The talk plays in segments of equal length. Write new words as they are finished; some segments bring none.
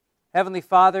Heavenly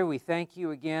Father, we thank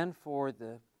you again for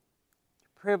the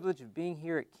privilege of being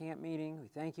here at camp meeting. We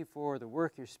thank you for the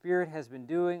work your Spirit has been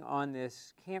doing on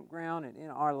this campground and in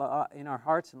our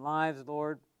hearts and lives,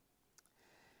 Lord.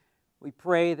 We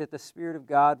pray that the Spirit of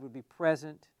God would be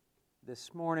present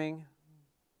this morning.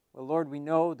 Well, Lord, we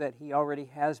know that He already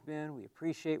has been. We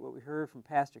appreciate what we heard from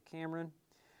Pastor Cameron.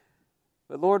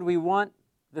 But Lord, we want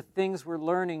the things we're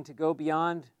learning to go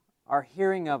beyond our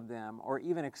hearing of them or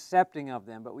even accepting of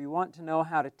them, but we want to know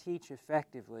how to teach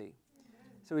effectively.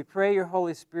 So we pray your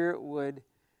Holy Spirit would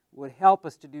help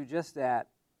us to do just that,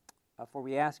 for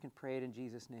we ask and pray it in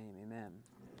Jesus' name. Amen.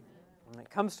 When it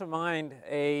comes to mind,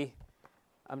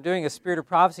 I'm doing a Spirit of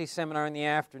Prophecy seminar in the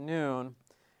afternoon,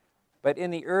 but in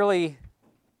the early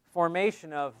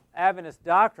formation of Adventist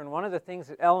doctrine, one of the things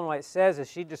that Ellen White says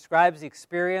is she describes the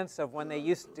experience of when they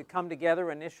used to come together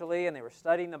initially and they were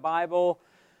studying the Bible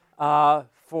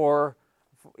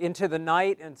into the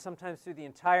night, and sometimes through the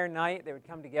entire night they would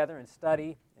come together and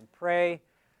study and pray.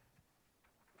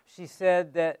 She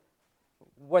said that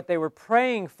what they were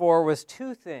praying for was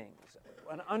two things: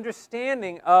 an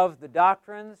understanding of the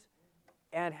doctrines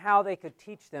and how they could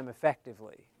teach them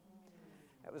effectively.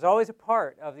 It was always a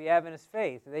part of the Adventist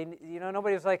faith.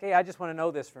 Nobody was like, hey, I just want to know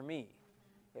this for me.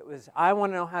 It was, I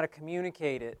want to know how to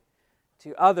communicate it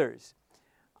to others.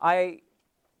 I'm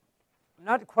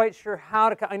not quite sure how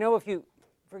to... I know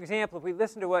for example, if we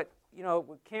listen to what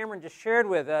Cameron just shared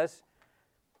with us,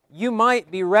 you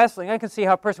might be wrestling. I can see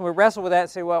how a person would wrestle with that and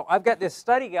say, well, I've got this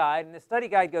study guide, and the study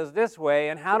guide goes this way,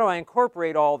 and how do I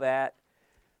incorporate all that?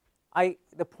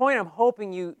 The point I'm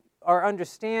hoping you are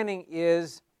understanding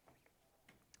is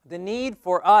the need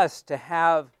for us to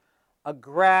have a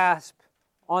grasp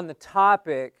on the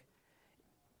topic.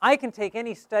 I can take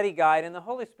any study guide, and the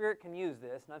Holy Spirit can use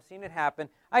this, and I've seen it happen.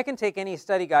 I can take any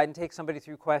study guide and take somebody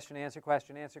through question, answer,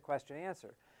 question, answer, question,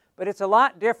 answer. But it's a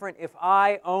lot different if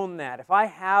I own that, if I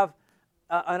have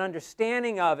an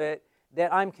understanding of it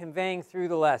that I'm conveying through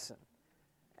the lesson.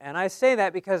 And I say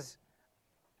that because,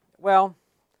 well,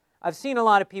 I've seen a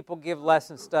lot of people give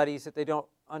lesson studies that they don't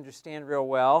understand real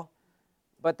well,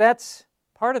 but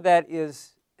part of that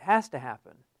has to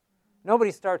happen.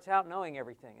 Nobody starts out knowing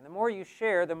everything. And the more you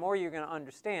share, the more you're going to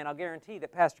understand. I'll guarantee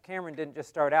that Pastor Cameron didn't just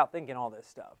start out thinking all this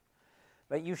stuff.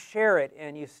 But you share it,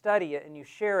 and you study it, and you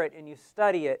share it, and you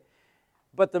study it.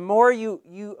 But the more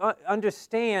you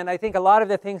understand, I think a lot of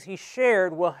the things he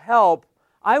shared will help.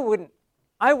 I wouldn't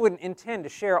intend to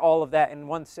share all of that in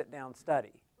one sit-down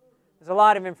study. There's a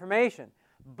lot of information.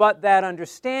 But that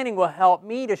understanding will help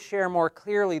me to share more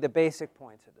clearly the basic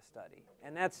points of the study.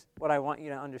 And that's what I want you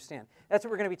to understand. That's what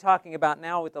we're going to be talking about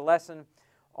now with the lesson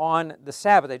on the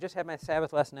Sabbath. I just had my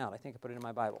Sabbath lesson out. I think I put it in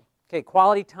my Bible. Okay,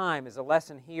 quality time is a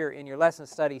lesson here in your lesson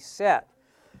study set.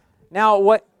 Now,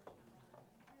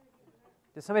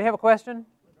 does somebody have a question?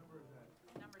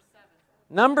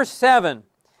 Number 7.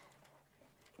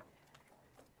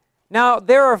 Now,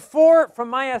 from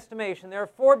my estimation, there are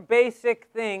 4 basic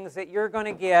things that you're going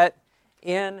to get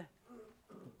in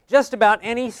just about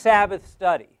any Sabbath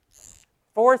study.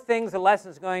 4 things the lesson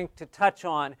is going to touch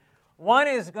on. One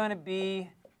is going to be,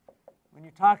 when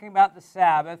you're talking about the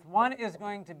Sabbath, one is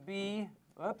going to be,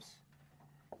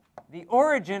 the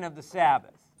origin of the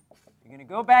Sabbath. You're going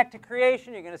to go back to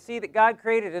creation. You're going to see that God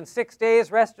created in 6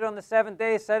 days, rested on the 7th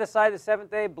day, set aside the 7th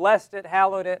day, blessed it,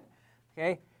 hallowed it.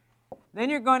 Okay. Then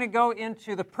you're going to go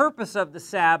into the purpose of the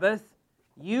Sabbath,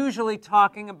 usually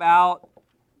talking about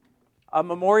a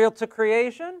memorial to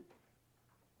creation,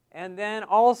 and then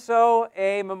also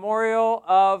a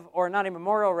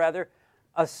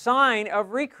sign of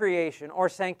recreation or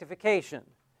sanctification.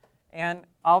 And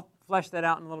I'll flesh that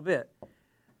out in a little bit.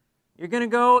 You're going to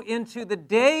go into the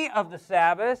day of the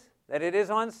Sabbath, that it is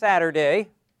on Saturday,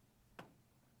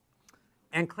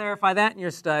 and clarify that in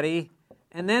your study.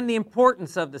 And then the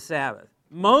importance of the Sabbath.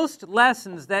 Most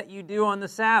lessons that you do on the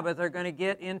Sabbath are going to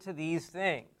get into these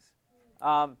things.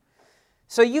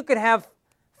 So you could have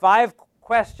 5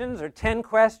 questions or 10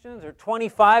 questions or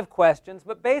 25 questions,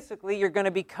 but basically you're going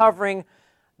to be covering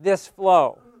this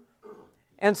flow.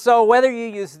 And so whether you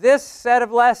use this set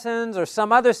of lessons or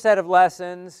some other set of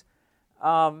lessons,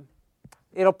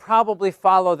 it'll probably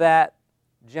follow that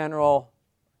general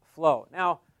flow.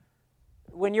 Now,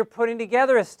 when you're putting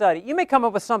together a study, you may come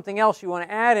up with something else you want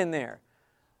to add in there.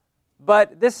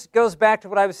 But this goes back to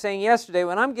what I was saying yesterday.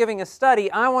 When I'm giving a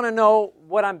study, I want to know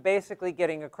what I'm basically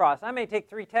getting across. I may take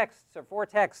 3 texts or 4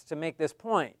 texts to make this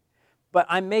point, but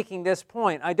I'm making this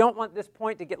point. I don't want this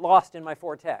point to get lost in my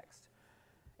 4 texts.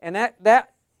 And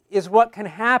that is what can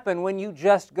happen when you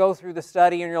just go through the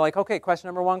study and you're like, okay, question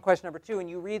number 1, question number 2, and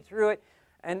you read through it.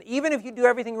 And even if you do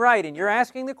everything right and you're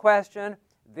asking the question,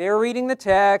 they're reading the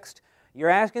text, you're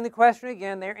asking the question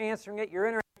again, they're answering it, you're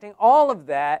interacting, all of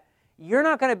that, you're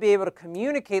not going to be able to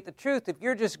communicate the truth if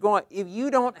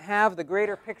you don't have the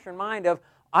greater picture in mind of,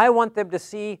 I want them to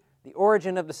see the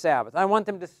origin of the Sabbath. I want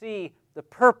them to see the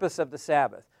purpose of the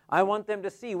Sabbath. I want them to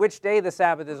see which day the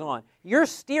Sabbath is on. You're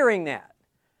steering that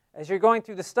as you're going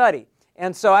through the study.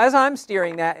 And so as I'm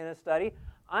steering that in a study,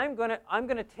 I'm going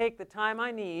to take the time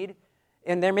I need,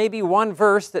 and there may be one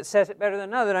verse that says it better than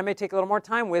another that I may take a little more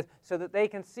time with so that they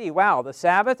can see, wow, the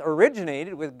Sabbath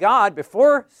originated with God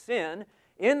before sin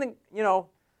in the,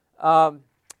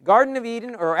 Garden of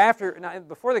Eden, or after, not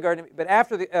before the Garden, but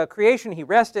after the creation, He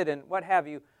rested and what have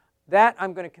you. That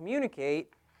I'm going to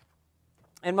communicate,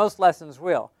 and most lessons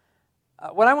will.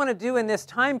 What I want to do in this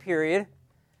time period,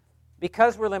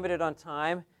 because we're limited on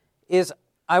time, is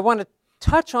I want to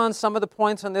touch on some of the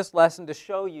points on this lesson to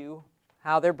show you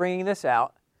how they're bringing this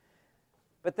out.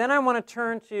 But then I want to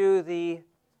turn to the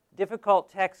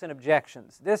difficult texts and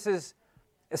objections.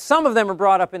 Some of them are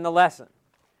brought up in the lesson.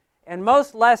 And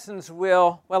most lessons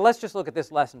will, well, let's just look at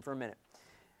this lesson for a minute.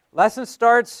 Lesson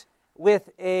starts with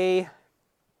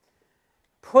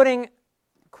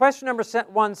question number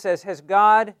 1 says, has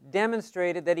God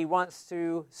demonstrated that He wants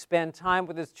to spend time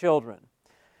with His children?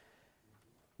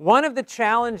 One of the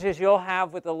challenges you'll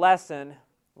have with the lesson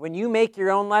when you make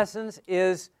your own lessons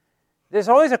is there's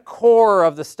always a core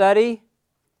of the study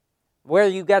where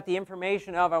you got the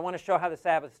information of, I want to show how the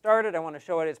Sabbath started, I want to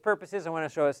show what its purpose is, I want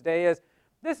to show what its day is.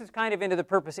 This is kind of into the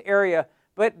purpose area,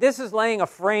 but this is laying a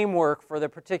framework for the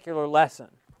particular lesson.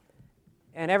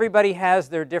 And everybody has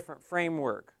their different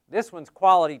framework. This one's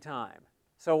quality time.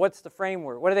 So what's the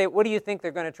framework? What do you think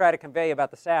they're going to try to convey about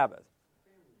the Sabbath?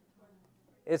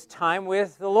 It's time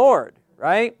with the Lord,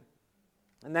 right?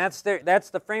 And that's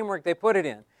the framework they put it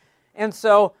in. And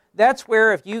so that's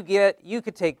where if you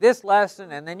could take this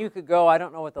lesson and then you could go, I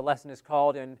don't know what the lesson is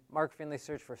called in Mark Finley's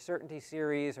Search for Certainty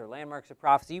series or Landmarks of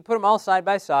Prophecy. You put them all side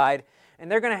by side and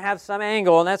they're going to have some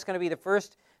angle, and that's going to be the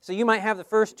first. So you might have the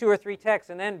first 2 or 3 texts,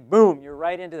 and then boom, you're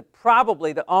right into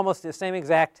probably almost the same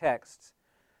exact texts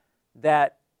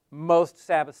that most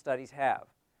Sabbath studies have.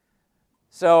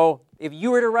 So if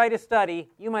you were to write a study,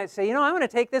 you might say, I'm going to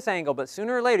take this angle, but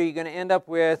sooner or later you're going to end up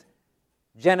with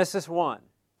Genesis 1,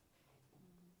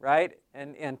 right?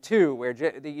 And 2, where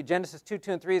the Genesis 2,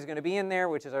 2, and 3 is going to be in there,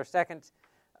 which is our second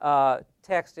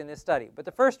text in this study. But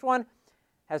the first one,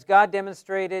 has God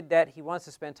demonstrated that He wants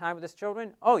to spend time with His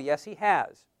children? Oh, yes, He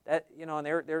has. And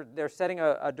they're setting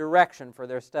a direction for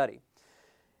their study.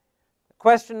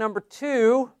 Question number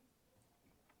 2,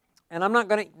 and I'm not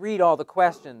going to read all the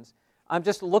questions. I'm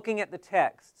just looking at the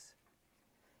texts.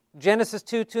 Genesis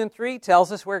 2, 2, and 3 tells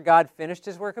us where God finished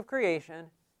His work of creation,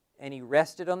 and He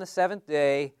rested on the 7th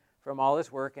day from all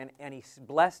His work, and He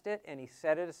blessed it, and He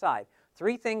set it aside.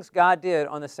 3 things God did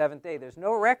on the 7th day. There's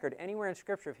no record anywhere in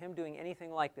Scripture of Him doing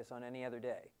anything like this on any other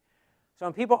day. So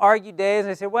when people argue days, and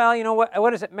they say, well,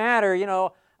 what does it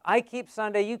matter? I keep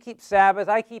Sunday, you keep Sabbath,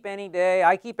 I keep any day,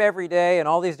 I keep every day, and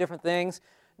all these different things.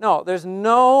 No, there's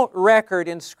no record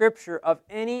in Scripture of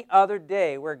any other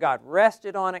day where God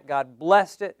rested on it, God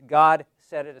blessed it, God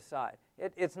set it aside.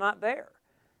 It's not there.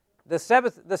 The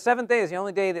seventh day is the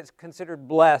only day that's considered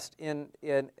blessed in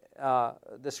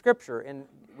the Scripture, and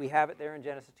we have it there in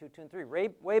Genesis 2, 2, and 3,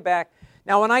 way back.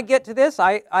 Now, when I get to this,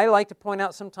 I like to point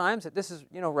out sometimes that this is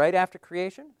right after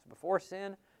creation, it's before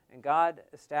sin, and God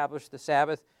established the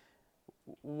Sabbath.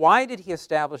 Why did He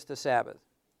establish the Sabbath?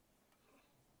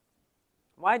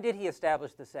 Why did He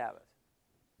establish the Sabbath?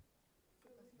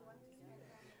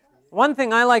 One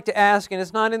thing I like to ask, and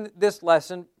it's not in this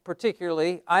lesson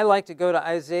particularly, I like to go to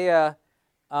Isaiah.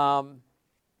 Now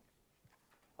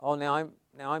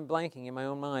I'm blanking in my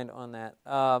own mind on that.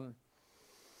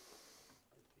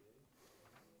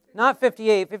 Not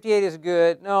 58. 58 is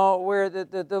good. No, where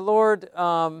the Lord,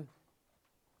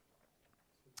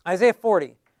 Isaiah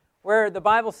 40, where the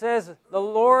Bible says, the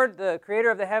Lord, the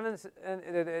Creator of the heavens,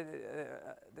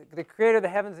 the Creator of the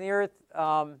heavens and the earth,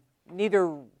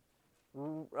 neither.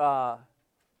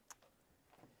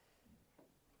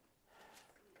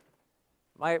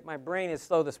 My brain is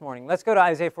slow this morning. Let's go to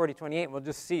Isaiah 40:28 and we'll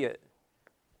just see it.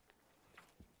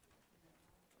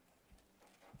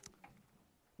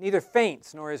 Neither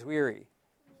faints nor is weary.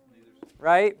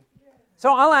 Right?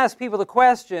 So I'll ask people the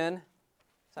question.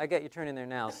 So I get you turning there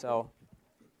now. So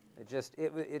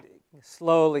it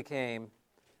slowly came.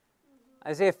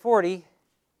 Isaiah 40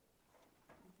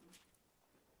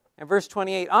 and verse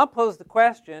 28. I'll pose the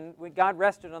question, when God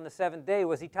rested on the 7th day,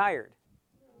 was He tired?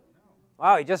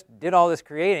 Wow, He just did all this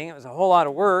creating. It was a whole lot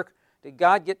of work. Did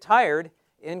God get tired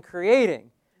in creating?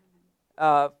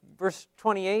 Verse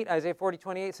 28, Isaiah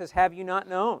 40:28 says, have you not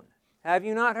known? Have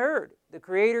you not heard? The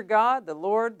Creator God, the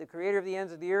Lord, the Creator of the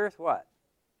ends of the earth, what?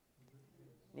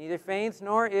 Neither faints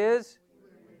nor is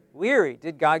weary.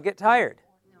 Did God get tired?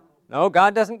 No,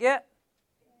 God doesn't get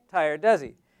tired, does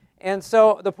He? And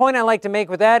so the point I like to make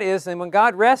with that is that when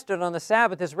God rested on the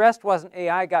Sabbath, His rest wasn't, hey,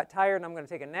 I got tired and I'm going to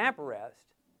take a nap rest.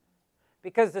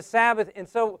 Because the Sabbath, and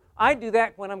so I do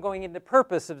that when I'm going into the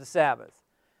purpose of the Sabbath.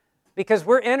 Because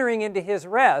we're entering into His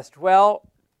rest. Well,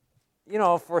 you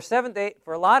know, for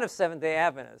a lot of Seventh-day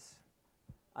Adventists,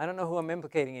 I don't know who I'm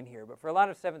implicating in here, but for a lot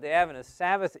of Seventh-day Adventists,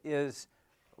 Sabbath is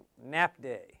nap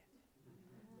day.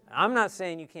 I'm not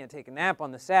saying you can't take a nap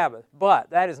on the Sabbath, but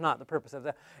that is not the purpose of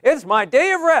that. It's my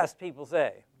day of rest, people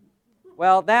say.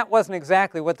 Well, that wasn't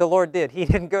exactly what the Lord did. He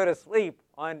didn't go to sleep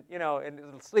on,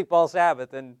 and sleep all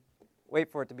Sabbath and wait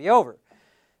for it to be over.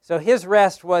 So His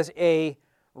rest was a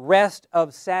rest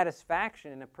of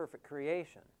satisfaction in a perfect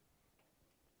creation.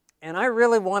 And I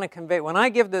really want to convey, when I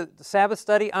give the Sabbath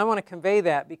study, I want to convey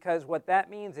that, because what that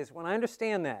means is when I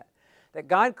understand that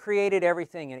God created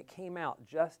everything and it came out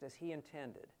just as He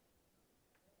intended.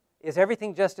 Is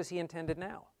everything just as He intended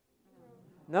now?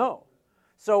 No.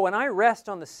 So when I rest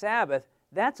on the Sabbath,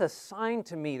 that's a sign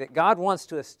to me that God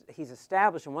He's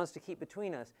established and wants to keep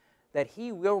between us, that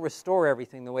He will restore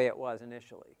everything the way it was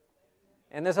initially.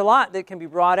 And there's a lot that can be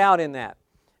brought out in that.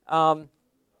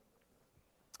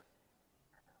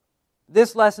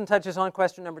 This lesson touches on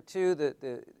question number 2,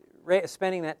 the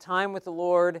spending that time with the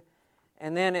Lord.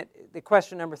 And then the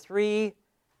question number 3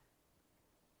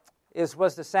 is,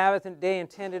 was the Sabbath day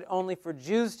intended only for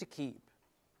Jews to keep?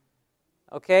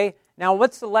 Okay, now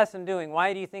what's the lesson doing?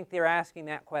 Why do you think they're asking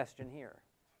that question here?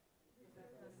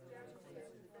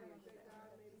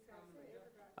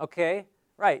 Okay,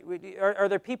 right. Are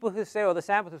there people who say, well, the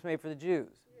Sabbath was made for the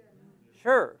Jews?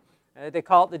 Sure. They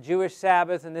call it the Jewish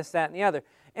Sabbath and this, that, and the other.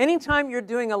 Anytime you're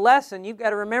doing a lesson, you've got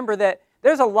to remember that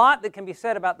there's a lot that can be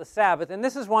said about the Sabbath, and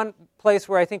this is one place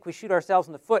where I think we shoot ourselves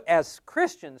in the foot as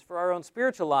Christians for our own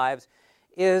spiritual lives,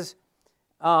 is,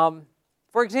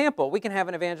 for example, we can have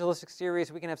an evangelistic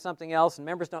series, we can have something else, and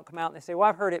members don't come out and they say, well,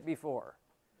 I've heard it before.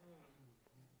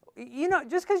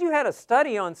 Just because you had a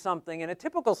study on something, and a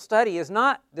typical study is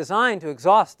not designed to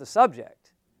exhaust the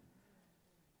subject,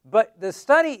 but the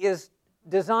study is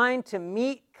designed to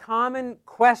meet common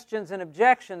questions and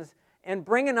objections and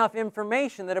bring enough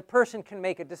information that a person can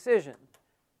make a decision.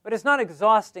 But it's not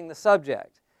exhausting the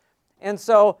subject. And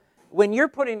so when you're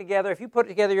putting together, if you put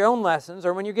together your own lessons,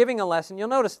 or when you're giving a lesson, you'll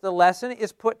notice the lesson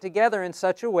is put together in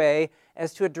such a way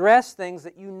as to address things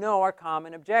that you know are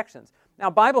common objections.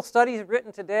 Now, Bible studies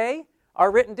written today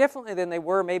are written differently than they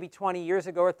were maybe 20 years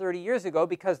ago or 30 years ago,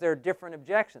 because there are different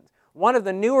objections. One of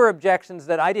the newer objections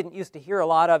that I didn't used to hear a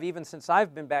lot of, even since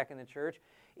I've been back in the church,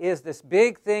 is this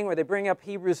big thing where they bring up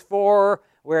Hebrews 4,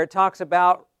 where it talks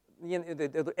about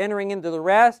entering into the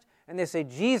rest, and they say,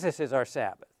 Jesus is our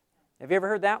Sabbath. Have you ever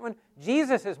heard that one?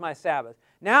 Jesus is my Sabbath.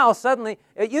 Now, suddenly,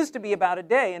 it used to be about a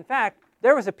day. In fact,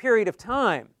 there was a period of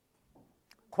time,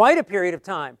 quite a period of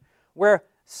time, where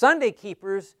Sunday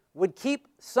keepers would keep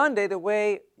Sunday the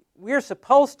way we're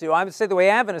supposed to. I would say the way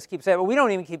Adventists keep Sabbath. But we don't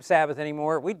even keep Sabbath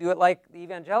anymore. We do it like the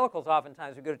evangelicals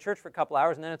oftentimes. We go to church for a couple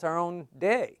hours, and then it's our own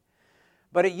day.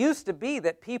 But it used to be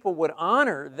that people would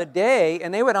honor the day,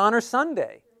 and they would honor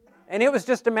Sunday. And it was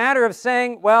just a matter of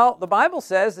saying, well, the Bible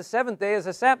says the seventh day is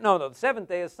a Sabbath. No, the seventh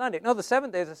day is Sunday. No, the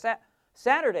seventh day is a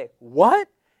Saturday. What?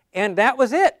 And that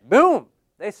was it. Boom.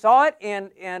 They saw it,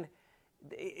 and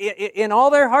in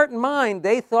all their heart and mind,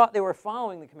 they thought they were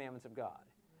following the commandments of God.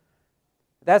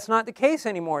 That's not the case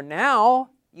anymore.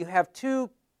 Now, you have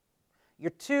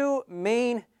your two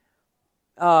main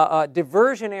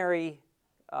diversionary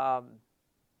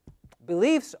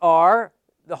beliefs are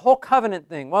the whole covenant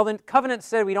thing. Well, the covenant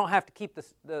said we don't have to keep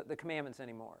the commandments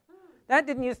anymore. That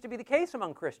didn't used to be the case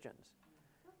among Christians.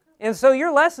 And so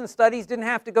your lesson studies didn't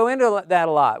have to go into that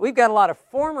a lot. We've got a lot of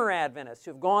former Adventists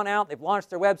who've gone out, they've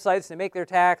launched their websites, they make their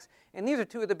tax, and these are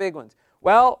two of the big ones.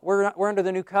 Well, we're under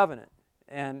the new covenant,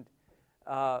 and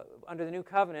under the new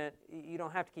covenant, you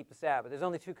don't have to keep the Sabbath. There's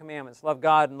only 2 commandments: love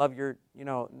God and love your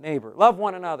neighbor. Love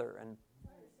one another.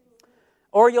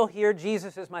 Or you'll hear,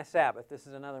 Jesus is my Sabbath. This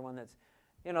is another one that's,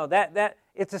 that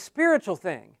it's a spiritual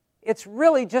thing. It's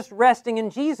really just resting in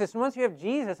Jesus. And once you have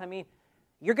Jesus,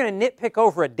 you're going to nitpick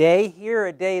over a day here,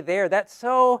 a day there. That's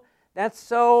so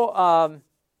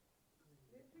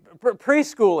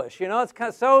preschoolish. It's kind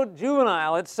of so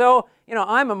juvenile. It's so,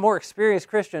 I'm a more experienced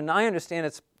Christian. I understand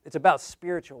it's about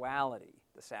spirituality,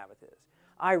 the Sabbath is.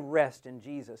 I rest in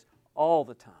Jesus all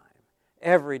the time,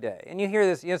 every day. And you hear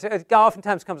this, it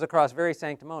oftentimes comes across very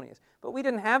sanctimonious. But we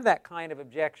didn't have that kind of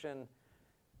objection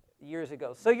years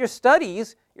ago. So your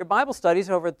studies, your Bible studies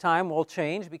over time will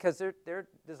change because they're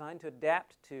designed to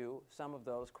adapt to some of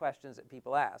those questions that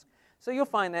people ask. So you'll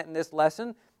find that in this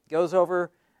lesson, goes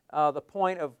over the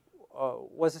point of,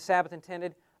 was the Sabbath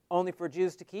intended only for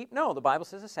Jews to keep? No, the Bible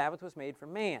says the Sabbath was made for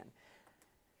man.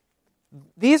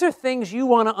 These are things you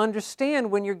want to understand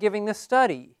when you're giving the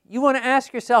study. You want to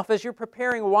ask yourself as you're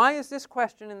preparing, why is this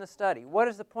question in the study? What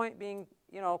is the point being,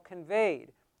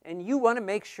 conveyed? And you want to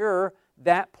make sure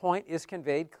that point is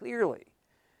conveyed clearly.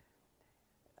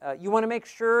 You want to make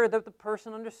sure that the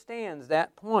person understands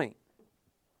that point.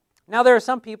 Now, there are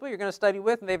some people you're going to study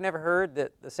with, and they've never heard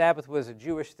that the Sabbath was a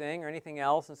Jewish thing or anything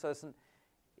else, and so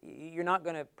you're not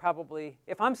going to probably,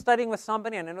 if I'm studying with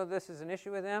somebody and I know this is an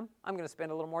issue with them, I'm going to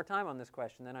spend a little more time on this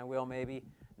question than I will maybe.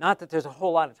 Not that there's a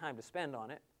whole lot of time to spend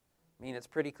on it. I mean, it's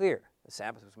pretty clear. The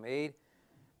Sabbath was made.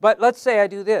 But let's say I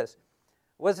do this.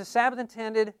 Was the Sabbath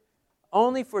intended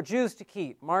only for Jews to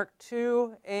keep? Mark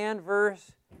 2 and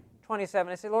verse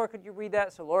 27. I say, Laura, could you read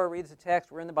that? So Laura reads the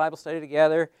text. We're in the Bible study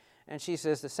together. And she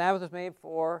says, the Sabbath was made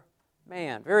for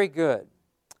man. Very good.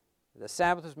 The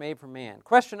Sabbath was made for man.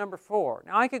 Question number 4.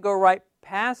 Now, I could go right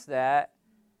past that,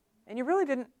 and you really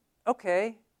didn't,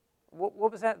 okay, what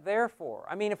was that there for?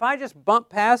 I mean, if I just bump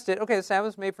past it, okay, the Sabbath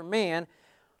was made for man,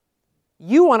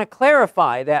 you want to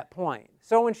clarify that point.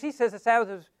 So when she says the Sabbath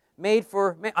was made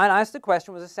for man, I asked the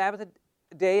question, was the Sabbath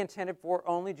a day intended for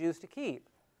only Jews to keep?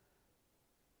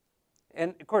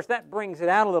 And, of course, that brings it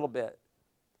out a little bit.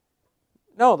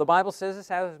 No, the Bible says the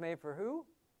Sabbath was made for who?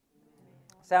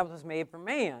 Sabbath was made for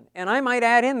man. And I might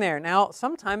add in there, now,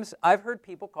 sometimes I've heard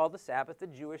people call the Sabbath the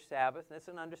Jewish Sabbath. That's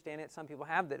an understanding that some people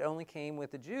have that only came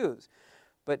with the Jews.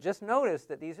 But just notice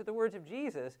that these are the words of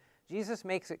Jesus. Jesus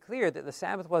makes it clear that the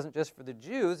Sabbath wasn't just for the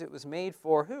Jews. It was made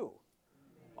for who?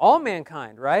 All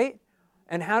mankind, right?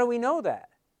 And how do we know that?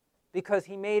 Because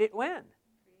he made it when?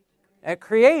 At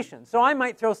creation. So I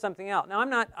might throw something out. Now,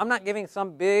 I'm not giving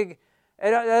some big,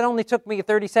 it only took me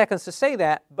 30 seconds to say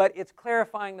that, but it's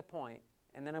clarifying the point.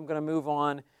 And then I'm going to move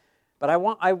on. But I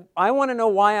want to know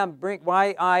why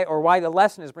why the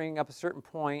lesson is bringing up a certain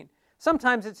point.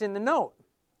 Sometimes it's in the note.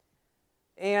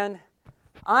 And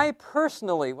I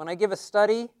personally, when I give a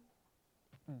study,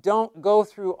 don't go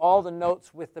through all the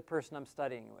notes with the person I'm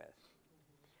studying with.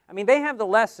 I mean, they have the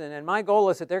lesson, and my goal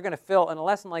is that they're going to fill, in a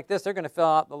lesson like this, they're going to fill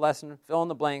out the lesson, fill in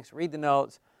the blanks, read the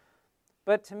notes.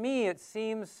 But to me, it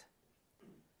seems,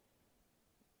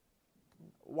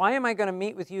 why am I going to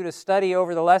meet with you to study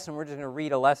over the lesson? We're just going to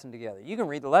read a lesson together. You can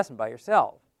read the lesson by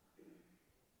yourself.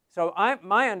 So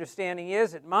my understanding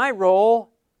is that my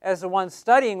role as the one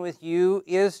studying with you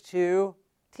is to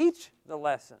teach the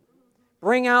lesson.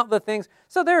 Bring out the things.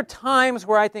 So there are times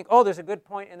where I think, oh, there's a good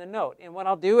point in the note. And what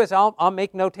I'll do is I'll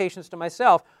make notations to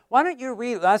myself. Why don't you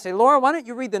read, I say, Laura, why don't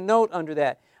you read the note under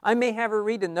that? I may have her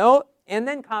read the note and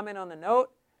then comment on the note.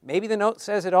 Maybe the note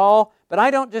says it all, but I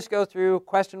don't just go through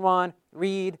question 1,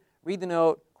 read the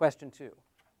note, question 2.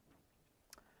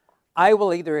 I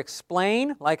will either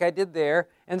explain, like I did there,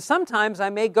 and sometimes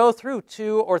I may go through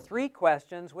 2 or 3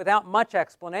 questions without much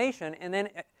explanation, and then,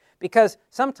 because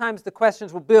sometimes the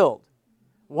questions will build.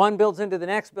 One builds into the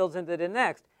next,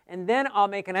 and then I'll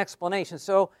make an explanation.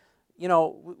 So,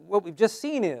 what we've just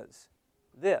seen is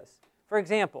this. For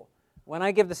example, when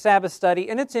I give the Sabbath study,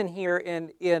 and it's in here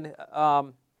in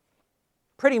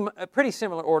pretty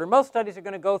similar order. Most studies are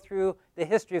going to go through the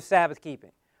history of Sabbath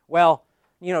keeping. Well,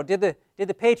 did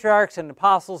the patriarchs and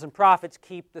apostles and prophets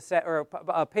keep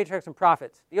patriarchs and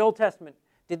prophets, the Old Testament,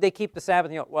 did they keep the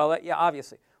Sabbath? Well, yeah,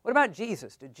 obviously. What about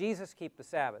Jesus? Did Jesus keep the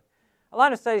Sabbath? A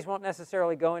lot of studies won't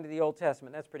necessarily go into the Old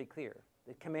Testament. That's pretty clear.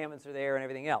 The commandments are there and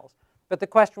everything else. But the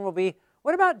question will be,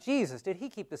 what about Jesus? Did he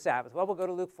keep the Sabbath? Well, we'll go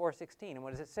to Luke 4:16, and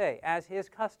what does it say? As his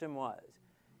custom was,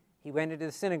 he went into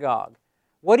the synagogue.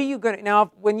 What are you going to...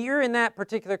 Now, when you're in that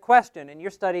particular question, and you're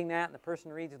studying that, and the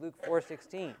person reads Luke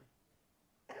 4:16,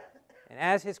 and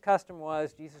as his custom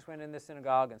was, Jesus went in the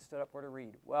synagogue and stood up for to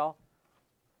read. Well,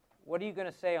 what are you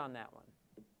going to say on that one?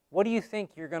 What do you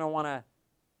think you're going to want to...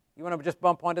 You want to just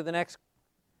bump on to the next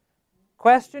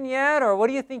question yet? Or what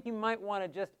do you think you might want to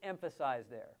just emphasize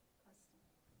there?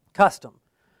 Custom.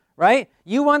 Right?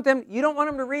 You don't want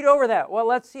them to read over that. Well,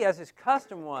 let's see, as his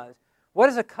custom was. What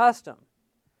is a custom?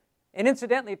 And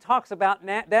incidentally, it talks about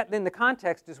that in the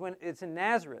context is when it's in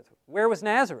Nazareth. Where was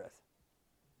Nazareth?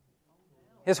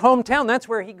 His hometown. That's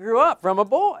where he grew up from a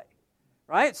boy.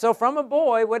 Right? So from a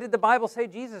boy, what did the Bible say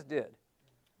Jesus did?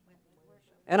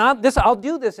 And I'll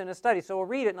do this in a study. So we'll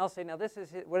read it and I'll say, now this is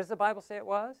what does the Bible say it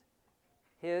was?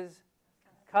 His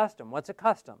custom. What's a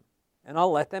custom? And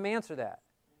I'll let them answer that.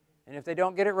 And if they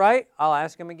don't get it right, I'll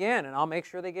ask them again, and I'll make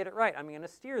sure they get it right. I'm going to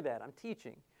steer that. I'm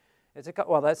teaching.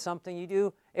 Well, that's something you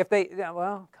do. If they,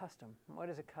 custom. What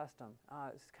is a custom?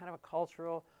 It's kind of a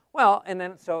cultural. Well, and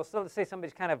then, so let's say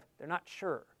somebody's they're not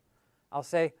sure. I'll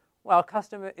say, well,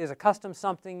 is a custom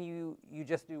something you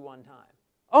just do one time?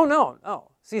 Oh,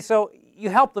 no. See, so you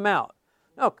help them out.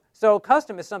 No, so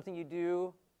custom is something you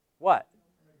do, what?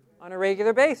 On a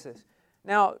regular basis.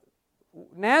 Now,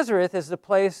 Nazareth is the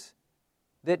place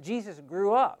that Jesus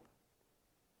grew up.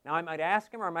 Now, I might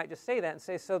ask him, or I might just say that and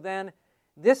say, so then,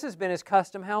 this has been his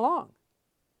custom how long?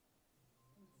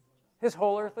 His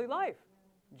whole earthly life.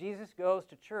 Jesus goes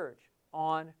to church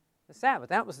on the Sabbath.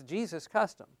 That was Jesus'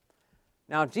 custom.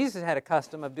 Now, if Jesus had a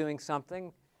custom of doing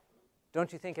something,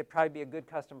 don't you think it'd probably be a good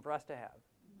custom for us to have?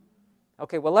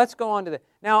 Okay, well, let's go on to the...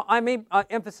 Now, I may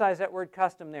emphasize that word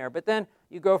custom there, but then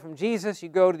you go from Jesus, you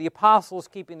go to the apostles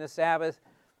keeping the Sabbath,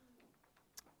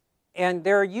 and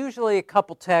there are usually a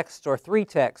couple texts, or 3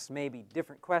 texts, maybe,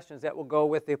 different questions that will go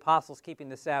with the apostles keeping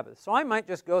the Sabbath. So I might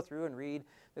just go through and read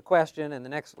the question, and the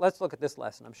next... Let's look at this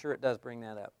lesson. I'm sure it does bring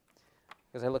that up,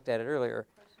 because I looked at it earlier.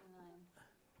 Question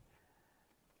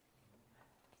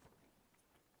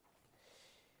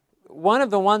 9. One of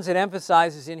the ones that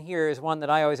emphasizes in here is one that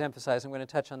I always emphasize. I'm going to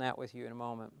touch on that with you in a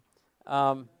moment.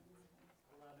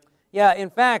 In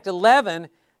fact, 11.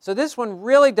 So this one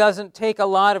really doesn't take a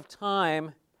lot of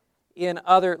time in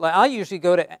other... I usually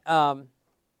go to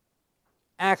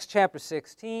Acts chapter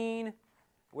 16,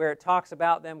 where it talks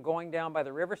about them going down by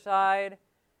the riverside.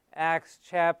 Acts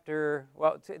chapter...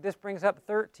 this brings up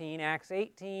 13, Acts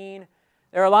 18.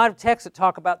 There are a lot of texts that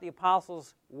talk about the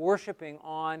apostles worshiping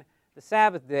on the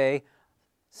Sabbath day.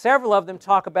 Several of them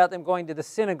talk about them going to the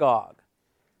synagogue.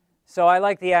 So I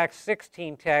like the Acts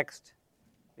 16 text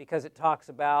because it talks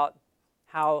about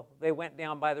how they went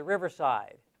down by the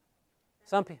riverside.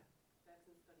 Some people...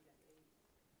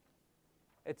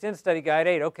 It's in Study Guide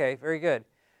 8. Okay, very good.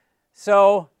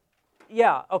 So,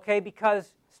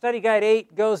 because Study Guide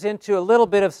 8 goes into a little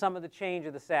bit of some of the change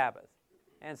of the Sabbath.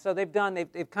 And so they've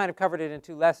kind of covered it in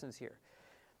 2 lessons here.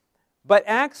 But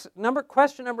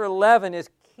question number 11 is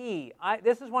key.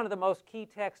 This is one of the most key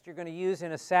texts you're going to use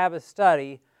in a Sabbath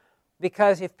study,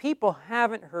 because if people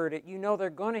haven't heard it, they're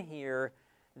going to hear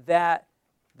that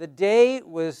the day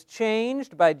was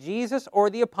changed by Jesus or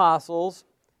the apostles,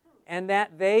 and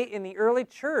that in the early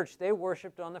church, they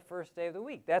worshiped on the first day of the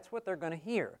week. That's what they're going to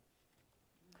hear.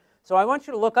 So I want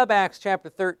you to look up Acts chapter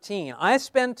 13. I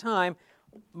spend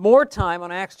more time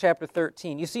on Acts chapter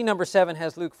 13. You see number 7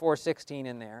 has Luke 4:16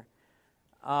 in there.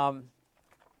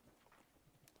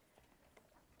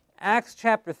 Acts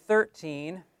chapter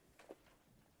 13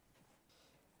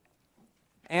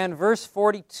 and verse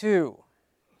 42.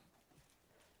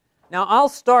 Now I'll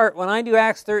start, when I do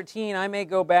Acts 13, I may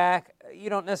go back. You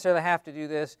don't necessarily have to do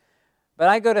this, but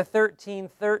I go to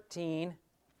 13:13,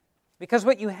 because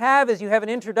what you have is an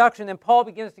introduction, and Paul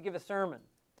begins to give a sermon.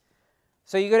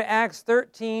 So you go to Acts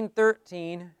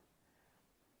 13:13,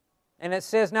 and it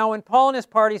says, "Now when Paul and his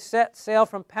party set sail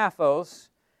from Paphos,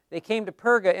 they came to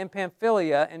Perga in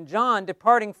Pamphylia, and John,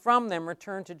 departing from them,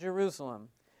 returned to Jerusalem.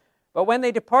 But when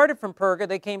they departed from Perga,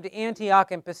 they came to Antioch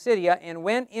in Pisidia, and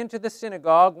went into the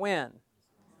synagogue," when?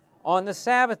 "On the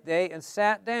Sabbath day, and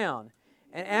sat down.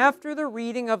 And after the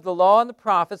reading of the law and the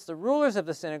prophets, the rulers of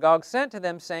the synagogue sent to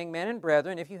them, saying, 'Men and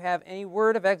brethren, if you have any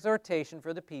word of exhortation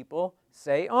for the people,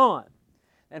 say on.'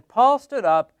 And Paul stood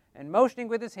up, and motioning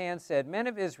with his hand, said, 'Men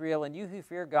of Israel, and you who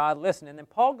fear God, listen.'" And then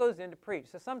Paul goes in to preach.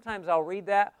 So sometimes I'll read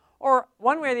that, or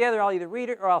one way or the other, I'll either read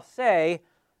it or I'll say,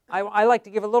 I like to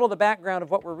give a little of the background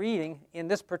of what we're reading in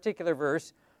this particular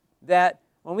verse, that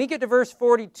when we get to verse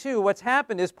 42, what's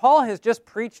happened is Paul has just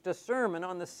preached a sermon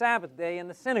on the Sabbath day in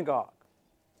the synagogue.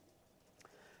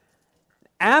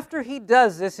 After he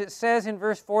does this, it says in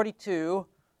verse 42,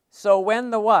 "So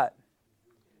when the" what?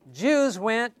 "Jews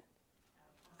went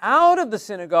out of the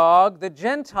synagogue, the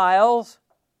Gentiles,"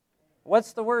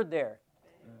 what's the word there?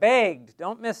 "Begged,"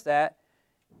 don't miss that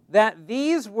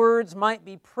these words might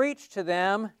be preached to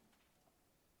them,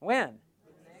 when?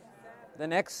 The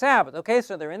next Sabbath. Okay,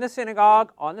 so they're in the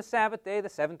synagogue on the Sabbath day, the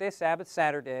 7th-day Sabbath,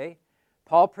 Saturday.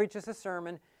 Paul preaches a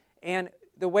sermon, and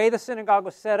the way the synagogue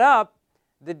was set up,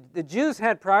 the Jews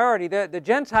had priority. The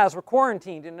Gentiles were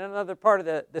quarantined in another part of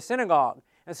the synagogue.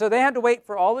 And so they had to wait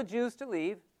for all the Jews to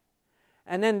leave,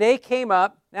 and then they came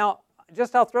up. Now,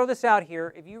 I'll throw this out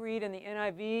here. If you read in the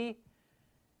NIV,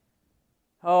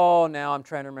 now I'm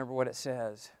trying to remember what it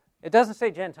says. It doesn't say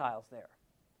Gentiles there.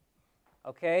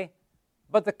 Okay?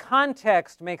 But the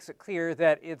context makes it clear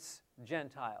that it's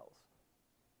Gentiles.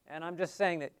 And I'm just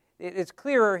saying that it's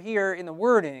clearer here in the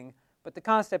wording, but the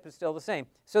concept is still the same.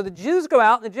 So the Jews go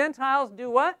out, and the Gentiles do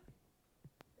what?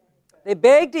 They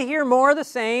beg to hear more of the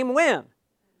same when?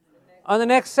 On the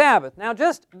next Sabbath. Now,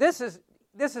 just this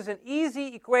is an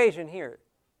easy equation here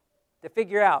to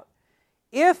figure out.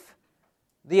 If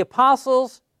the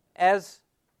apostles, as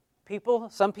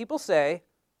some people say,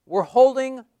 were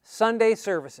holding Sunday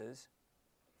services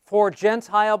for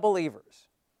Gentile believers,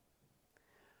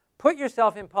 put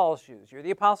yourself in Paul's shoes. You're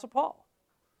the Apostle Paul,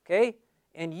 okay?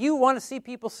 And you want to see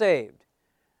people saved.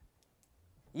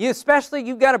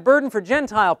 You've got a burden for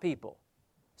Gentile people.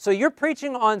 So you're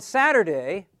preaching on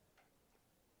Saturday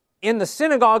in the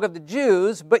synagogue of the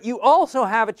Jews, but you also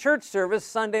have a church service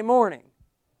Sunday morning.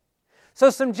 So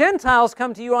some Gentiles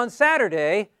come to you on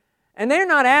Saturday, and they're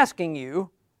not asking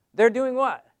you. They're doing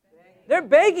what? They're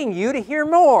begging you to hear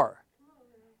more.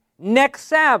 Next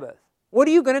Sabbath, what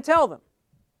are you going to tell them?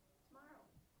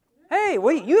 Hey,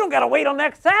 you don't got to wait till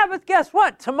next Sabbath. Guess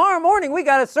what? Tomorrow morning we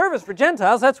got a service for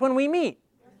Gentiles. That's when we meet.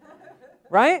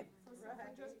 Right?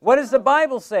 What does the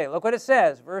Bible say? Look what it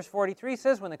says. Verse 43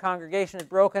 says, when the congregation had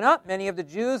broken up, many of the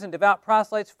Jews and devout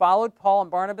proselytes followed Paul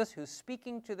and Barnabas, who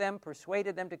speaking to them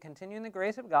persuaded them to continue in the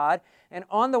grace of God. And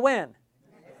on the when?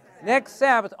 Next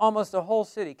Sabbath, almost the whole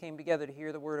city came together to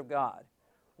hear the word of God.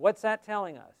 What's that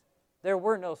telling us? There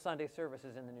were no Sunday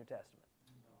services in the New Testament.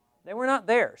 They were not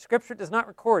there. Scripture does not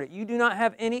record it. You do not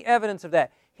have any evidence of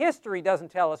that. History doesn't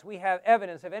tell us we have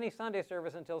evidence of any Sunday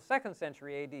service until 2nd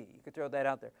century AD. You could throw that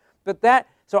out there.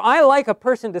 So I like a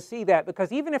person to see that,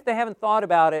 because even if they haven't thought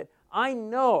about it, I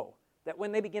know that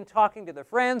when they begin talking to their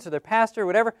friends or their pastor or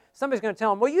whatever, somebody's going to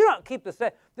tell them, well, you don't keep the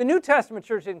Sabbath. The New Testament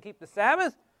church didn't keep the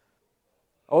Sabbath.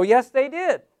 Oh, yes, they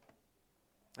did.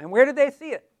 And where did they see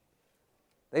it?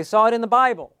 They saw it in the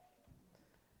Bible.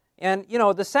 And,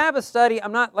 the Sabbath study,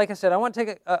 like I said, I want to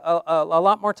take a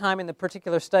lot more time in the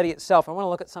particular study itself. I want to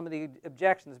look at some of the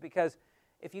objections, because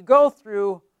if you go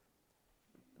through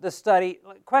the study,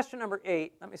 question number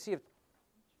 8, let me see if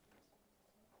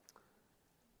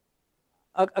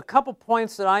a couple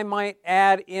points that I might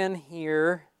add in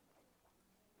here.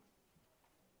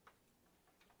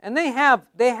 And they have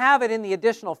it in the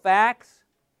additional facts,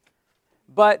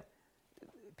 but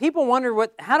people wonder,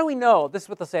 how do we know? This is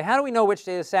what they'll say. How do we know which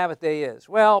day the Sabbath day is?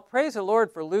 Well, praise the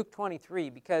Lord for Luke 23,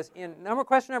 because in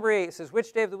question number 8, it says,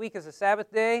 which day of the week is the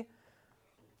Sabbath day?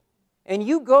 And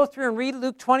you go through and read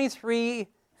Luke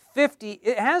 23:50.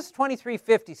 It has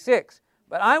 23:56,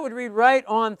 but I would read right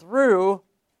on through,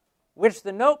 which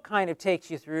the note kind of takes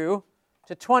you through,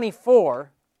 to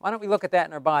 24. Why don't we look at that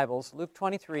in our Bibles? Luke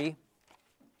 23.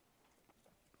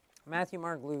 Matthew,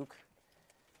 Mark, Luke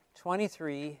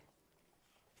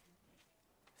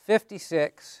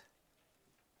 23:56.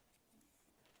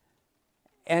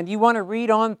 And you want to read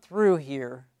on through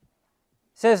here.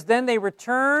 It says, then they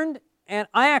returned, and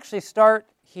I actually start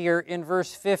here in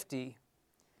verse 50.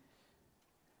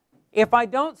 If I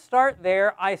don't start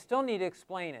there, I still need to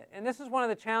explain it. And this is one of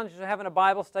the challenges of having a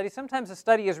Bible study. Sometimes the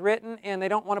study is written, and they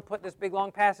don't want to put this big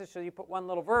long passage, so you put one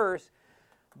little verse.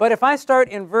 But if I start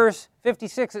in verse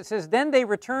 56, it says, then they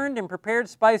returned and prepared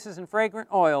spices and fragrant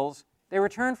oils. They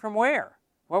returned from where?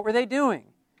 What were they doing?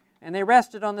 And they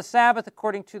rested on the Sabbath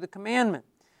according to the commandment.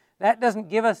 That doesn't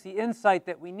give us the insight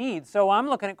that we need. So I'm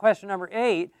looking at question number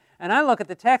 8, and I look at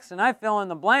the text and I fill in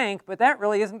the blank, but that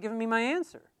really isn't giving me my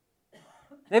answer.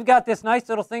 They've got this nice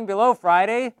little thing below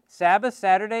Friday, Sabbath,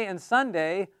 Saturday, and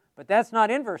Sunday, but that's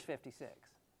not in verse 56.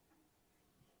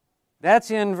 That's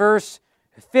in verse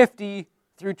 50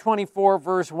 through 24,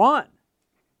 verse 1.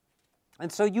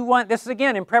 And so this is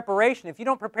again in preparation. If you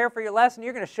don't prepare for your lesson,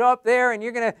 you're going to show up there and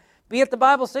you're going to be at the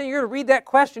Bible study, you're going to read that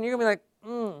question, you're going to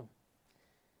be like,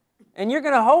 And you're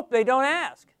going to hope they don't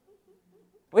ask.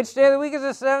 Which day of the week is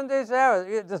the seventh-day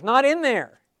Sabbath? It's not in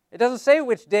there. It doesn't say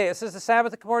which day. It says the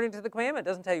Sabbath according to the commandment. It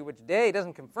doesn't tell you which day. It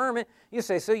doesn't confirm it. You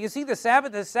say, so you see the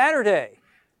Sabbath is Saturday.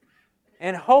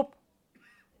 And hope.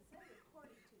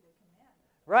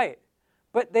 Right.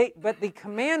 But the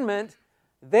commandment,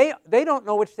 they don't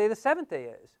know which day the seventh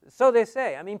day is. So they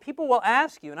say. I mean, people will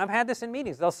ask you, and I've had this in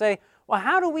meetings. They'll say, well,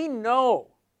 how do we know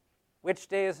which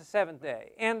day is the seventh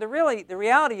day? And the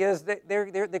reality is that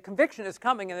the conviction is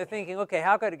coming, and they're thinking, okay,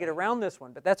 how could I get around this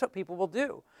one? But that's what people will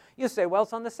do. You say, well,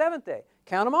 it's on the seventh day.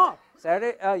 Count them off.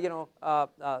 Saturday,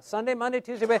 Sunday, Monday,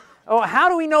 Tuesday, Wednesday. Oh, how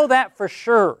do we know that for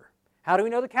sure? How do we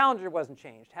know the calendar wasn't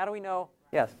changed? How do we know?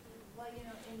 Yes? Well,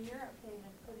 in Europe, they've been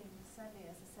putting Sunday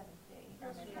as the seventh day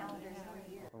on their calendars every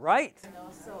year. Right.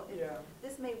 So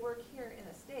this may work here in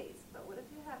the States, but what if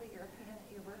you have a European that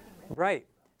you're working with? Right.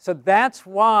 So that's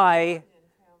why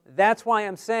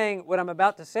I'm saying what I'm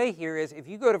about to say here is if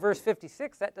you go to verse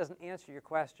 56, that doesn't answer your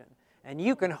question. And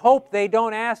you can hope they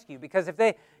don't ask you, because if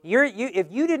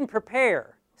you didn't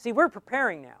prepare, see, we're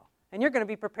preparing now, and you're going to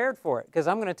be prepared for it, because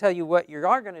I'm going to tell you what you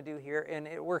are going to do here, and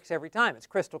it works every time. It's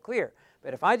crystal clear.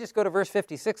 But if I just go to verse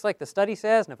 56 like the study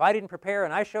says, and if I didn't prepare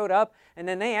and I showed up, and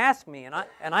then they asked me, and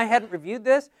I hadn't reviewed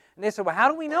this, and they said, well, how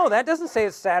do we know? That doesn't say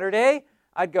it's Saturday.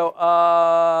 I'd go,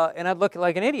 and I'd look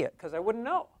like an idiot, because I wouldn't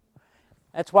know.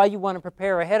 That's why you want to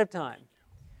prepare ahead of time.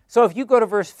 So if you go to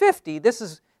verse 50, this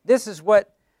is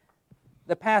what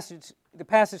the passage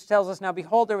tells us. Now,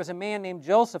 behold, there was a man named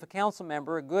Joseph, a council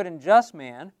member, a good and just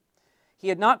man. He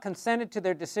had not consented to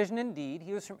their decision indeed.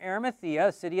 He was from Arimathea,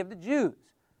 a city of the Jews,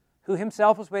 who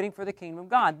himself was waiting for the kingdom of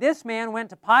God. This man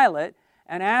went to Pilate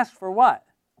and asked for what?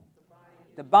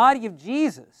 The body of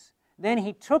Jesus. Then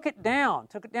he took it down.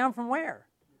 Took it down from where?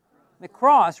 The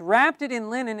cross, wrapped it in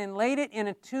linen, and laid it in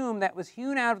a tomb that was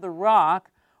hewn out of the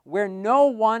rock where no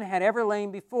one had ever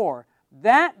lain before.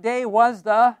 That day was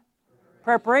the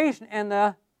preparation, and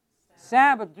the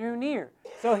Sabbath drew near.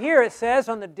 So here it says,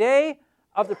 on the day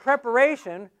of the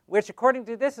preparation, which according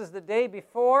to this is the day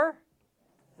before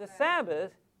the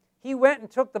Sabbath, he went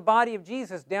and took the body of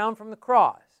Jesus down from the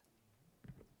cross.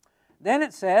 Then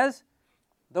it says,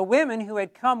 the women who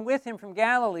had come with him from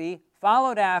Galilee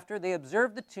followed after. They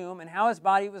observed the tomb and how his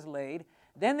body was laid.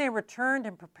 Then they returned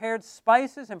and prepared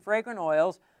spices and fragrant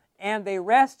oils, and they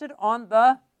rested on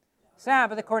the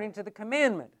Sabbath according to the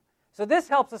commandment. So this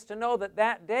helps us to know that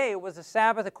that day was a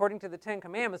Sabbath according to the Ten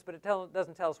Commandments, but it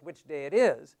doesn't tell us which day it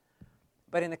is.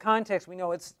 But in the context, we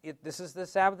know this is the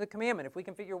Sabbath of the commandment. If we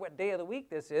can figure what day of the week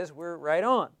this is, we're right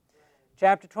on.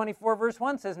 Chapter 24, verse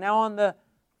 1 says, now on the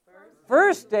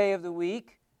first day of the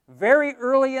week, very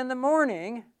early in the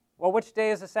morning, well, which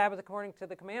day is the Sabbath according to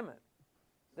the commandment?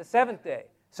 The seventh day.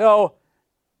 So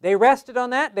they rested on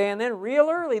that day, and then real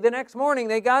early the next morning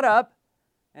they got up,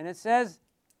 and it says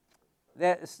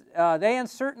that they and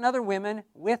certain other women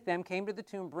with them came to the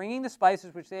tomb, bringing the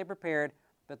spices which they had prepared,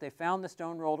 but they found the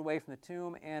stone rolled away from the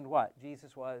tomb, and what?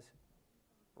 Jesus was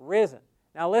risen.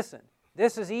 Now listen,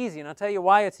 this is easy, and I'll tell you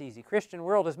why it's easy. Christian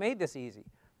world has made this easy.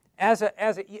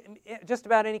 Just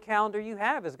about any calendar you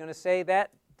have is going to say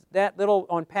that little,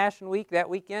 on Passion Week, that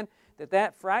weekend,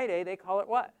 that Friday, they call it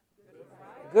what?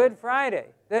 Good Friday.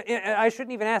 I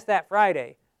shouldn't even ask that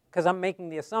Friday, because I'm making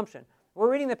the assumption.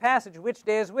 We're reading the passage, which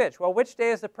day is which? Well, which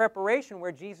day is the preparation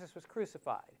where Jesus was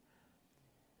crucified?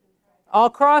 All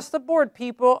across the board,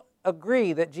 people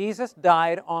agree that Jesus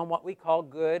died on what we call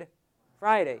Good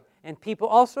Friday. And people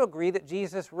also agree that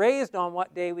Jesus raised on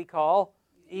what day we call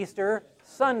Easter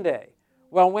Sunday.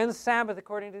 Well, when's Sabbath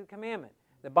according to the commandment?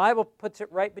 The Bible puts it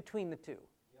right between the two.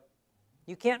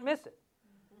 You can't miss it.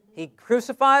 He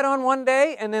crucified on one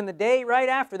day, and then the day right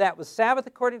after that was Sabbath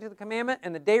according to the commandment,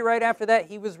 and the day right after that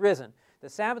he was risen. The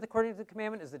Sabbath according to the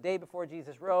commandment is the day before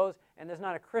Jesus rose, and there's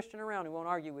not a Christian around who won't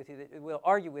argue with you that will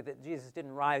argue with it Jesus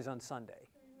didn't rise on Sunday.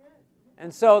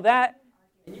 And so that's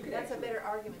a better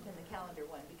argument than the calendar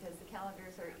one, because the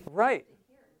calendars are right.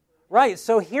 Right.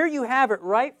 So here you have it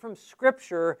right from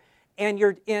Scripture, and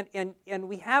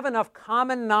we have enough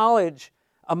common knowledge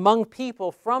among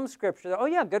people from Scripture that, oh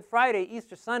yeah, Good Friday,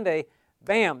 Easter Sunday,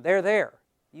 bam, they're there.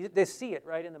 They see it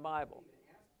right in the Bible.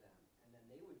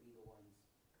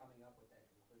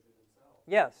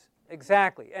 Yes,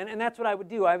 exactly. And that's what I would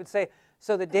do. I would say,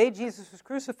 so the day Jesus was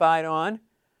crucified on,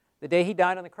 the day he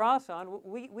died on the cross on,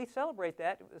 we celebrate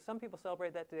that. Some people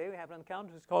celebrate that today. We have it on the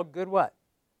calendar. It's called Good what?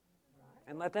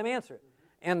 And let them answer it.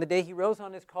 And the day he rose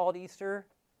on is called Easter,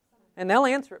 and they'll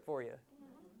answer it for you.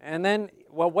 And then,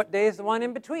 well, what day is the one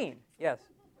in between? Yes?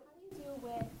 How do you deal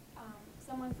with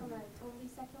someone from a totally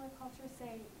secular culture,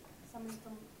 say someone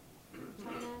from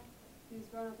China who's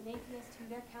grown up an atheist, who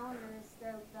their calendars,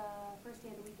 the first day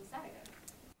of the week is Saturday?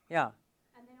 Yeah.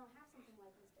 And they don't have something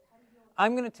like this, but how do you deal with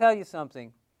I'm going to tell you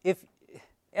something. If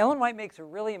Ellen White makes a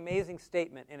really amazing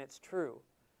statement, and it's true.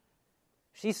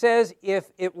 She says if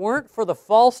it weren't for the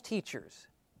false teachers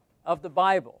of the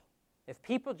Bible, if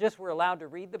people just were allowed to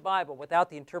read the Bible without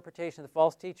the interpretation of the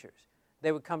false teachers,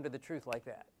 they would come to the truth like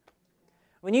that.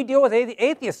 When you deal with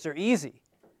atheists, they're easy.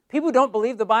 People don't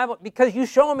believe the Bible because you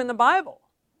show them in the Bible.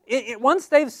 Once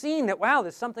they've seen that, wow,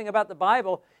 there's something about the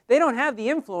Bible, they don't have the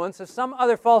influence of some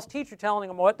other false teacher telling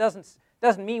them, well, it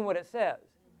doesn't mean what it says.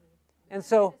 And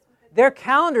so their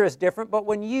calendar is different, but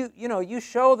when you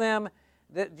show them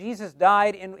that Jesus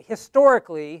died, and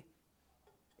historically,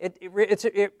 it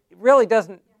really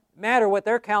doesn't matter what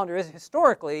their calendar is.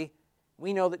 Historically,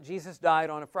 we know that Jesus died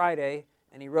on a Friday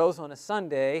and he rose on a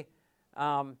Sunday.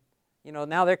 Now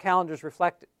their calendars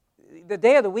reflect, the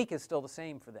day of the week is still the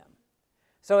same for them.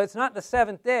 So it's not the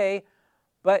seventh day,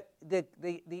 but the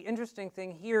interesting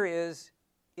thing here is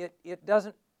it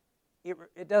doesn't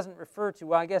refer to,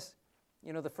 well, I guess,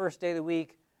 the first day of the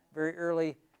week, very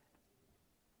early.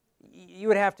 You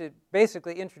would have to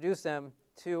basically introduce them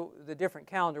to the different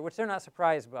calendar, which they're not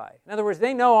surprised by. In other words,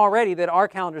 they know already that our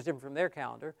calendar is different from their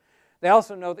calendar. They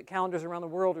also know that calendars around the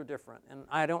world are different. And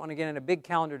I don't want to get into a big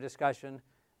calendar discussion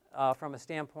from a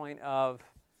standpoint of,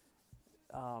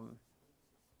 hold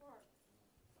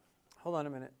on a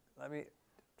minute. Let me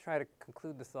try to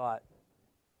conclude the thought.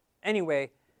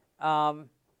 Anyway,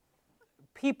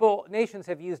 nations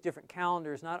have used different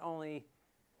calendars, not only,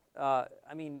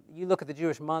 you look at the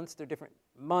Jewish months, they're different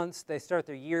months. They start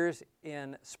their years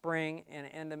in spring and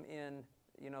end them in,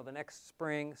 the next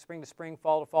spring. Spring to spring,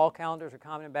 fall to fall calendars are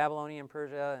common in Babylonia and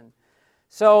Persia. And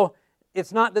so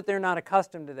it's not that they're not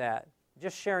accustomed to that.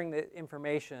 Just sharing the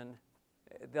information,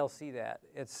 they'll see that.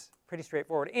 It's pretty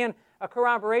straightforward. And a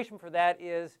corroboration for that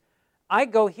is, I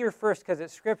go here first because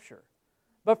it's Scripture.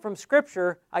 But from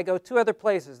Scripture, I go two other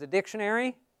places, the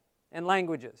dictionary and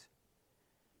languages.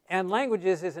 And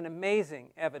languages is an amazing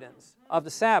evidence of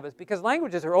the Sabbath because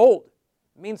languages are old.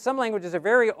 It means some languages are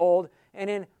very old, and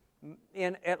in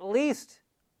at least,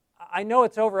 I know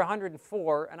it's over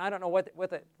 104, and I don't know what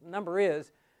the number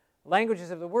is, languages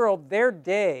of the world, their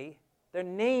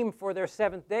name for their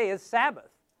seventh day is Sabbath.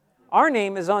 Our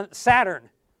name is on Saturn,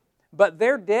 but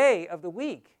their day of the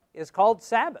week is called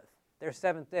Sabbath, their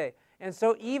seventh day. And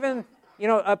so even,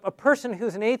 a person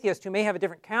who's an atheist who may have a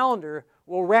different calendar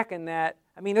will reckon that,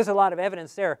 there's a lot of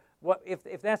evidence there.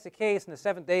 If that's the case and the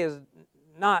seventh day is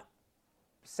not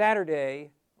Saturday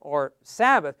or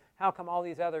Sabbath, how come all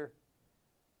these other...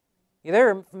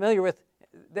 They're familiar with...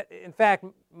 In fact,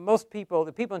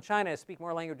 the people in China speak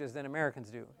more languages than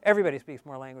Americans do. Everybody speaks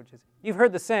more languages. You've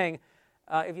heard the saying,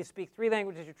 if you speak 3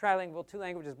 languages, you're trilingual, 2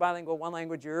 languages, bilingual, 1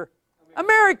 language, you're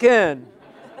American.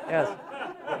 Yes.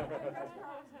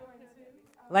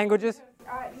 Languages?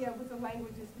 Yeah, with the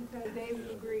languages, because they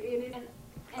would agree. And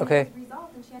okay. It was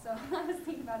resolved in Shannon, so I was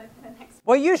thinking about it for the next.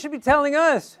 Well, you should be telling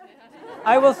us.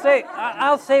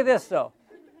 I'll say this, though.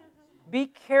 Be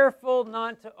careful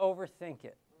not to overthink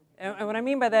it. And what I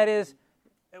mean by that is,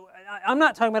 I'm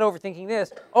not talking about overthinking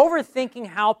this, overthinking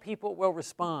how people will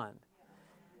respond.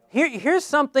 Here's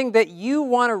something that you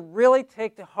want to really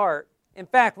take to heart. In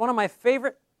fact, one of my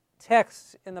favorite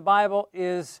texts in the Bible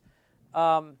is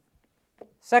 2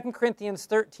 Corinthians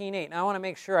 13:8. Now, I want to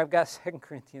make sure I've got 2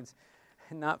 Corinthians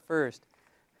and not first.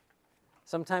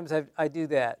 Sometimes I do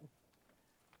that.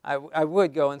 I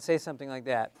would go and say something like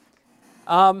that.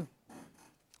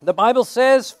 The Bible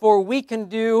says, "For we can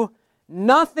do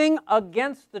nothing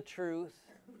against the truth,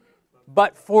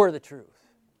 but for the truth."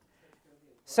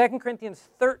 2 Corinthians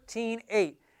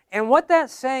 13:8. And what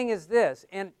that's saying is this,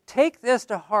 and take this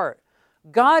to heart.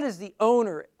 God is the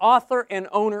author and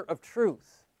owner of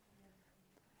truth.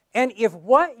 And if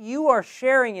what you are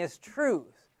sharing is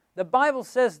truth, the Bible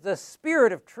says the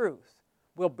Spirit of truth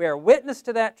will bear witness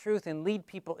to that truth and lead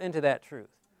people into that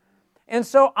truth. And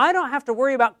so I don't have to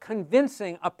worry about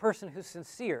convincing a person who's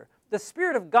sincere. The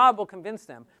Spirit of God will convince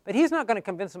them, but He's not going to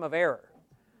convince them of error.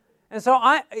 And so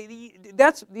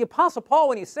that's the Apostle Paul,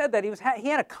 when he said that, he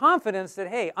had a confidence that,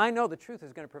 hey, I know the truth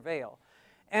is going to prevail.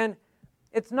 And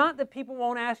it's not that people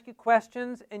won't ask you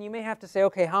questions, and you may have to say,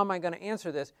 okay, how am I going to answer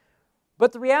this?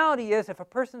 But the reality is, if a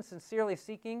person's sincerely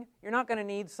seeking, you're not going to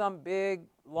need some big,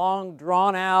 long,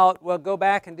 drawn-out, well, go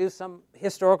back and do some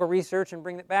historical research and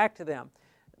bring it back to them.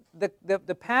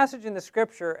 The passage in the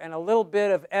Scripture and a little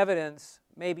bit of evidence,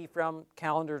 maybe from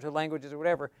calendars or languages or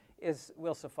whatever,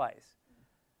 will suffice.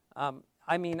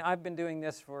 I've been doing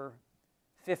this for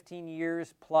 15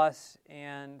 years plus,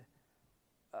 and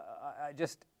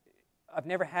I've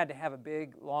never had to have a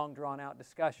big, long, drawn-out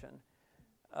discussion,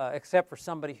 except for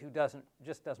somebody who doesn't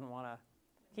want to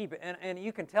keep it. And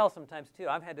you can tell sometimes, too.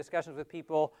 I've had discussions with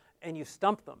people, and you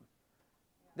stump them.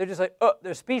 They're just like,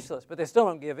 they're speechless, but they still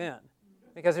don't give in,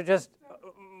 because they're just,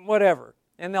 whatever.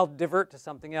 And they'll divert to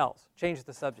something else, change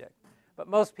the subject. But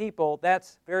most people,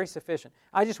 that's very sufficient.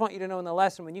 I just want you to know in the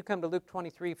lesson, when you come to Luke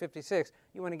 23:56,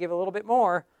 you want to give a little bit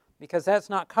more, because that's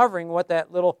not covering what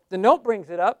the note brings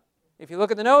it up. If you look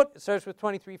at the note, it starts with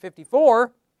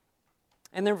 23:54,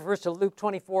 and then refers to Luke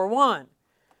 24:1.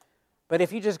 But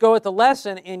if you just go with the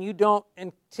lesson and you don't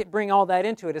bring all that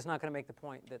into it, it's not going to make the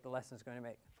point that the lesson is going to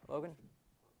make. Logan?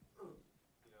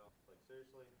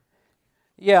 Seriously?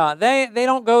 Yeah, they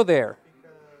don't go there.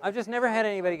 I've just never had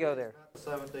anybody go there. The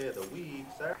seventh day of the week,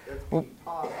 that's being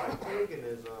taught by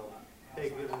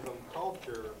paganism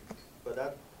culture, but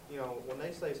that, when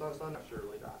they say Sunday,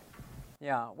 surely not.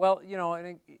 Yeah, well,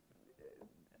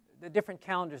 the different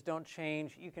calendars don't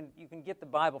change. You can get the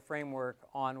Bible framework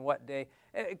on what day.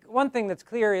 One thing that's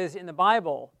clear is in the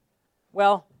Bible,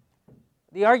 well,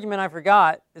 the argument I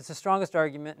forgot is the strongest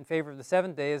argument in favor of the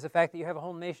seventh day is the fact that you have a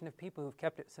whole nation of people who've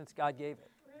kept it since God gave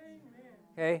it.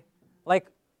 Okay? Like,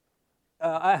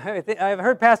 I've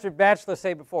heard Pastor Batchelor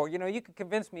say before, you could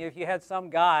convince me if you had some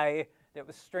guy that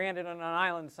was stranded on an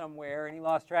island somewhere and he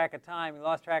lost track of time, he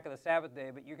lost track of the Sabbath day,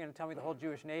 but you're going to tell me the whole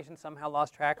Jewish nation somehow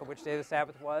lost track of which day the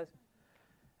Sabbath was?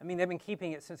 I mean, they've been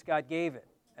keeping it since God gave it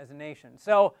as a nation.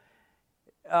 So,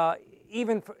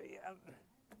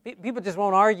 people just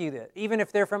won't argue that. Even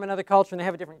if they're from another culture and they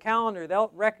have a different calendar,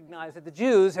 they'll recognize that the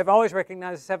Jews have always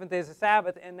recognized the seventh day as the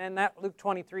Sabbath, and then that Luke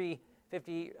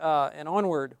 23:50 and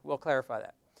onward will clarify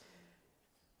that.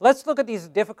 Let's look at these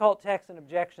difficult texts and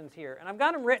objections here. And I've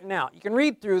got them written out. You can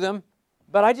read through them,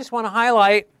 but I just want to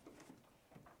highlight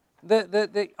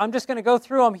I'm just going to go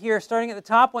through them here, starting at the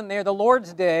top one there, the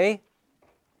Lord's Day.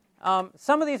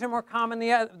 Some of these are more common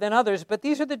than others, but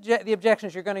these are the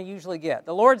objections you're going to usually get.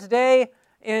 The Lord's Day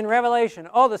in Revelation.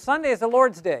 Oh, the Sunday is the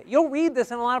Lord's Day. You'll read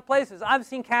this in a lot of places. I've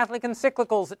seen Catholic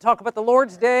encyclicals that talk about the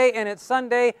Lord's Day and it's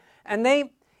Sunday, and the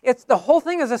whole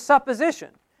thing is a supposition.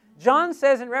 John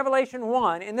says in Revelation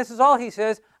 1, and this is all he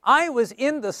says, I was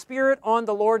in the Spirit on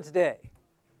the Lord's Day.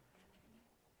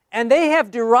 And they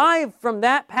have derived from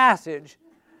that passage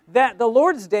that the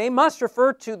Lord's Day must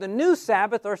refer to the new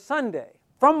Sabbath or Sunday.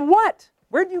 From what?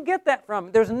 Where do you get that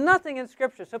from? There's nothing in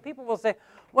Scripture. So people will say,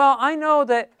 well, I know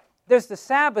that there's the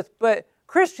Sabbath, but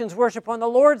Christians worship on the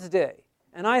Lord's Day.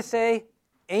 And I say,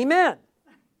 amen.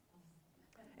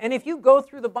 And if you go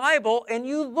through the Bible and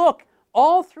you look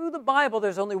all through the Bible,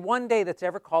 there's only one day that's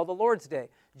ever called the Lord's Day.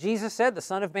 Jesus said the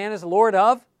Son of Man is Lord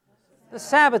of the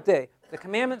Sabbath day. The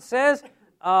commandment says,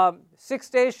 6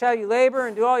 days shall you labor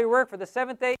and do all your work, for the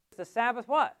seventh day is the Sabbath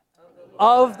what?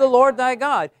 Of the Lord thy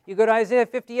God. You go to Isaiah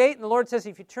 58, and the Lord says,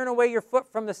 if you turn away your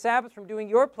foot from the Sabbath, from doing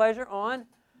your pleasure on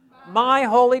my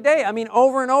holy day. I mean,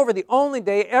 over and over, the only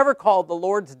day ever called the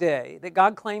Lord's Day that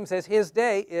God claims as His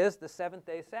day is the seventh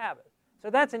day Sabbath. So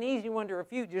that's an easy one to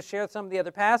refute. Just share some of the other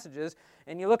passages,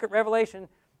 and you look at Revelation.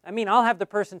 I mean, I'll have the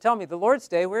person tell me, the Lord's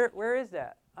Day, where is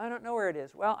that? I don't know where it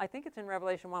is. Well, I think it's in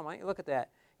Revelation 1. Why don't you look at that?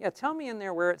 Yeah, tell me in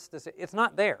there where it's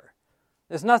not there.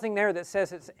 There's nothing there that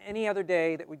says it's any other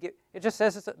day that would get. It just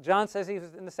says John says he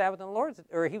was in the Sabbath and the Lord's,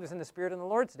 or he was in the Spirit on the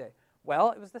Lord's Day.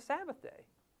 Well, it was the Sabbath day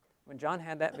when John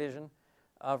had that vision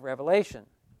of Revelation.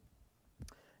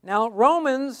 Now,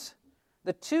 Romans,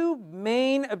 the two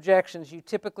main objections you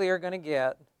typically are going to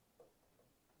get,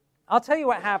 I'll tell you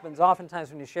what happens oftentimes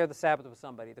when you share the Sabbath with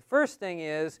somebody. The first thing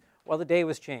is, well, the day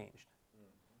was changed.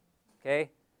 Okay?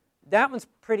 That one's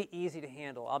pretty easy to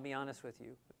handle, I'll be honest with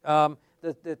you.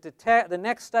 The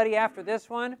next study after this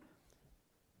one,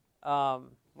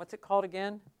 what's it called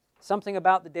again? Something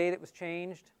about the day that was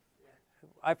changed.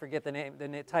 I forget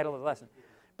the title of the lesson.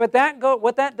 But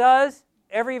what that does,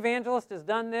 every evangelist has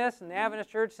done this in the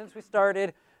Adventist Church since we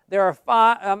started. There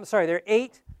are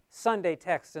 8 Sunday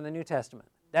texts in the New Testament.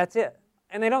 That's it.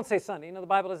 And they don't say Sunday. The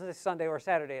Bible doesn't say Sunday or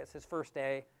Saturday. It says first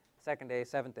day, second day,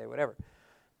 seventh day, whatever.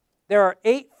 There are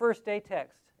 8 first day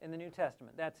texts in the New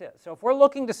Testament. That's it. So if we're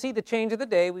looking to see the change of the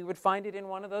day, we would find it in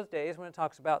one of those days when it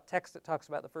talks about text that talks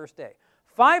about the first day.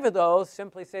 5 of those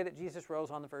simply say that Jesus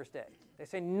rose on the first day. They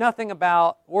say nothing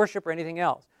about worship or anything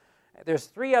else. There's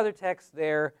 3 other texts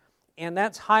there, and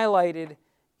that's highlighted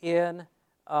in,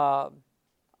 I'm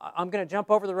going to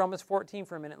jump over to Romans 14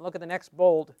 for a minute and look at the next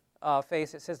bold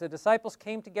face. It says, the disciples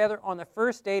came together on the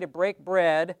first day to break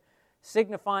bread,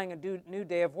 signifying a new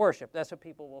day of worship. That's what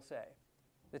people will say.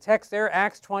 The text there,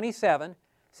 Acts 27,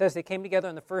 says they came together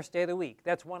on the first day of the week.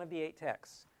 That's one of the 8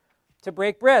 texts. To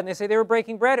break bread. And they say they were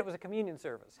breaking bread. It was a communion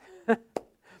service,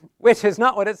 which is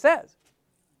not what it says.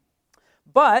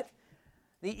 But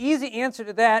the easy answer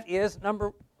to that is,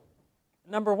 number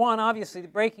one, obviously, the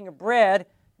breaking of bread,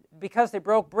 because they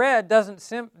broke bread, doesn't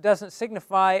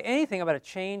signify anything about a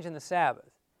change in the Sabbath.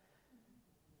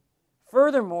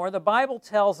 Furthermore, the Bible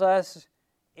tells us,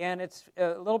 and it's a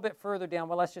little bit further down,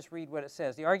 well, let's just read what it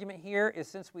says. The argument here is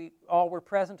since we all were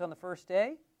present on the first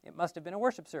day, it must have been a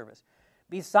worship service.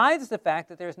 Besides the fact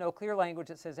that there's no clear language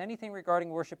that says anything regarding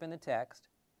worship in the text,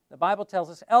 the Bible tells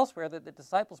us elsewhere that the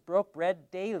disciples broke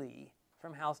bread daily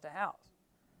from house to house.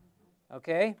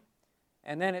 Okay?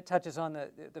 And then it touches on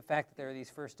the fact that there are these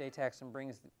first day texts and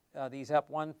brings these up,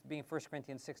 one being 1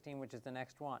 Corinthians 16, which is the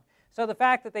next one. So the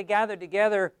fact that they gathered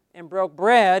together and broke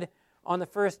bread on the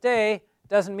first day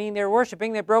doesn't mean they're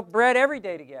worshiping. They broke bread every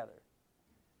day together.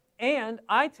 And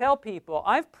I tell people,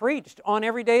 I've preached on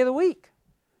every day of the week.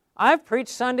 I've preached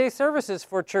Sunday services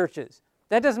for churches.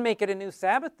 That doesn't make it a new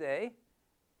Sabbath day.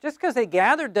 Just because they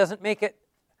gathered doesn't make it.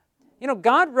 You know,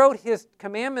 God wrote his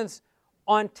commandments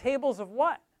on tables of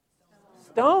what?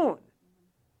 Stone.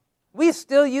 We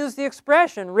still use the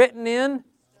expression written in.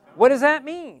 What does that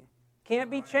mean?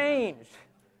 Can't be changed.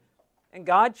 And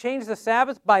God changed the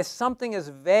Sabbath by something as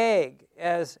vague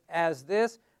as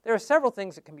this. There are several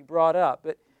things that can be brought up,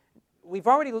 but we've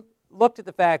already looked at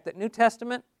the fact that New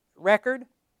Testament record,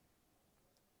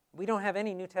 we don't have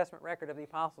any New Testament record of the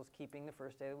apostles keeping the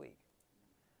first day of the week.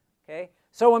 Okay?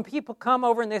 So when people come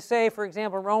over and they say, for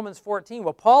example, Romans 14,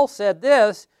 well, Paul said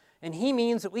this, and he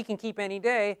means that we can keep any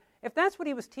day. If that's what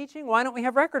he was teaching, why don't we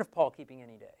have record of Paul keeping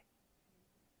any day?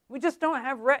 We just don't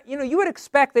have, you would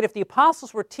expect that if the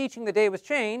apostles were teaching the day was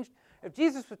changed, if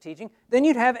Jesus was teaching, then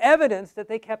you'd have evidence that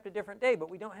they kept a different day, but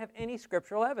we don't have any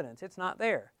scriptural evidence. It's not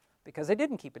there because they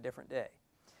didn't keep a different day.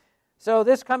 So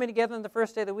this coming together on the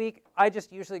first day of the week, I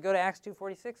just usually go to Acts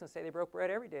 2:46 and say they broke bread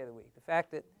every day of the week. The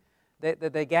fact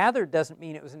that they gathered doesn't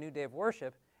mean it was a new day of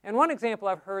worship. And one example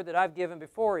I've heard that I've given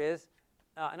before is,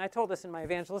 and I told this in my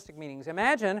evangelistic meetings,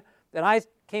 imagine that I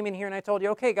came in here and I told you,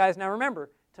 okay guys, now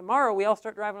remember, tomorrow we all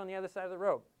start driving on the other side of the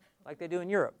road, like they do in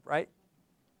Europe, right?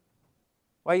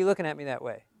 Why are you looking at me that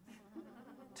way?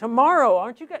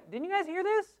 Tomorrow, didn't you guys hear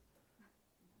this?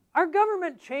 Our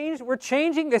government changed, we're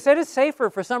changing, they said it's safer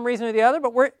for some reason or the other,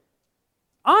 but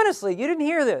honestly, you didn't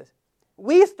hear this.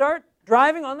 We start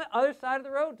driving on the other side of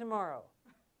the road tomorrow.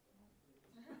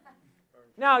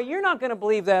 Now, you're not going to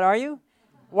believe that, are you?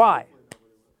 Why?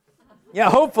 Yeah,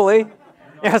 hopefully.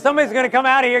 Yeah, somebody's going to come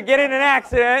out of here, get in an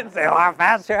accident, and say, well,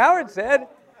 Pastor Howard said.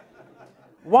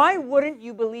 Why wouldn't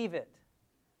you believe it?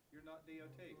 You're not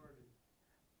DOT.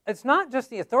 It's not just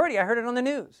the authority. I heard it on the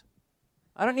news.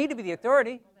 I don't need to be the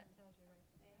authority.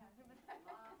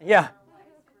 Yeah.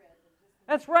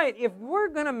 That's right. If we're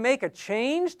going to make a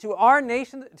change to our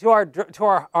nation, to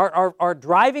our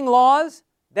driving laws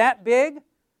that big,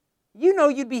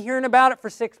 you'd be hearing about it for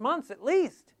 6 months at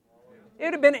least. It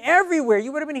would have been everywhere.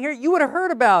 You would have been here. You would have heard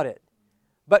about it.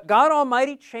 But God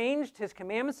Almighty changed his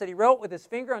commandments that he wrote with his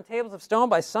finger on tables of stone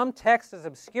by some text as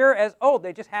obscure as,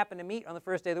 they just happened to meet on the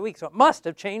first day of the week. So it must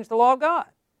have changed the law of God.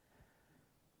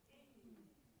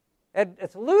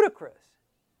 It's ludicrous.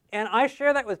 And I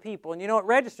share that with people, and it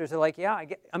registers. They're like, yeah,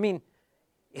 they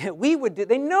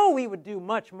know we would do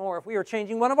much more if we were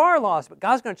changing one of our laws, but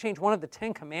God's going to change one of the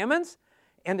 10 commandments,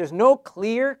 and there's no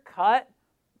clear cut,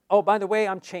 by the way,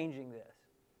 I'm changing this.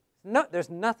 No, there's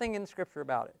nothing in Scripture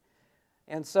about it.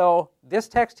 And so this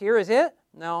text here is it?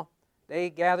 No,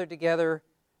 they gathered together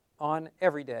on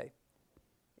every day.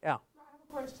 Yeah. I have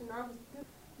a question.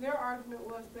 Their argument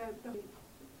was that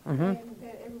and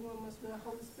that everyone must know the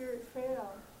Holy Spirit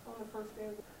fell on the first day of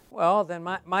the week. Well, then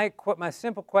my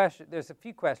simple question, there's a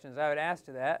few questions I would ask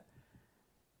to that.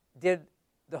 Did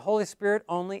the Holy Spirit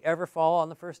only ever fall on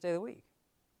the first day of the week?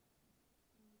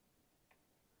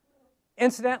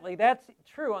 Incidentally, that's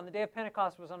true. On the day of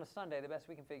Pentecost was on a Sunday, the best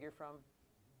we can figure from.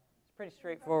 It's pretty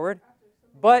straightforward.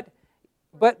 But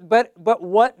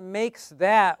what makes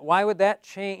that? Why would that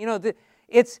change?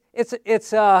 It's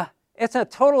a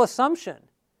total assumption.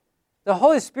 The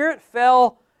Holy Spirit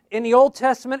fell in the Old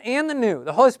Testament and the New.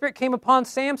 The Holy Spirit came upon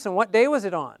Samson. What day was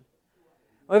it on?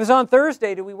 Well, it was on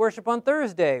Thursday. Did we worship on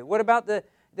Thursday? What about that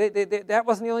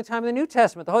wasn't the only time in the New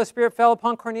Testament. The Holy Spirit fell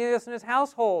upon Cornelius and his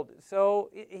household.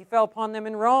 So he fell upon them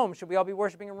in Rome. Should we all be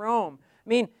worshiping in Rome? I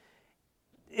mean,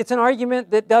 it's an argument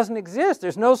that doesn't exist.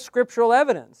 There's no scriptural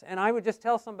evidence. And I would just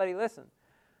tell somebody, listen,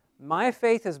 my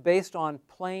faith is based on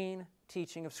plain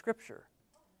teaching of Scripture.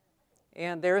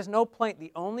 And there is no plain,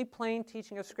 the only plain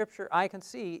teaching of Scripture I can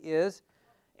see is,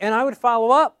 and I would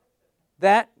follow up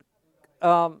that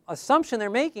assumption they're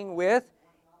making with,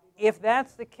 if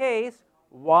that's the case,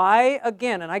 why,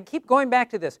 again, and I keep going back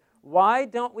to this, why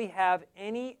don't we have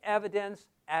any evidence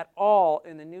at all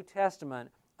in the New Testament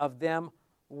of them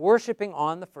worshiping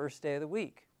on the first day of the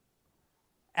week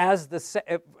as the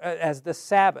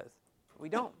Sabbath? We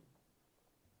don't.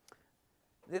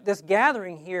 This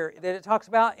gathering here that it talks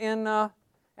about in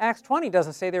Acts 20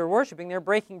 doesn't say they were worshiping, they were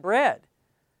breaking bread.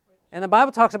 And the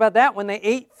Bible talks about that when they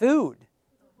ate food.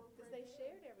 Because they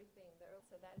shared everything,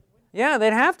 so that wouldn't. Yeah,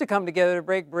 they'd have to come together to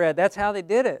break bread. That's how they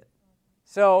did it.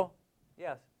 So,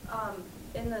 yes.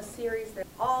 In the series, they're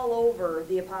all over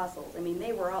the apostles. I mean,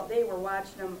 they were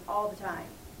watching them all the time.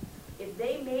 If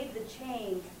they made the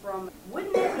change from,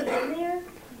 wouldn't that be in there?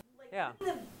 Yeah.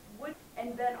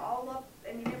 And then all up,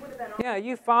 I mean, it would have been all. Yeah,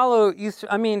 you follow,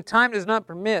 time does not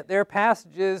permit. There are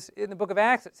passages in the book of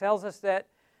Acts that tells us that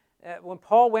when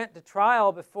Paul went to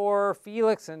trial before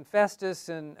Felix and Festus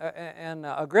and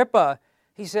Agrippa,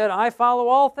 he said, I follow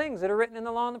all things that are written in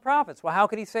the law and the prophets. Well, how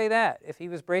could he say that if he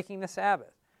was breaking the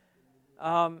Sabbath?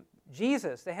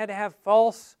 Jesus, they had to have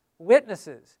false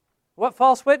witnesses. What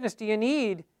false witness do you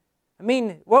need? I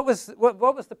mean, what was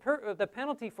the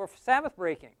penalty for Sabbath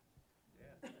breaking?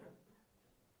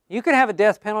 You could have a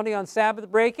death penalty on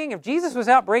Sabbath breaking. If Jesus was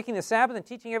out breaking the Sabbath and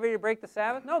teaching everybody to break the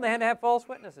Sabbath, no, they had to have false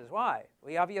witnesses. Why? Well,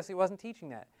 he obviously wasn't teaching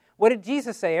that. What did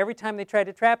Jesus say? Every time they tried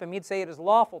to trap him, he'd say it is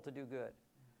lawful to do good.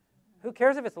 Who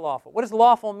cares if it's lawful? What does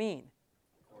lawful mean?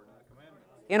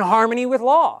 In harmony with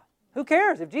law. Who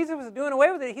cares? If Jesus was doing away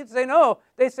with it, he'd say no.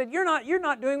 They said, you're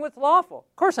not doing what's lawful.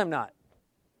 Of course I'm not.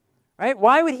 Right?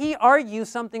 Why would he argue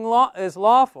something is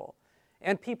lawful?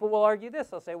 And people will argue this.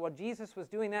 They'll say, well, Jesus was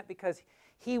doing that because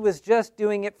he was just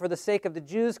doing it for the sake of the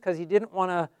Jews because he didn't want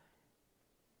to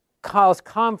cause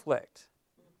conflict.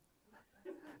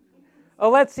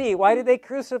 Oh, let's see. Why did they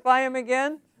crucify him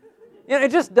again? It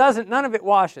just doesn't. None of it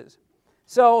washes.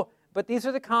 So, but these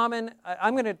are the common.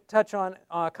 I'm going to touch on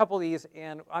a couple of these,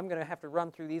 and I'm going to have to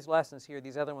run through these lessons here.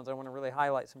 These other ones, I want to really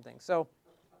highlight some things. So,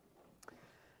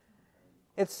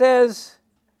 it says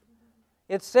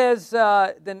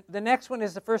the next one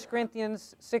is the 1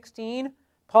 Corinthians 16.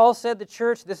 Paul said the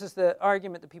church, this is the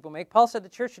argument that people make, Paul said the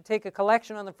church should take a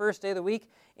collection on the first day of the week,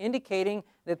 indicating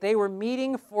that they were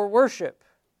meeting for worship.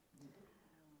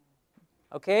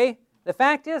 Okay? The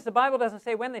fact is, the Bible doesn't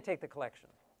say when they take the collection.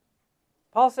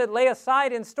 Paul said, lay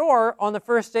aside in store on the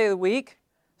first day of the week,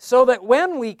 so that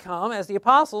when we come, as the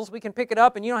apostles, we can pick it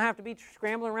up and you don't have to be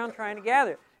scrambling around trying to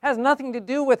gather it. Has nothing to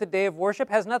do with the day of worship,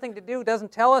 has nothing to do,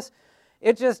 doesn't tell us.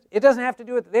 It doesn't have to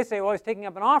do with, they say, well, he's taking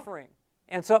up an offering.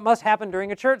 And so it must happen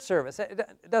during a church service. It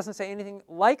doesn't say anything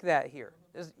like that here.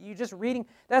 You just reading,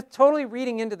 that's totally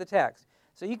reading into the text.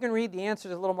 So you can read the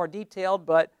answers a little more detailed,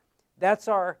 but that's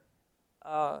our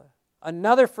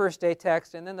another first day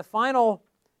text. And then the final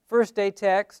first day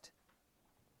text,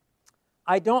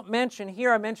 I don't mention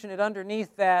here, I mention it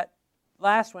underneath that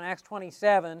last one, Acts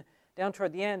 27, down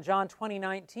toward the end, John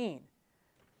 20:19.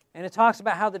 And it talks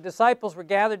about how the disciples were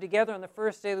gathered together on the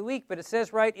first day of the week, but it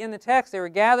says right in the text they were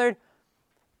gathered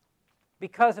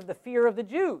because of the fear of the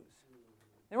Jews.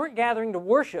 They weren't gathering to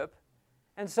worship.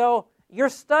 And so your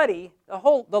study,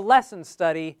 the lesson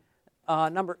study,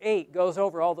 number 8, goes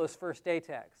over all those first day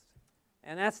texts.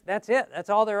 And that's it. That's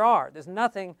all there are. There's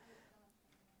nothing.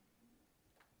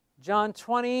 John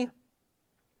 20.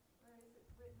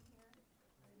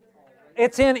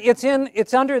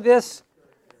 It's under this.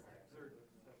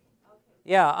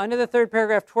 Yeah, under the third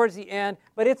paragraph towards the end,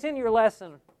 but it's in your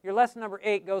lesson. Your lesson number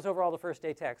 8 goes over all the first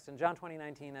day texts. And John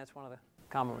 20:19, that's one of the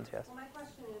common ones, yes. Well, my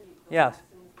question is, yes.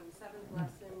 The seventh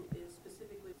lesson is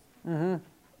specifically,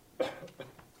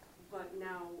 but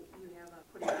now you have a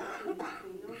putting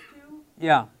between those two.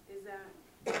 Yeah. Is that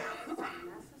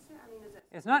necessary? I mean, is it?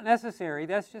 It's not necessary.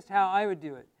 That's just how I would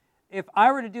do it. If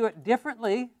I were to do it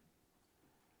differently,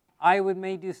 I would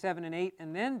may do 7 and 8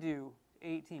 and then do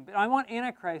 18. But I want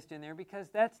Antichrist in there because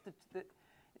that's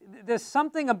there's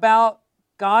something about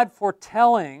God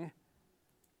foretelling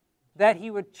that he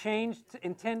would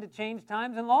intend to change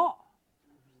times and law.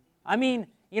 I mean,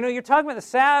 you're talking about the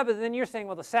Sabbath, and then you're saying,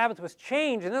 well, the Sabbath was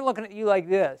changed, and they're looking at you like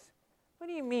this. What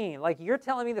do you mean? Like, you're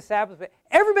telling me the Sabbath, but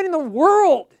everybody in the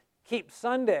world keeps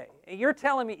Sunday. And you're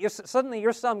telling me, suddenly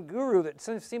you're some guru that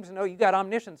seems to know you got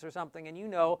omniscience or something, and you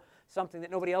know something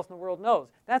that nobody else in the world knows.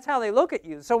 That's how they look at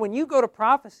you. So when you go to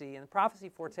prophecy, and prophecy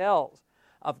foretells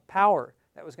of power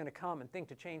that was going to come and think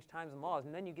to change times and laws,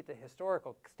 and then you get the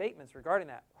historical statements regarding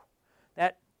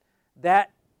that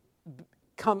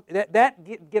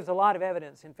gives a lot of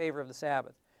evidence in favor of the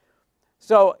Sabbath.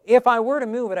 So if I were to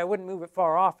move it, I wouldn't move it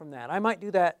far off from that. I might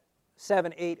do that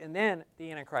 7, 8, and then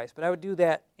the Antichrist, but I would do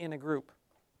that in a group.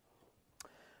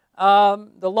 The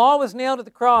law was nailed to the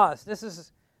cross.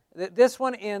 This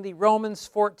one in the Romans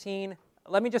 14.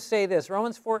 Let me just say this.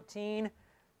 Romans 14.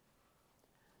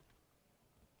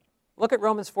 Look at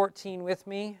Romans 14 with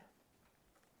me.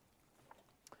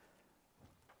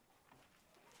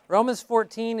 Romans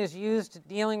 14 is used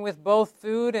dealing with both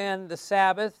food and the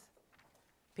Sabbath.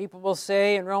 People will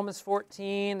say in Romans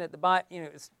 14 that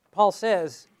Paul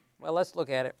says, well, let's look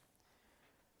at it.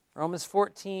 Romans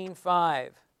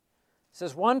 14:5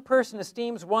 says, one person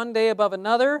esteems one day above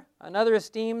another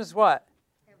esteems what?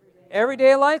 Every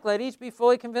day alike, let each be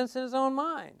fully convinced in his own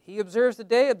mind. He who observes the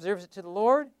day, observes it to the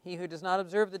Lord. He who does not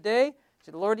observe the day,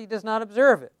 to the Lord he does not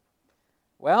observe it.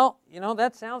 Well,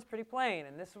 that sounds pretty plain.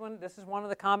 And this is one of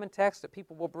the common texts that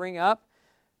people will bring up.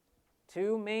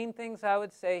 2 main things I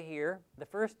would say here. The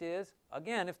first is,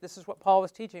 again, if this is what Paul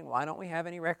was teaching, why don't we have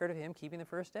any record of him keeping the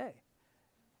first day?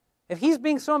 If he's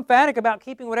being so emphatic about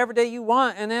keeping whatever day you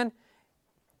want, and then,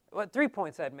 3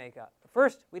 points I'd make up.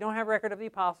 First, we don't have record of the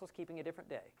apostles keeping a different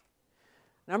day.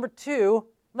 Number two,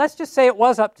 let's just say it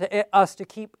was up to us to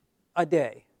keep a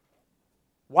day.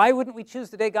 Why wouldn't we choose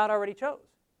the day God already chose?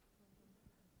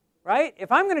 Right?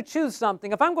 If I'm going to choose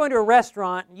something, if I'm going to a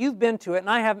restaurant, and you've been to it and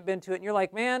I haven't been to it, and you're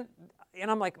like, man, and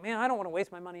I'm like, man, I don't want to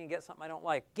waste my money and get something I don't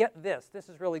like. Get this. This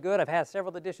is really good. I've had several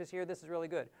of the dishes here. This is really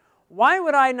good. Why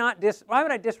would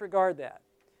I disregard that?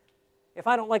 If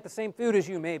I don't like the same food as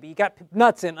you, maybe. You got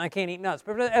nuts in it, I can't eat nuts.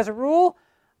 But as a rule,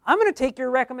 I'm going to take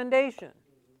your recommendation.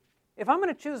 If I'm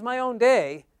going to choose my own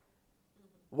day,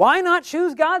 why not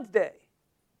choose God's day?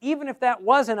 Even if that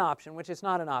was an option, which is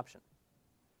not an option.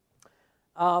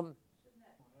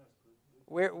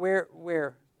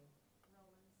 Where?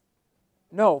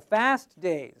 No, fast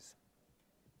days.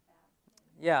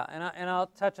 Yeah, and I'll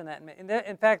touch on that.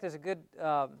 In fact, there's a good,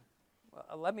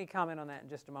 let me comment on that in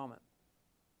just a moment.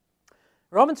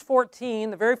 Romans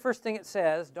 14, the very first thing it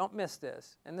says, don't miss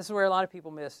this, and this is where a lot of people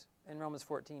miss in Romans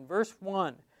 14. Verse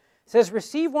 1 says,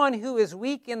 receive one who is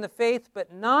weak in the faith,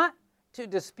 but not to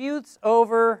disputes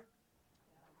over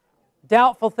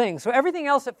doubtful things. So everything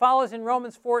else that follows in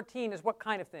Romans 14 is what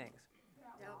kind of things?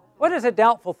 What is a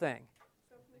doubtful thing?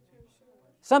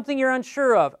 Something you're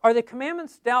unsure of. Are the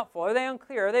commandments doubtful? Are they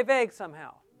unclear? Are they vague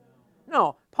somehow?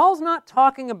 No. Paul's not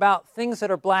talking about things that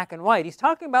are black and white. He's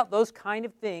talking about those kind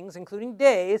of things, including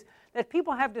days, that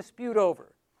people have dispute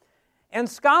over. And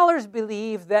scholars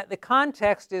believe that the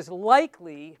context is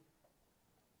likely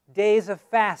days of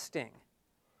fasting.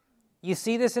 You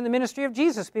see this in the ministry of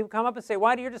Jesus. People come up and say,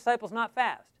 why do your disciples not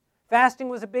fast? Fasting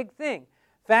was a big thing.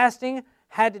 Fasting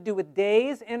had to do with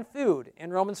days and food.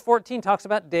 And Romans 14 talks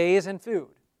about days and food.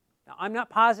 Now, I'm not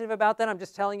positive about that. I'm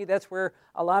just telling you that's where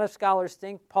a lot of scholars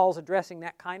think Paul's addressing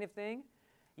that kind of thing.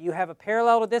 You have a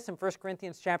parallel to this in 1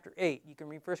 Corinthians chapter 8. You can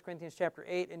read 1 Corinthians chapter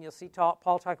 8, and you'll see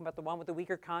Paul talking about the one with the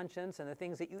weaker conscience and the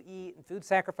things that you eat and food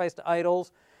sacrificed to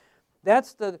idols.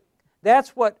 That's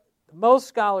what most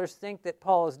scholars think that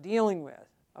Paul is dealing with.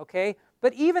 Okay?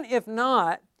 But even if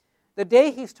not, the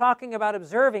day he's talking about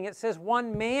observing, it says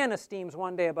one man esteems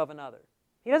one day above another.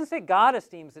 He doesn't say God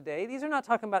esteems the day. These are not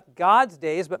talking about God's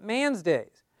days, but man's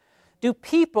days. Do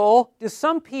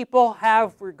some people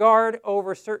have regard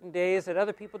over certain days that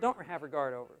other people don't have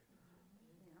regard over?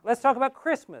 Let's talk about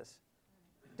Christmas.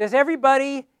 Does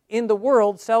everybody in the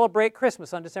world celebrate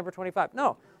Christmas on December 25?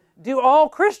 No. Do all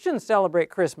Christians celebrate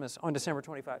Christmas on December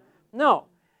 25? No.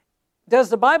 Does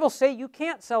the Bible say you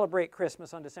can't celebrate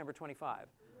Christmas on December 25?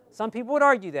 Some people would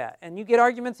argue that, and you get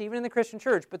arguments even in the Christian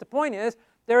church. But the point is,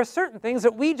 there are certain things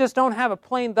that we just don't have a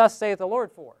plain thus saith the Lord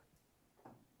for.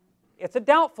 It's a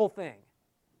doubtful thing.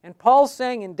 And Paul's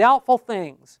saying in doubtful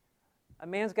things, a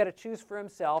man's got to choose for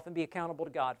himself and be accountable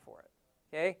to God for it.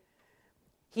 Okay?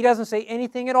 He doesn't say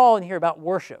anything at all in here about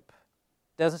worship.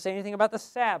 Doesn't say anything about the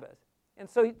Sabbath. And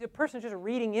so the person's just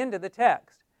reading into the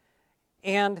text.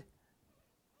 And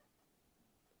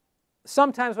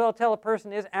sometimes what I'll tell a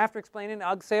person is, after explaining,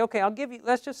 I'll say, okay,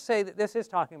 let's just say that this is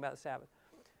talking about the Sabbath.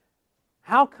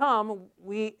 How come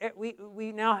we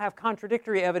now have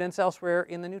contradictory evidence elsewhere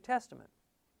in the New Testament?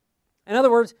 In other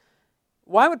words,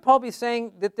 why would Paul be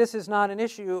saying that this is not an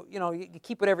issue, you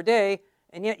keep whatever day,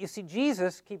 and yet you see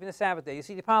Jesus keeping the Sabbath day. You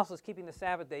see the apostles keeping the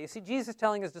Sabbath day. You see Jesus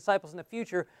telling his disciples in the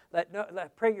future,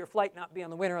 pray your flight not be on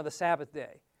the winter or the Sabbath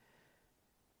day.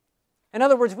 In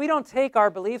other words, we don't take our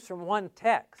beliefs from one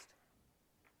text.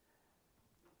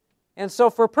 And so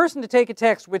for a person to take a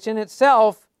text which in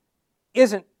itself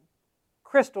isn't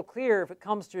crystal clear if it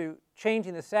comes to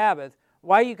changing the Sabbath,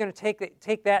 why are you going to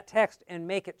take that text and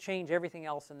make it change everything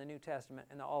else in the New Testament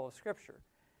and all of Scripture?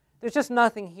 There's just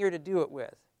nothing here to do it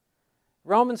with.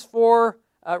 Romans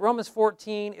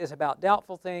 14 is about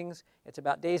doubtful things. It's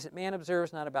about days that man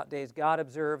observes, not about days God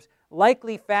observes.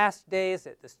 Likely fast days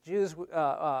that the Jews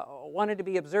wanted to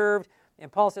be observed.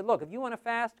 And Paul said, look, if you want to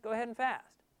fast, go ahead and fast.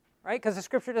 Right? Because the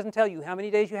Scripture doesn't tell you how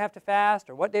many days you have to fast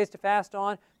or what days to fast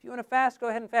on. If you want to fast, go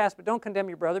ahead and fast, but don't condemn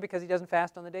your brother because he doesn't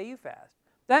fast on the day you fast.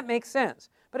 That makes sense.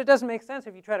 But it doesn't make sense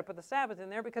if you try to put the Sabbath in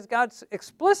there because God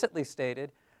explicitly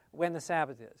stated when the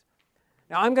Sabbath is.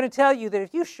 Now, I'm going to tell you that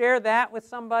if you share that with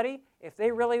somebody, if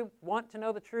they really want to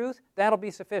know the truth, that'll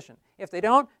be sufficient. If they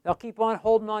don't, they'll keep on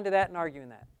holding on to that and arguing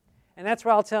that. And that's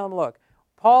where I'll tell them, look,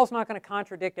 Paul's not going to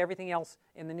contradict everything else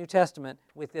in the New Testament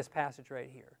with this passage right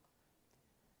here.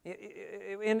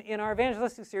 In our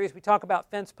evangelistic series, we talk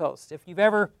about fence posts. If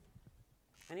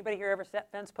anybody here ever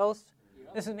set fence posts?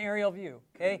 Yep. This is an aerial view,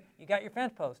 okay? You got your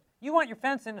fence post. You want your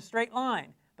fence in a straight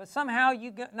line, but somehow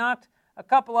you knocked a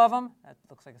couple of them, that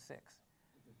looks like a 6.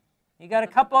 You got a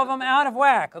couple of them out of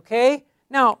whack, okay?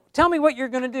 Now, tell me what you're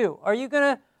going to do. Are you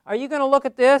going to look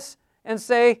at this and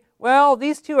say, well,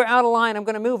 these two are out of line, I'm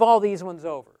going to move all these ones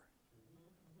over?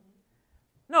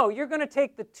 No, you're going to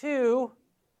take the 2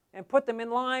 and put them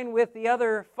in line with the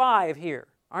other 5 here,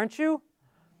 aren't you?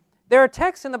 There are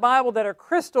texts in the Bible that are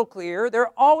crystal clear. There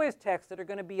are always texts that are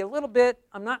going to be a little bit,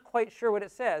 I'm not quite sure what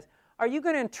it says. Are you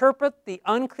going to interpret the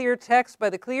unclear text by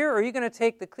the clear, or are you going to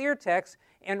take the clear text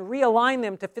and realign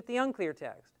them to fit the unclear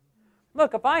text?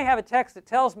 Look, if I have a text that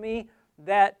tells me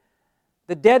that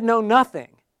the dead know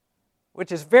nothing,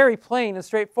 which is very plain and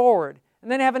straightforward,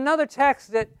 and then I have another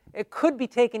text that it could be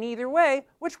taken either way,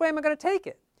 which way am I going to take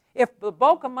it? If the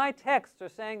bulk of my texts are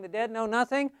saying the dead know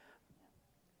nothing,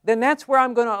 then that's where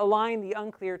I'm going to align the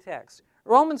unclear text.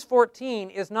 Romans 14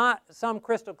 is not some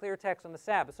crystal clear text on the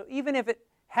Sabbath. So even if it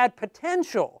had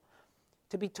potential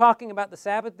to be talking about the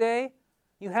Sabbath day,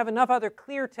 you have enough other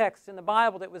clear texts in the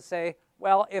Bible that would say,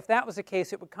 well, if that was the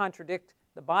case, it would contradict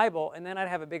the Bible, and then I'd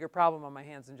have a bigger problem on my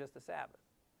hands than just the Sabbath.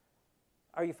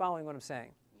 Are you following what I'm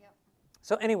saying? Yep.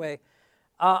 So anyway,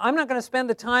 I'm not going to spend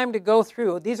the time to go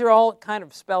through. These are all kind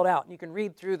of spelled out, and you can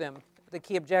read through them, the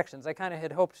key objections. I kind of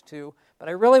had hoped to, but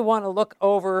I really want to look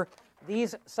over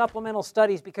these supplemental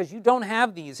studies because you don't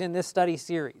have these in this study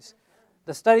series.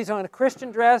 The studies on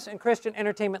Christian dress and Christian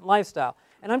entertainment and lifestyle.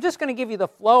 And I'm just going to give you the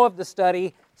flow of the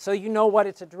study so you know what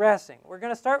it's addressing. We're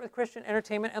going to start with Christian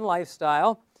entertainment and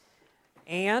lifestyle.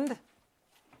 And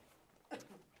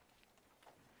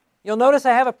you'll notice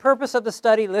I have a purpose of the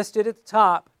study listed at the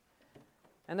top.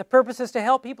 And the purpose is to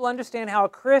help people understand how a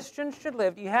Christian should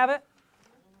live. Do you have it?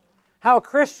 How a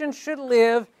Christian should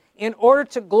live in order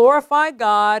to glorify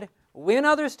God, win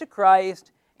others to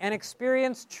Christ, and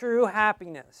experience true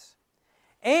happiness.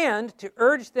 And to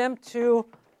urge them to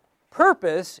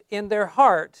purpose in their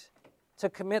heart to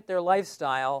commit their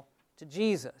lifestyle to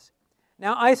Jesus.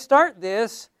 Now, I start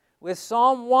this with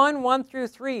Psalm 1 through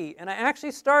 3. And I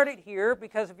actually start it here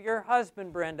because of your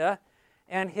husband, Brenda,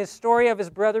 and his story of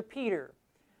his brother Peter.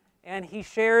 And he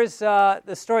shares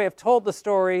the story. I've told the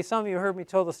story. Some of you heard me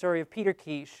tell the story of Peter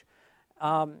Kish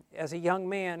as a young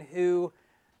man who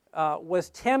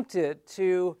was tempted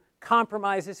to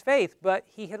compromise his faith, but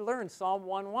he had learned Psalm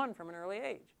 1:1 from an early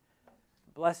age.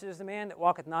 Blessed is the man that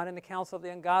walketh not in the counsel of the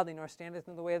ungodly, nor standeth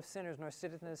in the way of sinners, nor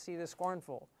sitteth in the seat of the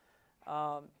scornful.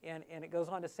 And it goes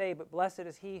on to say, but blessed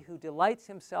is he who delights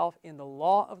himself in the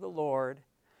law of the Lord,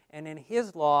 and in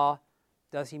his law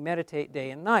does he meditate day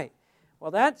and night.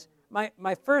 Well, that's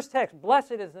my first text.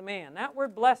 Blessed is the man. That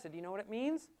word blessed, do you know what it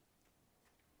means?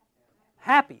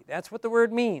 Happy. That's what the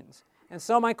word means. And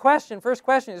so my first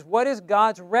question is, what is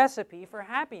God's recipe for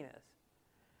happiness?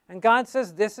 And God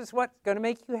says, this is what's going to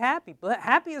make you happy.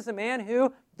 Happy is the man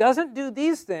who doesn't do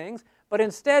these things, but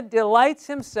instead delights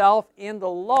himself in the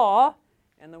law.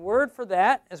 And the word for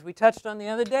that, as we touched on the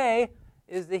other day,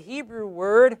 is the Hebrew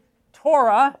word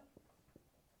Torah.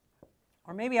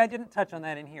 Or maybe I didn't touch on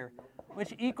that in here.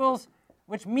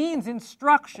 Which means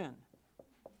instruction.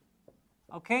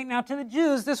 Okay, now to the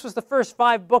Jews, this was the first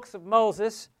 5 books of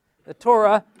Moses, the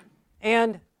Torah,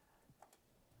 and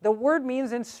the word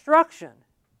means instruction.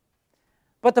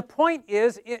 But the point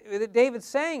is, that David's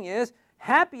saying is,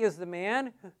 happy is the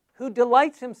man who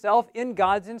delights himself in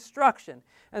God's instruction.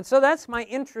 And so that's my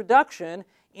introduction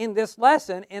in this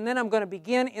lesson, and then I'm going to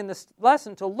begin in this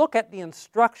lesson to look at the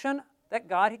instruction that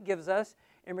God gives us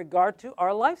in regard to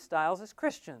our lifestyles as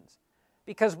Christians,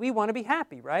 because we want to be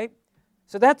happy, right?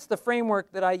 So that's the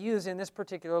framework that I use in this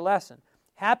particular lesson.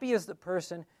 Happy is the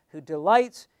person who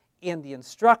delights in the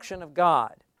instruction of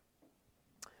God.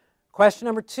 Question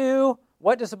number 2,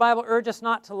 what does the Bible urge us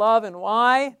not to love and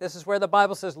why? This is where the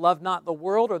Bible says, love not the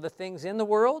world or the things in the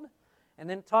world. And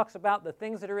then it talks about the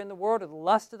things that are in the world are the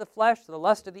lust of the flesh, the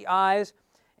lust of the eyes,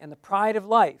 and the pride of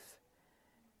life.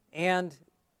 And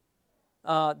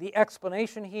the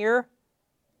explanation here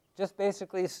just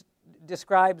basically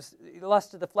describes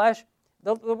lust of the flesh.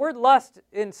 The word lust,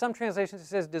 in some translations, it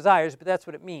says desires, but that's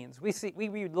what it means. We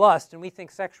read lust and we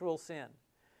think sexual sin.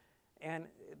 And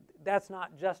that's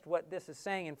not just what this is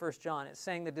saying in 1 John. It's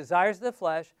saying the desires of the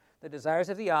flesh, the desires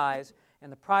of the eyes,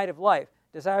 and the pride of life.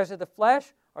 Desires of the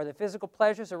flesh are the physical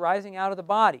pleasures arising out of the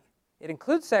body. It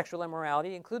includes sexual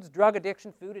immorality, it includes drug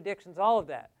addiction, food addictions, all of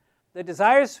that. The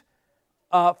desires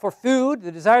for food,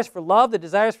 the desires for love, the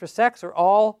desires for sex are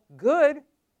all good,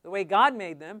 the way God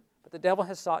made them, but the devil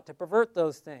has sought to pervert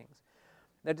those things.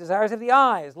 The desires of the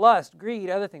eyes, lust,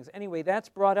 greed, other things. Anyway, that's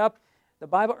brought up. The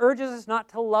Bible urges us not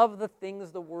to love the things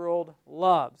the world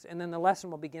loves. And then the lesson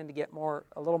will begin to get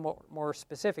a little more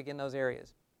specific in those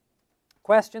areas.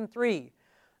 Question 3,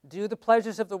 do the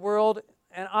pleasures of the world,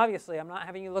 and obviously I'm not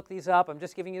having you look these up, I'm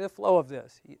just giving you the flow of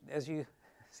this as you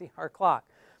see our clock.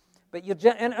 But you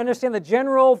understand the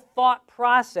general thought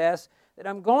process that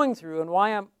I'm going through and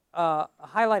why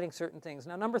highlighting certain things.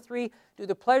 Now, number 3, do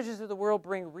the pleasures of the world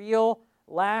bring real,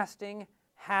 lasting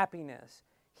happiness?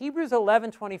 Hebrews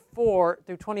 11:24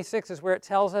 through 26 is where it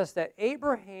tells us that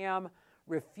Abraham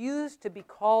refused to be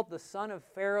called the son of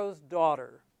Pharaoh's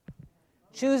daughter,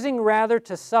 choosing rather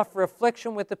to suffer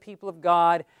affliction with the people of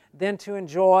God than to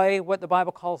enjoy what the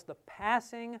Bible calls the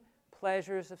passing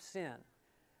pleasures of sin.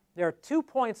 There are 2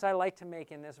 points I like to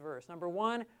make in this verse. Number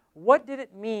 1, what did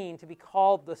it mean to be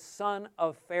called the son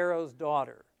of Pharaoh's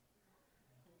daughter?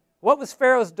 What was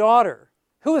Pharaoh's daughter?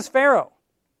 Who was Pharaoh?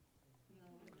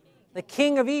 The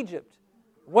king of Egypt.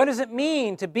 What does it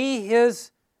mean to be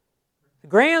his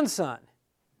grandson?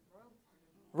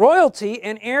 Royalty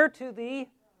and heir to the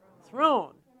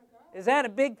throne. Is that a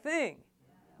big thing?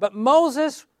 But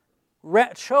Moses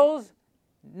chose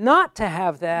not to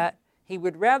have that. He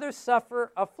would rather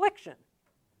suffer affliction,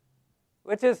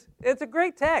 it's a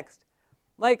great text.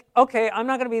 Like, okay, I'm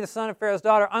not going to be the son of Pharaoh's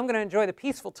daughter. I'm going to enjoy the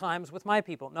peaceful times with my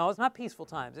people. No, it's not peaceful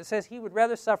times. It says he would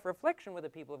rather suffer affliction with the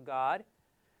people of God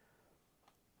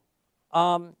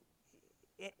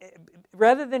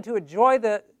rather than to enjoy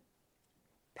the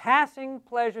passing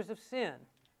pleasures of sin.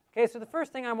 Okay, so the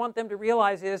first thing I want them to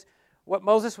realize is what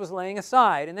Moses was laying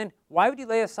aside. And then, why would he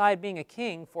lay aside being a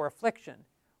king for affliction?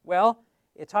 Well,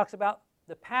 it talks about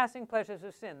the passing pleasures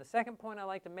of sin. The second point I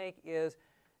like to make is,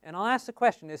 and I'll ask the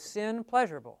question, is sin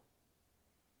pleasurable?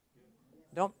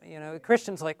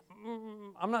 Christians like,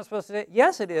 I'm not supposed to say,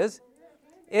 yes, it is.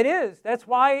 It is. That's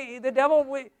why the devil,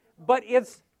 but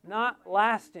it's not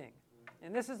lasting.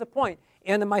 And this is the point.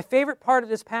 And my favorite part of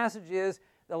this passage is,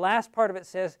 the last part of it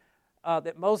says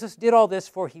that Moses did all this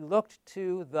for he looked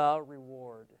to the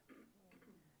reward.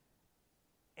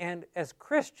 And as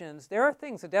Christians, there are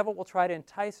things the devil will try to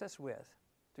entice us with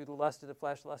through the lust of the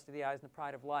flesh, lust of the eyes, and the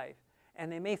pride of life.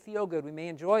 And they may feel good. We may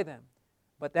enjoy them.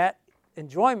 But that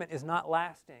enjoyment is not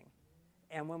lasting.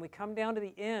 And when we come down to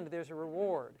the end, there's a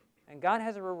reward. And God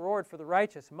has a reward for the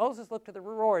righteous. Moses looked to the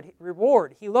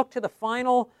reward. He looked to the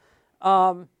final,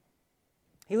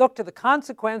 he looked to the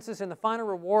consequences and the final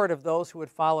reward of those who would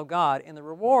follow God. And the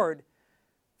reward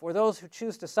for those who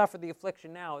choose to suffer the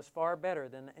affliction now is far better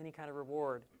than any kind of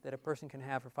reward that a person can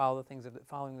have for following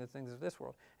the things of this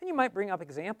world. And you might bring up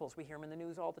examples. We hear them in the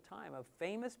news all the time of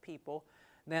famous people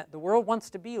that the world wants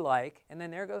to be like, and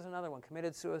then there goes another one,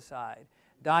 committed suicide,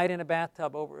 died in a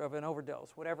bathtub of an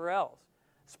overdose, whatever else.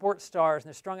 Sports stars, and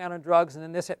they're strung out on drugs, and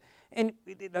then this, and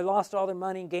they lost all their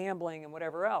money gambling and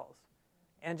whatever else.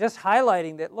 And just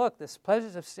highlighting that, look, the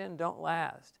pleasures of sin don't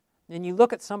last. And you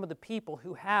look at some of the people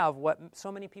who have what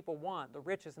so many people want, the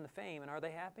riches and the fame, and are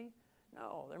they happy?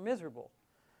 No, they're miserable.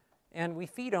 And we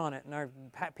feed on it in our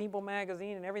People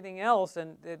magazine and everything else,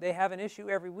 and they have an issue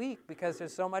every week because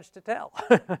there's so much to tell.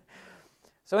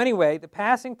 So anyway, the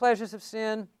passing pleasures of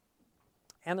sin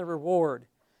and the reward.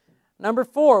 Number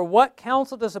 4, what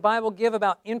counsel does the Bible give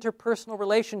about interpersonal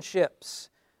relationships?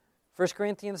 1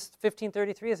 Corinthians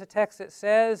 15:33 is a text that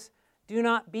says, do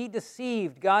not be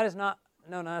deceived. God is not...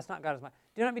 No, that's not God is mine.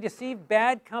 Do not be deceived.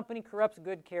 Bad company corrupts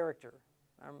good character.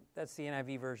 That's the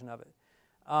NIV version of it.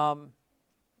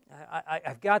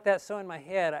 I've got that so in my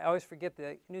head, I always forget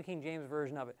the New King James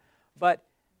version of it.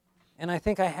 And I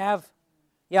think I have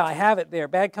it there.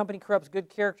 Bad company corrupts good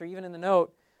character, even in the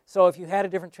note. So if you had a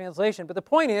different translation. But the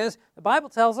point is, the Bible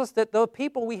tells us that the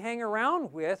people we hang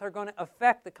around with are going to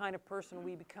affect the kind of person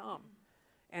we become.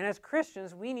 And as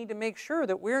Christians, we need to make sure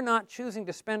that we're not choosing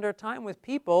to spend our time with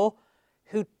people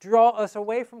who draw us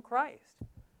away from Christ.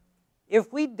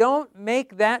 If we don't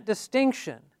make that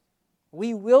distinction,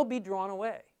 we will be drawn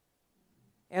away.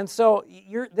 And so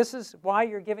this is why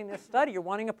you're giving this study. You're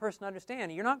wanting a person to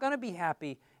understand. You're not going to be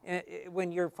happy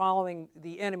when you're following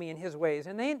the enemy in his ways.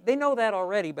 And they know that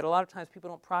already, but a lot of times people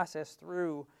don't process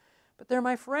through. But they're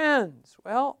my friends.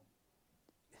 Well,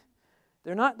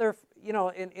 they're not their,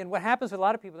 and what happens with a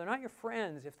lot of people, they're not your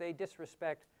friends if they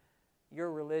disrespect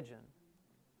your religion.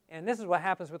 And this is what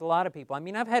happens with a lot of people. I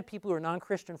mean, I've had people who are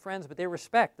non-Christian friends, but they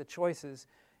respect the choices,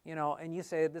 and you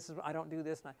say, I don't do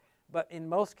this. But in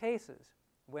most cases,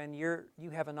 when you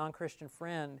have a non-Christian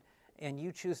friend and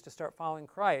you choose to start following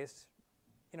Christ,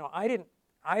 I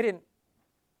didn't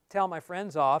tell my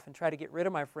friends off and try to get rid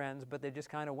of my friends, but they just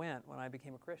kind of went when I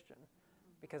became a Christian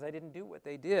because I didn't do what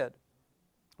they did.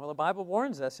 Well, the Bible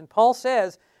warns us, and Paul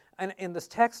says, and this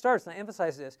text starts, and I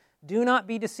emphasize this, do not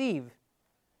be deceived.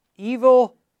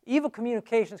 Evil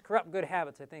communications corrupt good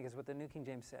habits, I think is what the New King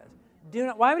James says.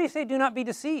 Why would he say do not be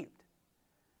deceived?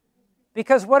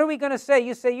 Because what are we going to say?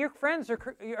 You say your friends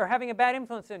are having a bad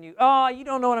influence on you. Oh, you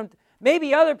don't know what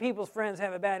maybe other people's friends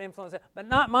have a bad influence, but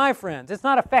not my friends. It's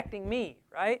not affecting me,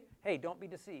 right? Hey, don't be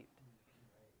deceived.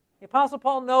 The Apostle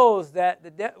Paul knows that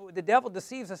the devil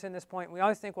deceives us in this point. We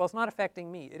always think, well, it's not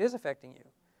affecting me. It is affecting you.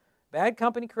 Bad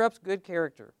company corrupts good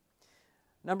character.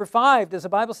 Number 5, does the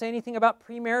Bible say anything about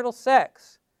premarital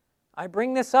sex? I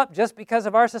bring this up just because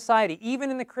of our society. Even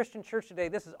in the Christian church today,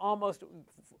 this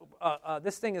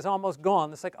thing is almost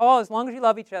gone. It's like, oh, as long as you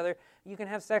love each other, you can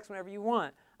have sex whenever you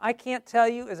want. I can't tell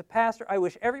you, as a pastor, I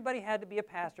wish everybody had to be a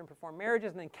pastor and perform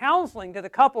marriages and then counseling to the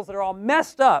couples that are all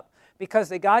messed up because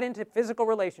they got into physical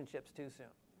relationships too soon.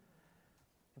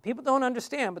 And people don't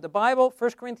understand, but the Bible,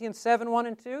 1 Corinthians 7, 1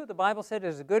 and 2, the Bible said it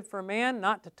is good for a man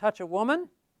not to touch a woman.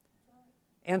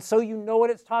 And so you know what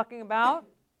it's talking about.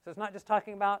 So it's not just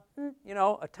talking about,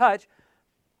 a touch.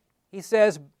 He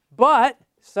says, but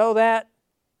so that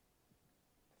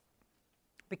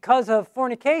because of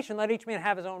fornication, let each man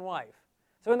have his own wife.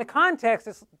 So in the context,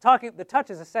 it's talking. The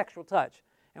touch is a sexual touch.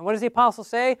 And what does the apostle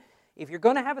say? If you're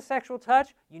going to have a sexual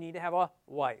touch, you need to have a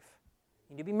wife.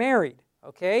 You need to be married,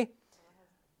 okay?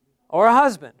 Or a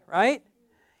husband, right?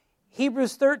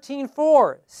 Hebrews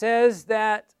 13:4 says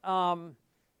that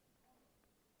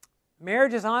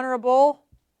marriage is honorable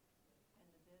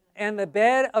and the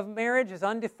bed of marriage is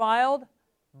undefiled,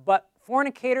 but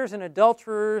fornicators and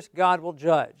adulterers God will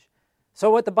judge. So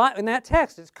what in that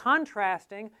text is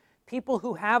contrasting people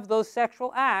who have those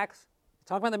sexual acts,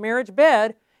 talking about the marriage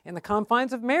bed, in the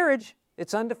confines of marriage,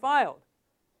 it's undefiled.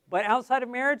 But outside of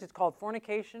marriage, it's called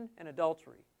fornication and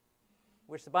adultery,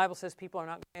 which the Bible says people are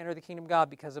not going to enter the kingdom of God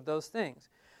because of those things.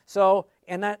 So,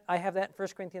 and that I have that in 1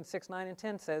 Corinthians 6, 9, and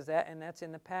 10 says that, and that's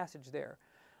in the passage there.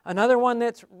 Another one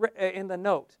that's in the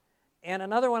note, and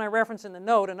another one I reference in the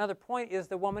note, another point is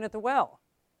the woman at the well.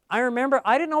 I remember,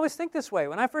 I didn't always think this way.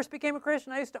 When I first became a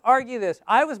Christian, I used to argue this.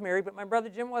 I was married, but my brother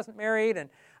Jim wasn't married, and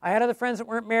I had other friends that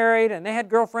weren't married, and they had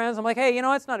girlfriends. I'm like, hey,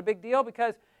 it's not a big deal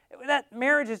because that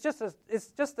marriage is it's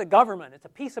just the government. It's a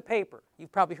piece of paper.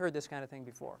 You've probably heard this kind of thing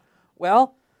before.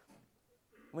 Well,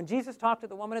 when Jesus talked to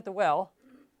the woman at the well,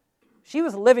 she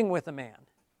was living with a man,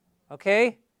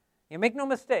 okay? You make no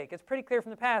mistake. It's pretty clear from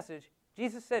the passage.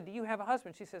 Jesus said, do you have a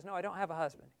husband? She says, no, I don't have a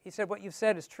husband. He said, what you've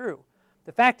said is true.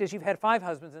 The fact is you've had 5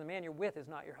 husbands and the man you're with is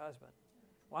not your husband.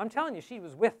 Well, I'm telling you, she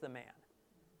was with the man,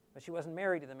 but she wasn't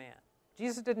married to the man.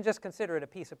 Jesus didn't just consider it a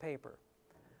piece of paper.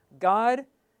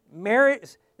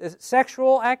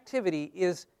 Sexual activity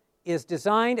is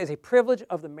designed as a privilege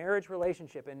of the marriage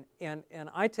relationship. And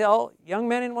I tell young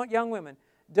men and young women,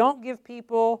 don't give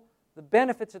people the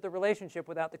benefits of the relationship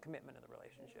without the commitment of the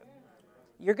relationship.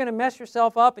 You're going to mess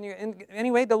yourself up. And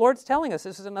anyway, the Lord's telling us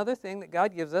this is another thing that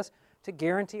God gives us to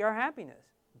guarantee our happiness.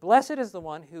 Blessed is the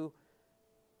one who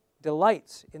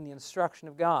delights in the instruction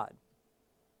of God.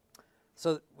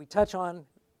 So we touch on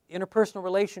interpersonal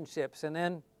relationships and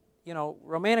then,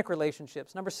 romantic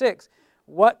relationships. Number 6,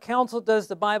 what counsel does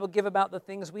the Bible give about the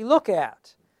things we look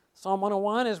at? Psalm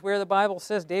 101 is where the Bible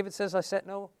says, David says, I set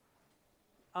no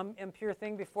impure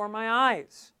thing before my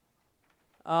eyes.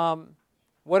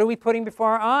 What are we putting before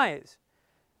our eyes?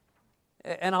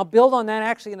 And I'll build on that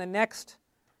actually in the next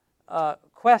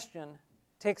question.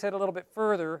 Takes it a little bit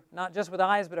further, not just with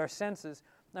eyes, but our senses.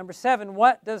 Number 7,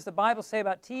 what does the Bible say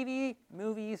about TV,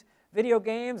 movies, video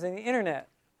games, and the internet?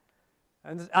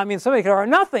 And somebody could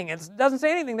argue nothing. It doesn't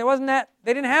say anything. There wasn't that.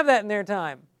 They didn't have that in their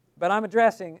time. But I'm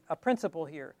addressing a principle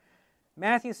here.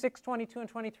 Matthew 6, 22 and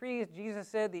 23, Jesus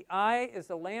said, the eye is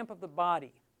the lamp of the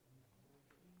body.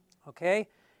 Okay?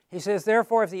 He says,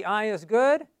 therefore, if the eye is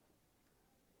good,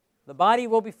 the body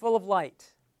will be full of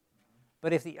light.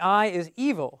 But if the eye is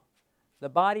evil, the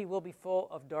body will be full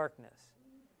of darkness.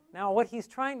 Now, what he's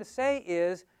trying to say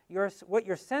is what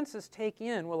your senses take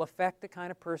in will affect the kind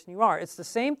of person you are. It's the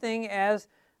same thing as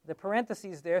the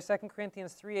parentheses there, 2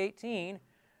 Corinthians 3:18,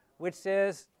 which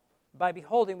says, by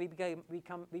beholding, we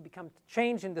become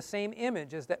changed in the same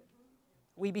image as that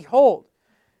we behold.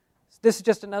 This is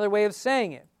just another way of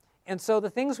saying it. And so the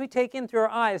things we take in through our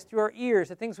eyes, through our ears,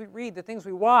 the things we read, the things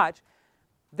we watch,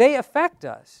 they affect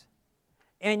us.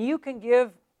 And you can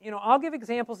give, I'll give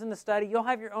examples in the study. You'll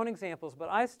have your own examples. But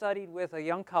I studied with a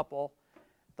young couple.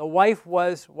 The wife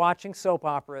was watching soap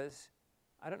operas.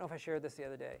 I don't know if I shared this the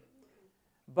other day.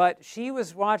 But she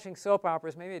was watching soap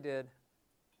operas. Maybe I did.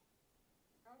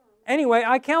 Anyway,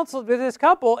 I counseled with this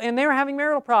couple, and they were having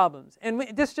marital problems. And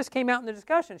this just came out in the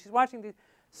discussion. She's watching these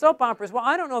soap operas. Well,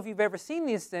 I don't know if you've ever seen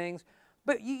these things,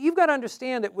 but you've got to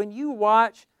understand that when you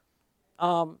watch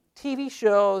TV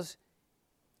shows,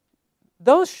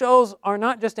 those shows are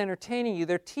not just entertaining you,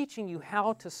 they're teaching you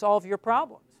how to solve your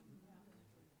problems.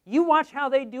 You watch how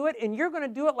they do it, and you're going to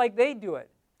do it like they do it.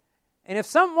 And if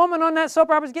some woman on that soap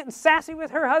opera is getting sassy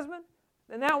with her husband,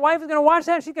 then that wife is going to watch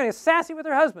that, and she's going to get sassy with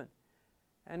her husband.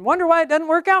 And wonder why it doesn't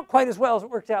work out quite as well as it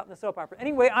worked out in the soap opera.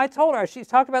 Anyway, I told her, she's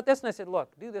talked about this, and I said,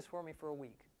 look, do this for me for a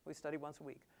week. We study once a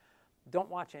week. Don't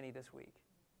watch any this week.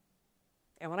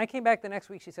 And when I came back the next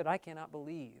week, she said, I cannot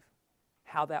believe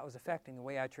how that was affecting the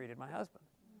way I treated my husband.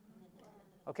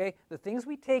 Okay? The things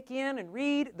we take in and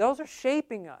read, those are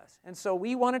shaping us. And so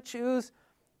we want to choose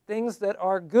things that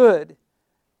are good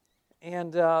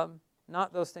and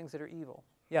not those things that are evil.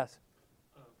 Yes?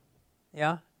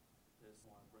 Yeah?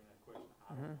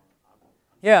 Mm-hmm.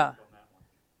 Yeah.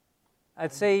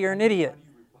 I'd say you're an idiot.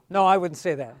 No, I wouldn't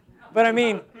say that. But I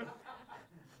mean,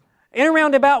 in a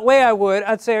roundabout way I would.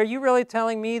 I'd say, are you really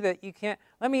telling me that you can't?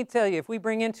 Let me tell you, if we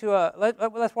bring into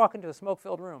let's walk into a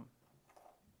smoke-filled room.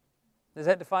 Does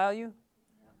that defile you?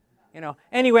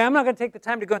 Anyway, I'm not going to take the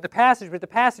time to go into the passage, but the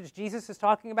passage Jesus is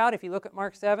talking about, if you look at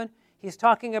Mark 7, he's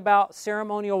talking about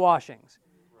ceremonial washings.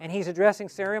 And he's addressing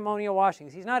ceremonial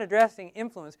washings. He's not addressing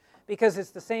influence because it's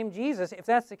the same Jesus. If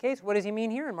that's the case, what does he mean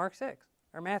here in Mark 6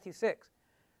 or Matthew 6?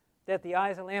 That the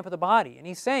eye is a lamp of the body. And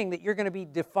he's saying that you're going to be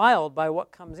defiled by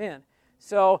what comes in.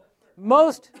 So I'm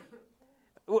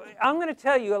going to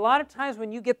tell you, a lot of times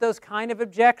when you get those kind of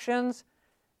objections,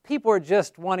 people are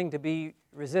just wanting to be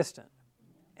resistant.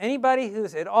 Anybody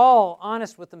who's at all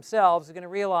honest with themselves is going to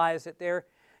realize that they're...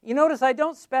 You notice I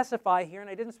don't specify here, and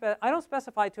I don't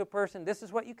specify to a person, this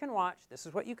is what you can watch, this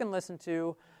is what you can listen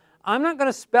to. I'm not going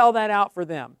to spell that out for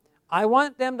them. I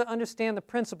want them to understand the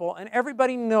principle, and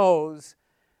everybody knows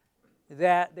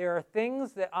that there are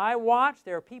things that I watch,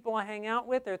 there are people I hang out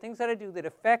with, there are things that I do that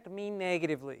affect me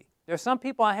negatively. There are some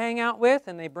people I hang out with,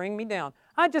 and they bring me down.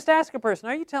 I just ask a person,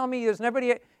 are you telling me there's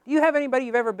nobody... Do you have anybody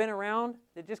you've ever been around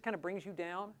that just kind of brings you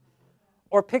down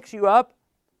or picks you up?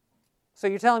 So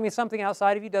you're telling me something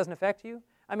outside of you doesn't affect you?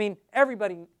 I mean,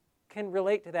 everybody can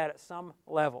relate to that at some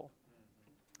level.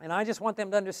 And I just want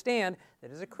them to understand that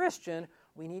as a Christian,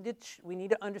 we need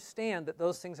to understand that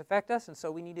those things affect us, and so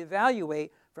we need to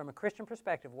evaluate from a Christian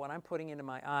perspective what I'm putting into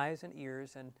my eyes and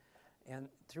ears and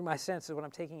through my senses, what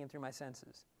I'm taking in through my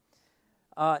senses.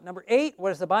 Number 8, what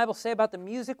does the Bible say about the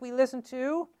music we listen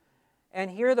to? And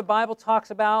here the Bible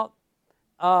talks about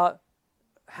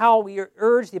how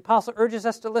the apostle urges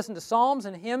us to listen to psalms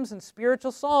and hymns and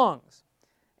spiritual songs.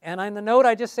 And in the note,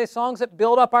 I just say songs that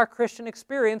build up our Christian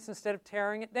experience instead of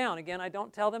tearing it down. Again, I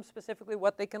don't tell them specifically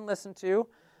what they can listen to.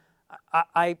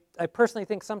 I personally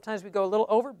think sometimes we go a little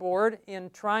overboard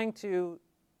in trying to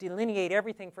delineate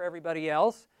everything for everybody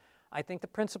else. I think the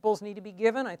principles need to be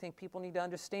given. I think people need to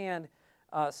understand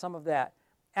some of that.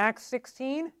 Acts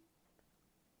 16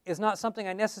 is not something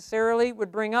I necessarily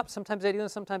would bring up. Sometimes I do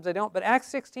and sometimes I don't. But Acts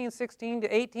 16 to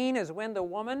 18 is when the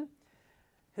woman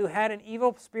who had an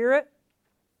evil spirit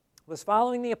was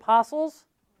following the apostles.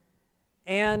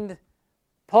 And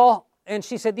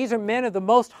she said, these are men of the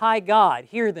Most High God.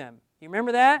 Hear them. You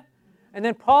remember that? And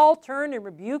then Paul turned and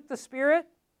rebuked the spirit.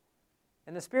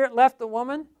 And the spirit left the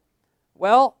woman.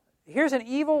 Well, here's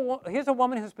a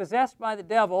woman who's possessed by the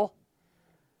devil.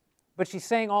 But she's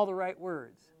saying all the right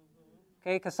words.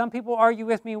 Okay, because some people argue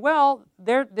with me, well,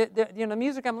 the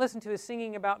music I'm listening to is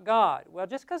singing about God. Well,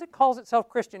 just because it calls itself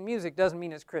Christian music doesn't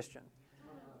mean it's Christian.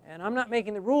 And I'm not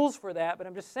making the rules for that, but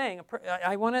I'm just saying,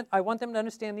 I want them to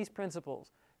understand these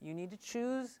principles. You need to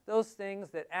choose those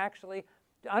things that actually,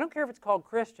 I don't care if it's called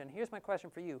Christian. Here's my question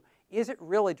for you. Is it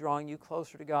really drawing you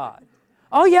closer to God?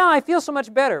 Oh yeah, I feel so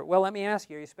much better. Well, let me ask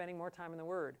you, are you spending more time in the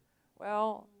Word?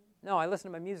 Well, no, I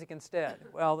listen to my music instead.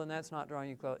 Well, then that's not drawing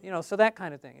you close. So that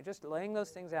kind of thing. You're just laying those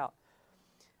things out.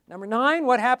 Number 9,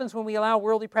 what happens when we allow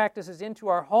worldly practices into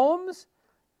our homes?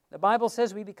 The Bible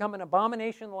says we become an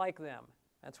abomination like them.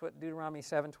 That's what Deuteronomy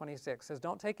 7:26 says.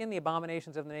 Don't take in the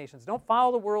abominations of the nations. Don't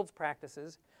follow the world's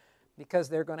practices because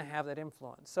they're going to have that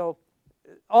influence. So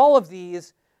all of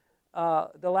these, the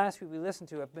last few we listened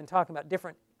to, have been talking about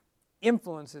different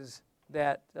influences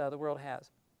that the world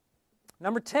has.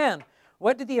 Number 10,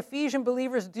 what did the Ephesian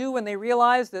believers do when they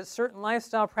realized that certain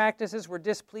lifestyle practices were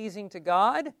displeasing to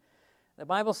God? The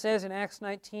Bible says in Acts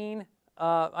 19,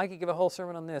 I could give a whole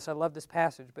sermon on this. I love this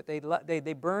passage, but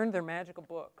they burned their magical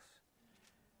books.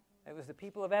 It was the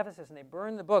people of Ephesus, and they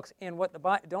burned the books. And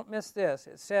don't miss this.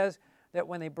 It says that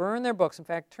when they burned their books, in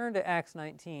fact, turn to Acts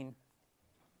 19,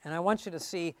 and I want you to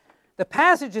see, the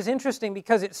passage is interesting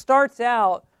because it starts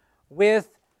out with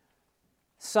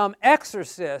some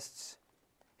exorcists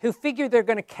who figure they're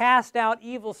going to cast out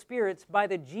evil spirits by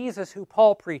the Jesus who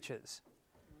Paul preaches.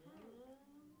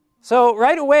 So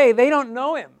right away, they don't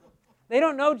know him. They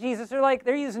don't know Jesus.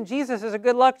 They're using Jesus as a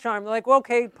good luck charm. They're like, well,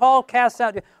 okay, Paul casts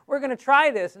out. We're going to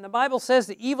try this. And the Bible says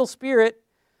the evil spirit,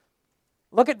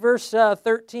 look at verse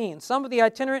 13. Some of the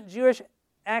itinerant Jewish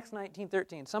Acts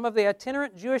 19:13. Some of the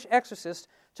itinerant Jewish exorcists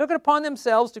took it upon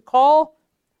themselves to call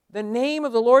the name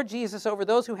of the Lord Jesus over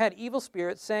those who had evil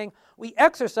spirits, saying, "We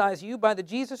exorcise you by the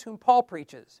Jesus whom Paul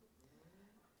preaches."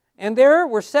 And there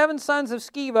were 7 sons of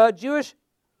Sceva, Jewish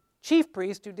chief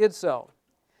priests, who did so.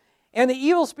 And the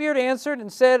evil spirit answered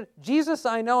and said, "Jesus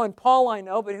I know and Paul I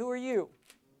know, but who are you?"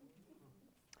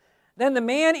 Then the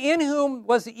man in whom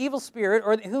was the evil spirit,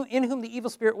 or in whom the evil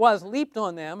spirit was, leaped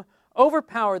on them,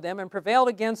 overpowered them, and prevailed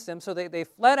against them, so they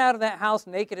fled out of that house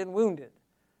naked and wounded.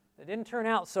 It didn't turn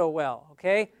out so well,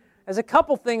 okay? There's a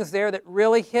couple things there that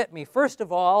really hit me. First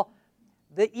of all,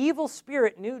 the evil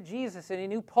spirit knew Jesus and he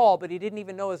knew Paul, but he didn't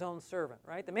even know his own servant,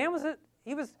 right? The man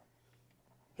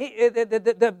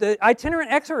the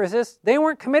itinerant exorcists, they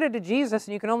weren't committed to Jesus,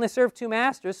 and you can only serve 2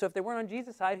 masters, so if they weren't on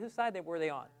Jesus' side, whose side were they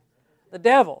on? The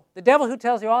devil. The devil who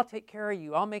tells you, "I'll take care of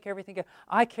you, I'll make everything good.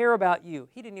 I care about you."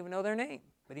 He didn't even know their name,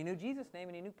 but he knew Jesus' name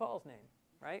and he knew Paul's name,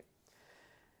 right?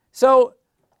 So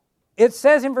it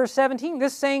says in verse 17,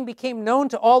 "This saying became known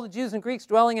to all the Jews and Greeks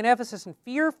dwelling in Ephesus, and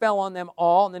fear fell on them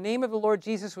all, and the name of the Lord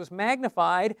Jesus was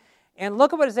magnified." And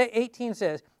look at what 18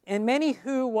 says. "And many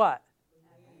who," what?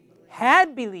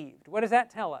 Had believed. What does that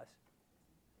tell us?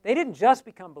 They didn't just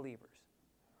become believers.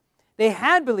 They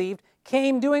had believed,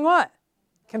 came doing what?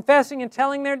 Confessing and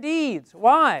telling their deeds.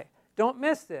 Why? Don't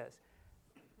miss this.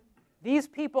 These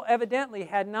people evidently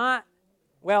had not,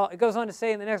 well, it goes on to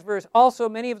say in the next verse, "Also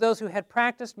many of those who had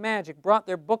practiced magic brought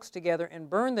their books together and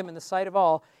burned them in the sight of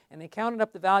all, and they counted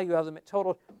up the value of them. It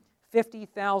totaled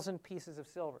 50,000 pieces of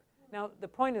silver." Now, the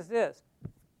point is this.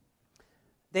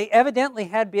 They evidently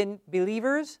had been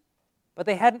believers, but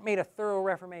they hadn't made a thorough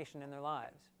reformation in their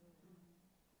lives.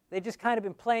 They'd just kind of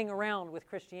been playing around with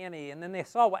Christianity, and then they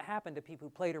saw what happened to people who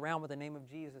played around with the name of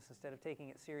Jesus instead of taking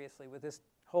it seriously with this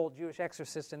whole Jewish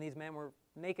exorcist, and these men were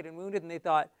naked and wounded, and they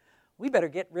thought, we better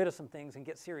get rid of some things and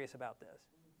get serious about this.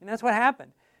 And that's what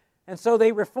happened. And so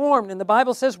they reformed, and the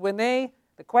Bible says the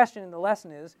question in the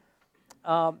lesson is,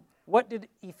 what did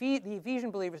the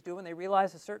Ephesian believers do when they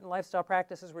realized that certain lifestyle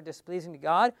practices were displeasing to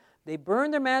God? They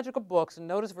burned their magical books, and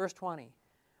notice verse 20.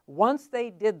 Once they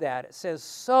did that, it says,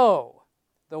 "So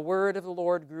the word of the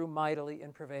Lord grew mightily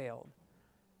and prevailed."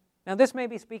 Now, this may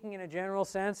be speaking in a general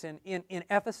sense in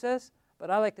Ephesus,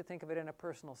 but I like to think of it in a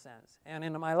personal sense. And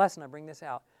in my lesson, I bring this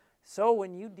out. So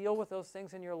when you deal with those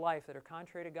things in your life that are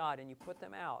contrary to God and you put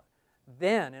them out,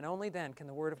 then and only then can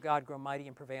the word of God grow mighty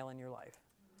and prevail in your life.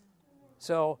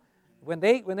 So when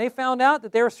they found out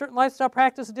that there were certain lifestyle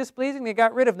practices displeasing, they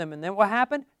got rid of them. And then what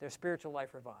happened? Their spiritual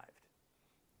life revived.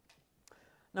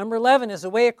 Number 11, is the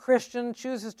way a Christian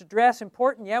chooses to dress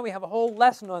important? Yeah, we have a whole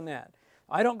lesson on that.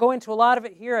 I don't go into a lot of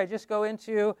it here. I just go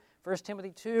into 1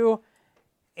 Timothy 2,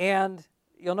 and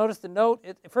you'll notice the note.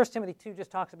 1 Timothy 2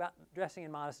 just talks about dressing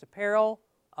in modest apparel,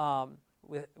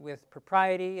 with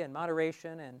propriety and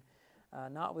moderation,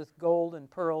 and not with gold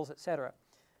and pearls, etc.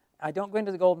 I don't go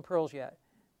into the gold and pearls yet,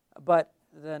 but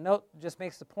the note just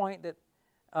makes the point that,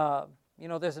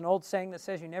 there's an old saying that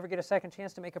says you never get a second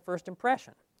chance to make a first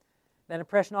impression. That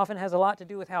impression often has a lot to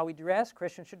do with how we dress.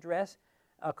 Christian dress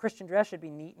should be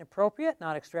neat and appropriate,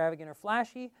 not extravagant or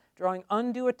flashy, drawing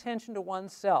undue attention to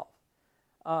oneself.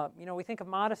 We think of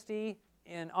modesty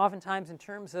oftentimes in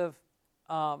terms of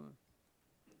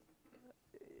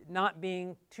not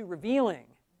being too revealing,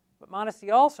 but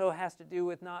modesty also has to do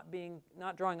with not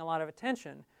drawing a lot of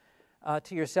attention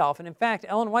to yourself. And in fact,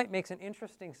 Ellen White makes an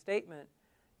interesting statement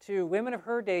to women of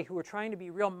her day who were trying to be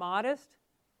real modest.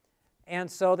 And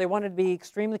so they wanted to be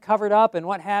extremely covered up and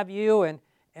what have you. And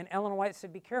Ellen White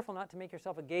said, be careful not to make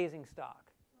yourself a gazing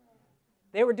stock.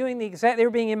 They were doing they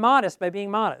were being immodest by being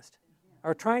modest,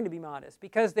 or trying to be modest,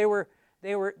 because they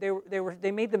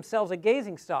made themselves a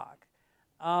gazing stock.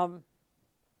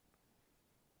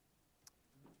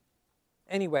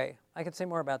 Anyway, I could say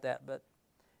more about that, but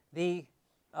you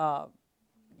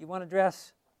want to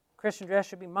dress. Christian dress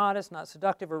should be modest, not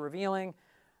seductive or revealing.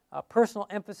 Personal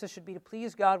emphasis should be to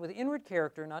please God with inward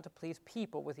character, not to please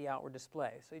people with the outward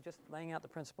display. So you're just laying out the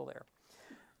principle there.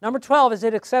 Number 12, is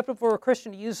it acceptable for a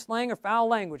Christian to use slang or foul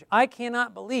language? I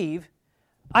cannot believe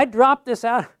I dropped this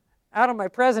out of my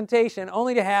presentation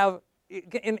only to have,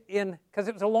 because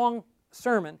it was a long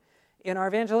sermon in our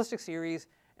evangelistic series,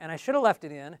 and I should have left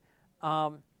it in.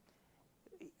 I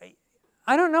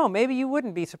don't know, maybe you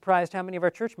wouldn't be surprised how many of our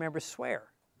church members swear.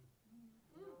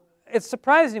 It's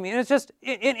surprising to me, and it's just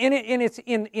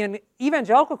in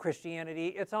evangelical Christianity,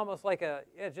 it's almost like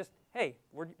hey,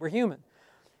 we're human.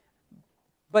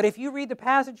 But if you read the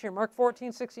passage here, Mark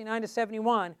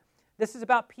 14:69-71, this is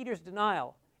about Peter's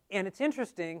denial, and it's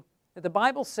interesting that the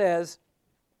Bible says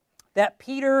that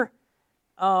Peter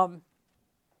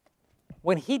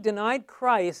when he denied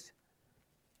Christ,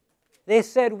 they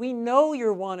said, we know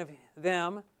you're one of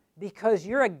them because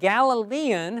you're a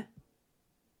Galilean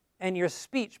and your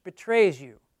speech betrays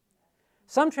you.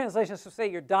 Some translations will say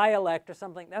your dialect or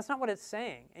something. That's not what it's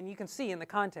saying, and you can see in the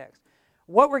context.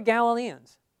 What were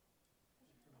Galileans?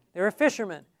 They were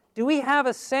fishermen. Do we have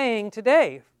a saying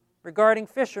today regarding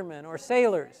fishermen or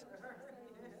sailors?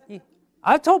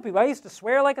 I've told people I used to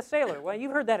swear like a sailor. Well,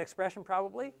 you've heard that expression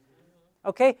probably.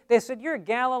 Okay, they said, you're a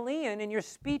Galilean and your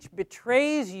speech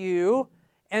betrays you.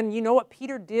 And you know what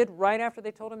Peter did right after they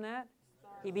told him that?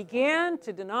 He began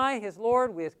to deny his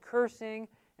Lord with cursing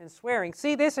and swearing.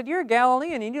 See, they said, you're a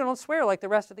Galilean and you don't swear like the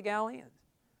rest of the Galileans.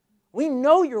 We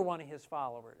know you're one of his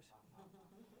followers.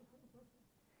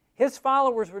 His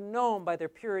followers were known by their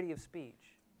purity of speech.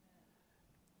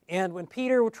 And when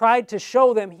Peter tried to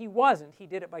show them he wasn't, he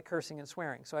did it by cursing and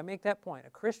swearing. So I make that point. A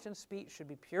Christian speech should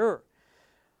be pure.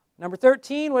 Number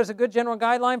 13, what is a good general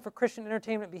guideline for Christian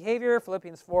entertainment behavior?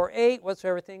 Philippians 4:8,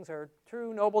 whatsoever things are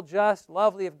true, noble, just,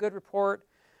 lovely, of good report.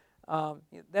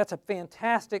 That's a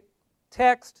fantastic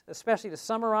text, especially to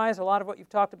summarize a lot of what you've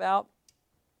talked about.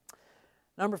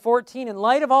 Number 14, in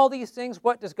light of all these things,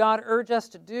 what does God urge us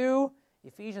to do?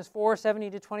 Ephesians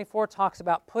 4:17-24 talks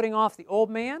about putting off the old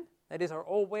man, that is our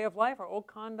old way of life, our old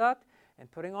conduct, and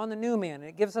putting on the new man. And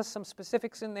it gives us some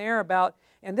specifics in there about,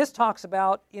 and this talks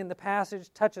about in the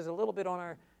passage, touches a little bit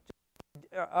on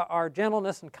our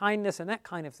gentleness and kindness and that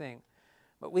kind of thing.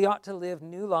 But we ought to live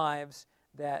new lives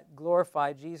that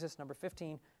glorify Jesus. Number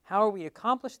 15, how are we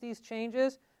accomplish these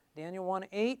changes? Daniel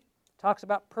 1:8 talks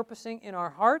about purposing in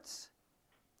our hearts.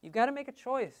 You've got to make a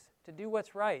choice to do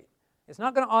what's right. It's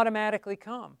not going to automatically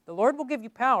come. The Lord will give you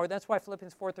power. That's why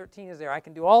Philippians 4:13 is there. I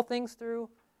can do all things through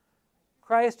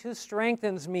Christ who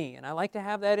strengthens me. And I like to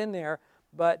have that in there,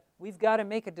 but we've got to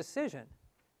make a decision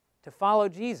to follow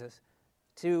Jesus,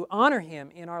 to honor him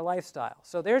in our lifestyle.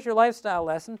 So there's your lifestyle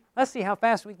lesson. Let's see how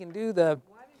fast we can do the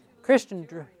Christian,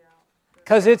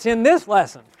 because it's in this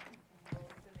lesson.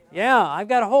 Yeah, I've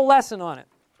got a whole lesson on it.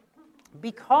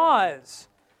 Because,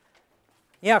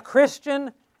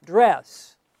 Christian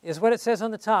dress is what it says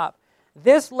on the top.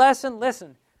 This lesson,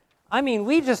 listen, I mean,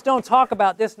 we just don't talk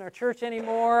about this in our church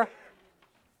anymore.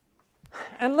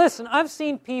 And listen, I've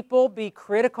seen people be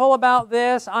critical about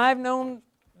this. I've known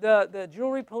the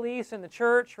jewelry police in the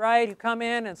church, right, who come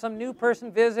in and some new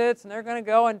person visits and they're going to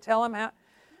go and tell them how.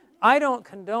 I don't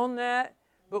condone that,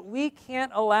 but we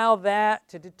can't allow that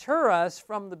to deter us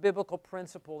from the biblical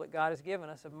principle that God has given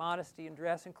us of modesty in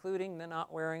dress, including the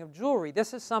not wearing of jewelry.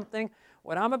 This is something,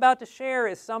 what I'm about to share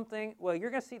is something, well, you're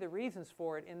going to see the reasons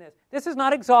for it in this. This is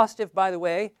not exhaustive, by the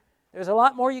way. There's a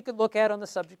lot more you could look at on the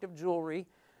subject of jewelry.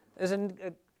 There's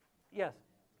yes?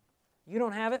 You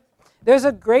don't have it? There's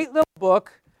a great little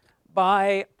book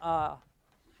by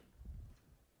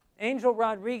Angel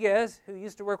Rodriguez, who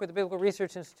used to work with the Biblical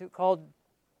Research Institute, called,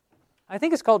 I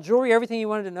think it's called Jewelry, Everything You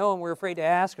Wanted to Know and Were Afraid to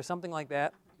Ask, or something like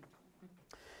that.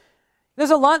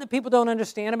 There's a lot that people don't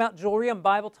understand about jewelry in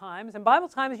Bible times. In Bible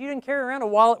times, you didn't carry around a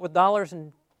wallet with dollars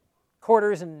and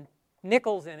quarters and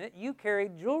nickels in it. You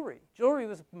carried jewelry. Jewelry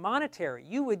was monetary.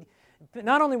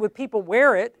 Not only would people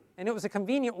wear it, and it was a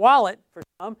convenient wallet for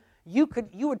some, you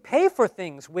would pay for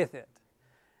things with it.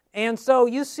 And so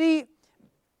you see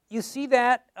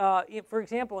that, for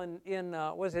example, in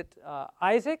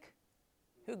Isaac,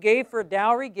 who gave for a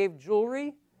dowry, gave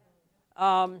jewelry.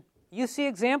 You see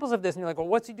examples of this, and you're like, well,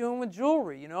 what's he doing with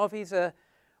jewelry? If he's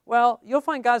you'll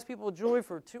find God's people with jewelry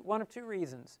for one of two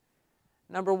reasons.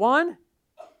 Number one,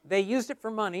 they used it for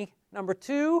money. Number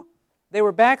two, they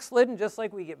were backslidden just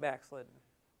like we get backslidden.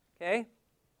 Okay?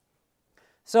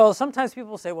 So sometimes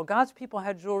people say, well, God's people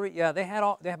had jewelry. Yeah, they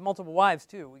have multiple wives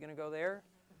too. We're going to go there?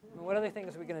 I mean, what other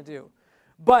things are we going to do?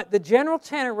 But the general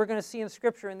tenor we're going to see in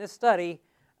Scripture in this study,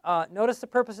 notice the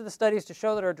purpose of the study is to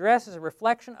show that our dress is a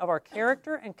reflection of our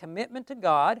character and commitment to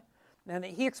God, and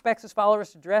that He expects His followers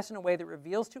to dress in a way that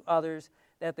reveals to others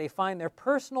that they find their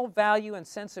personal value and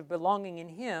sense of belonging in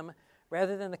Him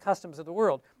rather than the customs of the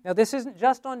world. Now, this isn't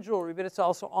just on jewelry, but it's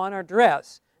also on our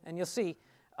dress. And you'll see,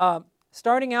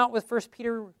 starting out with 1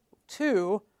 Peter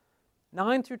 2,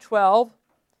 9 through 12,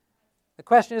 the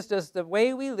question is, does the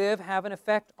way we live have an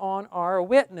effect on our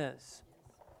witness?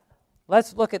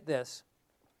 Let's look at this.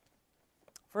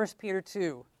 1 Peter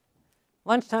 2.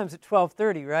 Lunchtime's at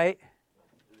 12:30, right?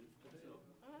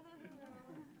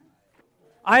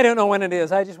 I don't know when it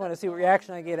is. I just want to see what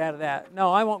reaction I get out of that.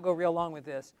 No, I won't go real long with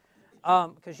this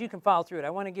because you can follow through it. I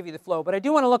want to give you the flow. But I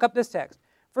do want to look up this text.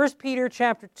 1 Peter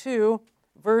chapter 2,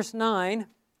 verse 9.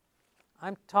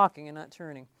 I'm talking and not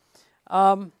turning.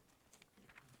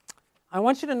 I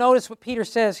want you to notice what Peter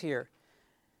says here.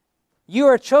 You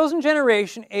are a chosen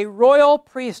generation, a royal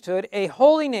priesthood, a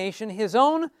holy nation, His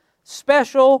own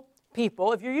special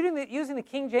people. If you're using the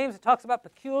King James, it talks about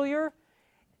peculiar.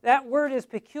 That word is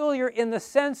peculiar in the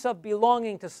sense of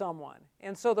belonging to someone.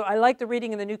 And so I like the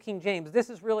reading in the New King James. This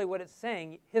is really what it's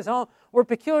saying. We're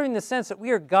peculiar in the sense that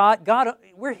we are God,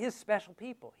 we're His special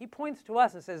people. He points to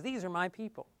us and says, these are my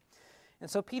people. And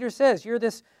so Peter says, you're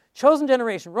this chosen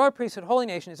generation, royal priesthood, holy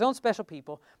nation, His own special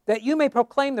people, that you may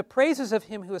proclaim the praises of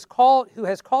Him who has called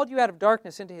you out of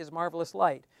darkness into His marvelous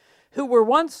light, who were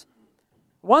once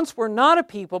were not a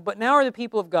people, but now are the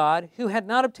people of God, who had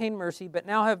not obtained mercy, but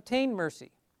now have obtained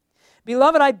mercy.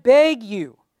 Beloved, I beg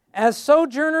you, as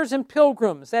sojourners and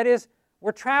pilgrims, that is,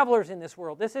 we're travelers in this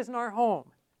world. This isn't our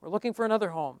home. We're looking for another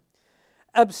home.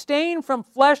 Abstain from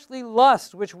fleshly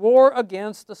lusts which war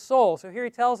against the soul. So here he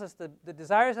tells us the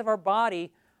desires of our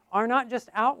body are not just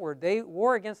outward. They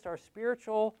war against our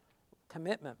spiritual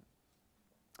commitment.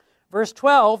 Verse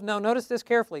 12, now notice this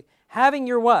carefully. Having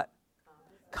your what?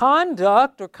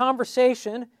 Conduct or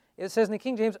conversation, it says in the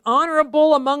King James,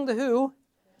 honorable among the who?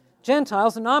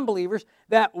 Gentiles and non-believers,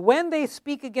 that when they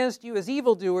speak against you as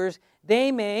evildoers, they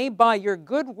may, by your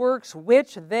good works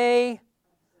which they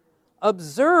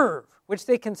observe, which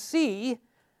they can see,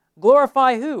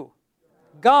 glorify who?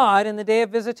 God in the day of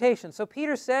visitation. So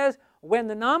Peter says, when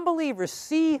the non-believers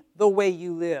see the way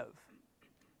you live,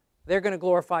 they're going to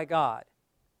glorify God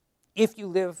if you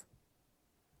live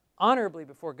honorably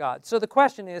before God. So the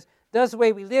question is, does the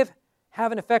way we live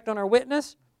have an effect on our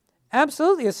witness?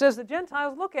 Absolutely. It says the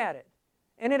Gentiles look at it,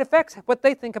 and it affects what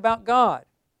they think about God.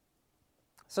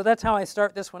 So that's how I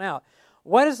start this one out.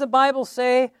 What does the Bible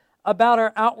say about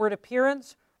our outward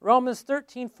appearance? Romans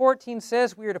 13:14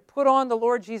 says we are to put on the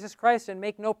Lord Jesus Christ and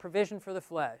make no provision for the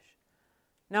flesh.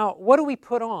 Now, what do we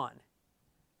put on?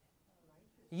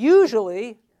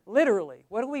 Usually, literally,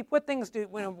 what things do,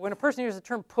 when a person hears the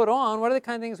term put on, what are the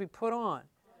kind of things we put on?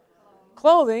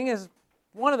 Clothing is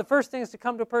one of the first things to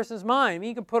come to a person's mind. I mean,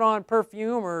 you can put on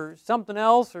perfume or something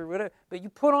else or whatever, but you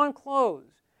put on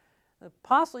clothes. The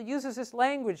apostle uses this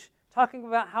language talking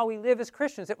about how we live as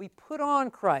Christians, that we put on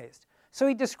Christ. So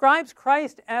he describes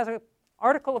Christ as an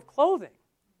article of clothing,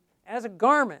 as a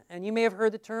garment. And you may have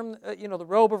heard the term, the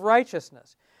robe of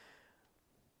righteousness.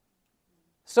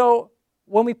 So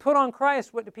when we put on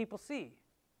Christ, what do people see?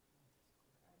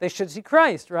 They should see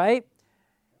Christ, right?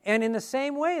 And in the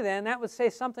same way, then, that would say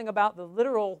something about the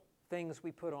literal things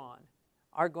we put on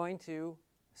are going to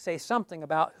say something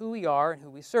about who we are and who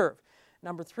we serve.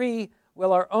 Number 3,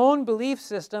 will our own belief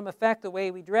system affect the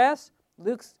way we dress?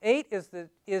 Luke 8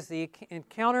 is the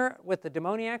encounter with the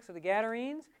demoniacs of the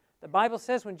Gadarenes. The Bible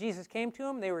says when Jesus came to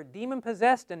them, they were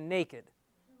demon-possessed and naked.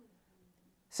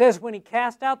 It says when he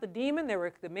cast out the demon,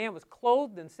 the man was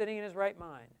clothed and sitting in his right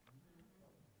mind.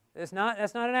 That's not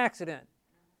an accident.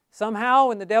 Somehow,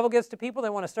 when the devil gets to people, they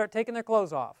want to start taking their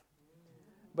clothes off.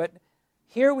 But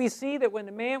here we see that when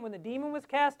the demon was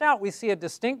cast out, we see a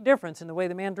distinct difference in the way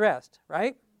the man dressed,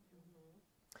 right?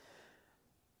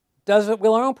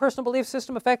 Will our own personal belief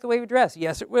system affect the way we dress?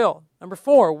 Yes, it will. Number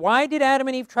 4, why did Adam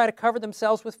and Eve try to cover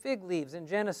themselves with fig leaves in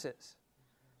Genesis?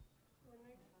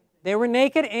 They were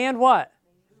naked and what?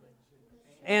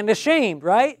 And ashamed,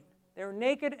 right? They were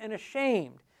naked and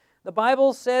ashamed. The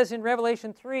Bible says in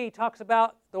Revelation 3, talks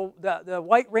about the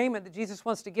white raiment that Jesus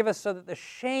wants to give us so that the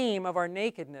shame of our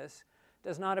nakedness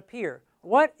does not appear.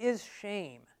 What is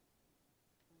shame?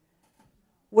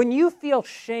 When you feel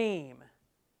shame,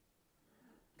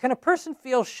 can a person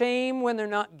feel shame when they're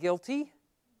not guilty?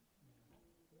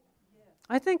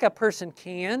 I think a person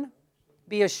can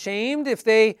be ashamed if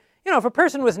if a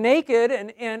person was naked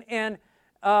and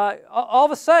all of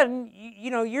a sudden,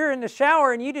 you're in the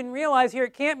shower and you didn't realize here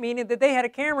at camp meeting that they had a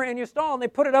camera in your stall and they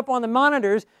put it up on the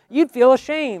monitors, you'd feel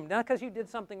ashamed, not because you did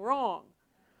something wrong.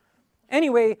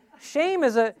 Anyway, shame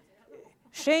is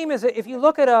if you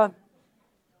look at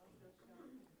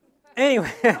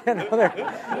anyway,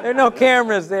 there are no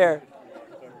cameras there.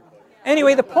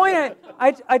 Anyway, the point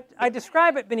I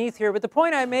describe it beneath here, but the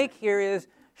point I make here is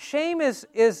shame is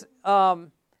a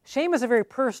very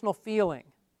personal feeling.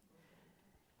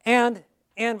 And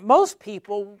most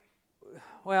people,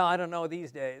 well, I don't know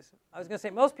these days. I was going to say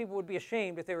most people would be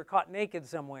ashamed if they were caught naked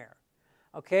somewhere.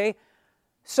 Okay?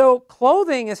 So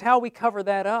clothing is how we cover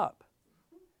that up.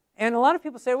 And a lot of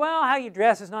people say, well, how you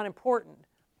dress is not important.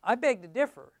 I beg to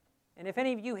differ. And if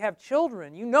any of you have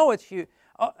children, you know it's you.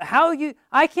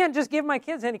 I can't just give my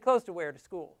kids any clothes to wear to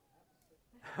school.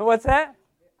 What's that?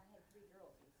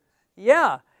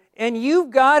 Yeah. And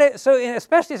you've got it, so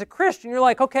especially as a Christian, you're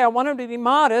like, okay, I want them to be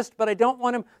modest, but I don't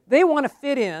want them, they want to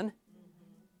fit in.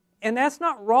 And that's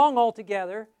not wrong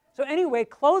altogether, So anyway,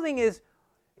 clothing is,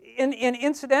 and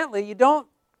incidentally,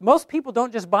 most people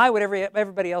don't just buy what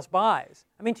everybody else buys.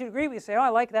 I mean, to a degree, we say, oh, I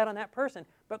like that on that person.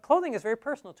 But clothing is very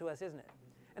personal to us, isn't it?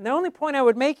 And the only point I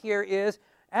would make here is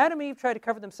Adam and Eve tried to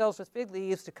cover themselves with fig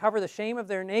leaves to cover the shame of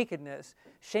their nakedness.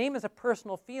 Shame is a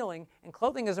personal feeling, and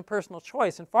clothing is a personal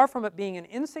choice. And far from it being an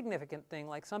insignificant thing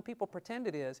like some people pretend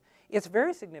it is, it's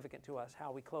very significant to us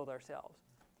how we clothe ourselves.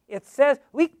 It says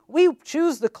we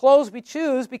choose the clothes we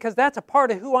choose because that's a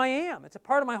part of who I am. It's a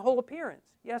part of my whole appearance.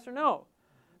 Yes or no?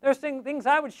 There's things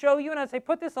I would show you and I'd say,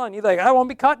 put this on. You'd like, I won't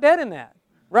be caught dead in that.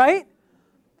 Right?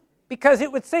 Because it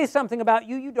would say something about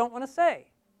you don't want to say.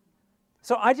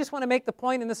 So I just want to make the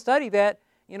point in the study that,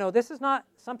 this is not,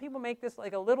 some people make this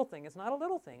like a little thing. It's not a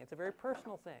little thing. It's a very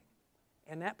personal thing.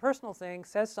 And that personal thing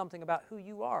says something about who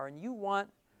you are. And you want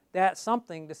that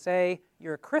something to say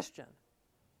you're a Christian.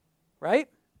 Right?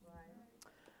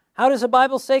 How does the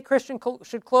Bible say Christian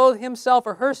should clothe himself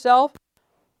or herself?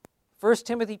 1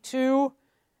 Timothy 2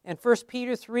 and 1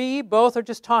 Peter 3, both are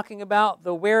just talking about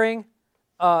the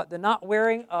not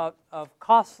wearing of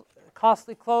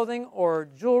costly clothing or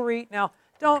jewelry. Now,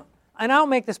 and I'll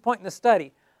make this point in the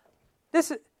study.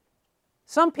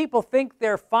 Some people think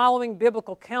they're following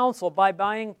biblical counsel by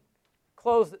buying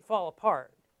clothes that fall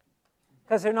apart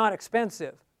because they're not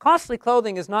expensive. Costly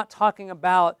clothing is not talking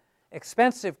about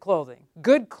expensive clothing.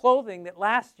 Good clothing that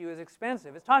lasts you is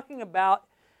expensive. It's talking about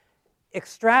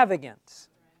extravagance.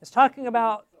 It's talking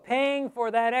about paying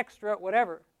for that extra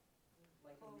whatever.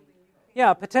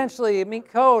 Yeah, potentially a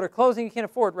mink coat or clothing you can't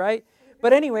afford, right?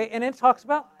 But anyway, and it talks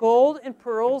about gold and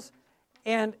pearls,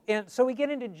 and so we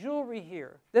get into jewelry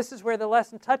here. This is where the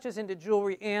lesson touches into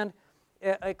jewelry and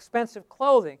expensive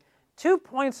clothing. 2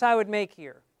 points I would make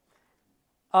here.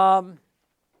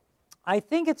 I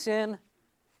think it's in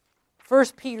 1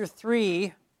 Peter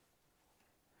 3,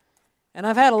 and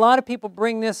I've had a lot of people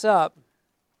bring this up.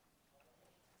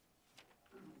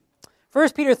 1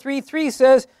 Peter 3:3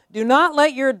 says, do not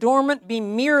let your adornment be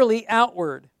merely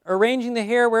outward, arranging the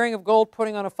hair, wearing of gold,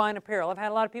 putting on a fine apparel. I've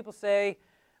had a lot of people say,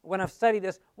 when I've studied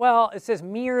this, well, it says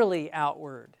merely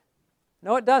outward.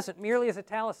 No, it doesn't. Merely is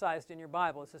italicized in your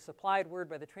Bible. It's a supplied word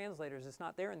by the translators. It's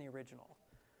not there in the original.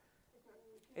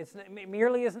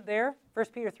 Merely isn't there? 1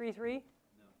 Peter 3:3? No.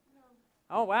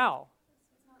 Oh, wow.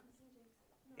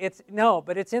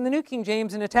 But it's in the New King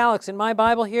James in italics. In my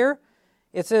Bible here,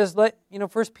 it says, 1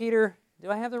 Peter, do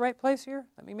I have the right place here?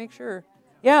 Let me make sure.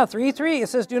 Yeah, 3:3. It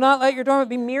says, do not let your adornment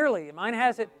be merely. Mine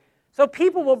has it. So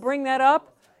people will bring that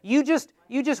up. You just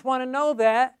want to know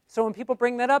that. So when people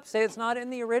bring that up, say it's not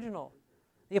in the original.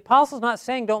 The apostle's not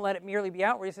saying don't let it merely be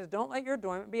outward. He says don't let your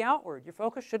adornment be outward. Your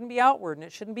focus shouldn't be outward, and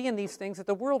it shouldn't be in these things that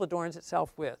the world adorns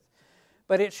itself with.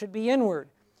 But it should be inward.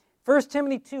 1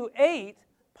 Timothy 2:8,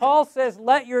 Paul says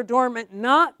let your adornment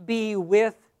not be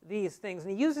with these things.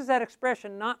 And he uses that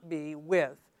expression, not be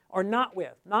with, or not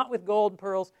with gold and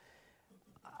pearls.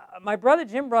 My brother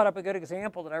Jim brought up a good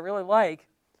example that I really like.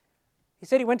 He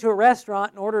said he went to a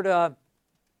restaurant and ordered a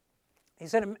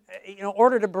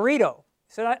burrito.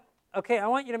 He said, I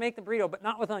want you to make the burrito, but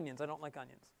not with onions. I don't like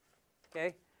onions.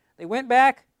 Okay? They went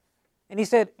back, and he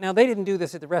said, now they didn't do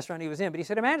this at the restaurant he was in, but he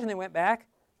said, imagine they went back,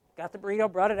 got the burrito,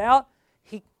 brought it out,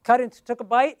 he cut it, took a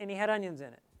bite, and he had onions in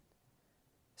it.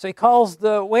 So he calls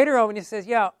the waiter over and he says,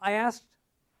 yeah, I asked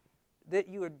that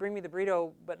you would bring me the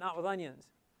burrito, but not with onions.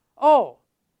 Oh,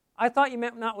 I thought you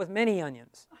meant not with many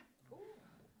onions.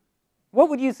 What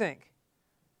would you think?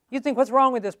 You'd think, what's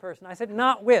wrong with this person? I said,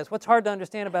 not with. What's hard to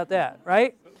understand about that,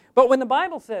 right? But when the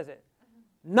Bible says it,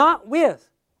 not with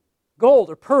gold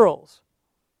or pearls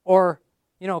or,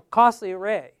 costly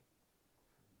array,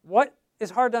 what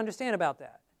is hard to understand about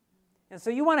that? And so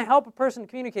you want to help a person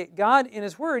communicate. God, in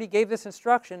His Word, He gave this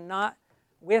instruction, not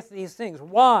with these things.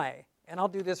 Why? And I'll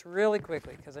do this really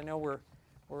quickly because I know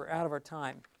we're out of our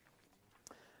time.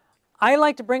 I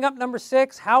like to bring up number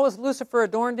 6. How was Lucifer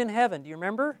adorned in heaven? Do you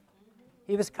remember?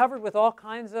 He was covered with all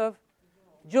kinds of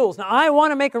jewels. Now, I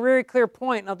want to make a very clear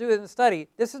point, and I'll do it in the study.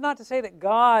 This is not to say that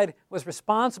God was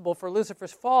responsible for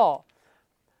Lucifer's fall.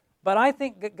 But I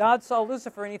think that God saw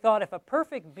Lucifer and He thought, if a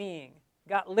perfect being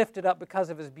got lifted up because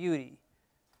of his beauty,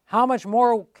 how much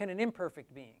more can an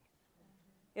imperfect being?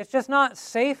 It's just not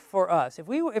safe for us. If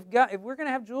we're going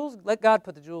to have jewels, let God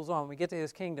put the jewels on when we get to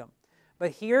His kingdom.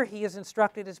 But here He has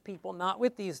instructed His people not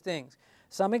with these things.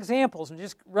 Some examples, and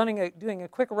just doing a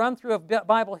quick run-through of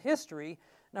Bible history.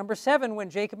 Number 7, when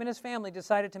Jacob and his family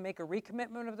decided to make a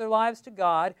recommitment of their lives to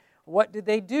God, what did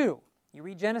they do? You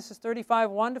read Genesis 35,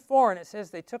 1-4, and it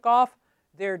says they took off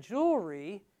their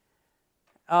jewelry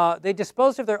They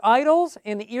disposed of their idols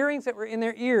and the earrings that were in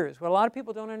their ears. What a lot of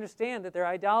people don't understand, that their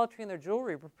idolatry and their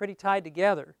jewelry were pretty tied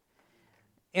together.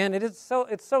 And it's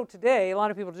so today, a lot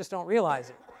of people just don't realize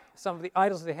it, some of the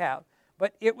idols they have.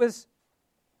 But it was,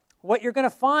 what you're going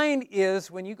to find is,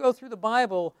 when you go through the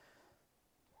Bible,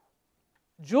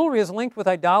 jewelry is linked with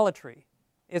idolatry.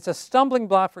 It's a stumbling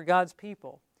block for God's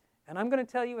people. And I'm going to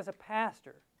tell you as a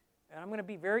pastor, and I'm going to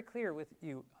be very clear with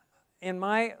you,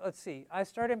 I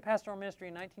started in pastoral ministry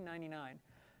in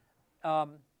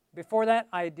 1999. Before that,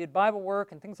 I did Bible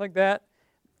work and things like that.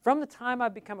 From the time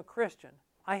I've become a Christian,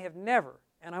 I have never,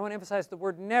 and I want to emphasize the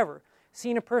word never,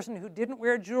 seen a person who didn't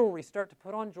wear jewelry start to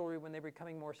put on jewelry when they're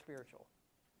becoming more spiritual.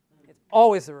 It's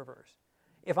always the reverse.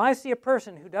 If I see a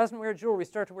person who doesn't wear jewelry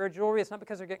start to wear jewelry, it's not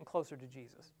because they're getting closer to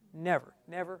Jesus. Never,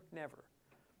 never, never.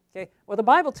 Okay? Well, the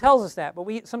Bible tells us that, but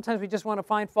sometimes we just want to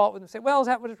find fault with them and say, well, is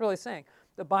that what it's really saying?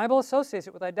 The Bible associates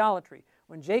it with idolatry.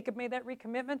 When Jacob made that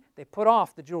recommitment, they put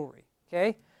off the jewelry.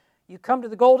 Okay? You come to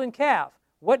the golden calf.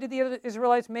 What did the other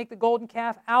Israelites make the golden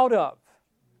calf out of?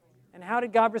 And how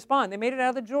did God respond? They made it out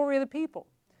of the jewelry of the people.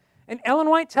 And Ellen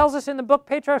White tells us in the book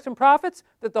Patriarchs and Prophets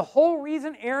that the whole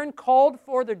reason Aaron called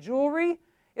for the jewelry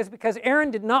is because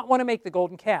Aaron did not want to make the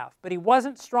golden calf, but he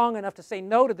wasn't strong enough to say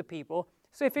no to the people,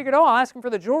 so he figured, I'll ask them for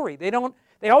the jewelry. They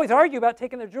always argue about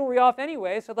taking their jewelry off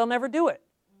anyway, so they'll never do it.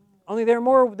 Only they're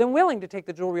more than willing to take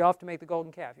the jewelry off to make the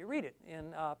golden calf. You read it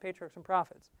in Patriarchs and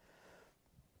Prophets.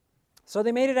 So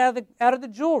they made it out of the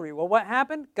jewelry. Well, what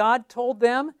happened? God told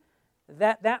them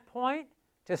at that point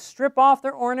to strip off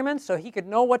their ornaments so he could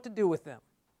know what to do with them.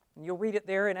 And you'll read it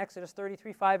there in Exodus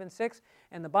 33, 5, and 6.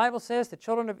 And the Bible says the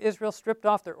children of Israel stripped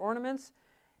off their ornaments.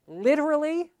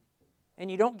 Literally,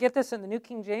 and you don't get this in the New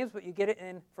King James, but you get it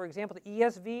in, for example, the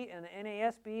ESV and the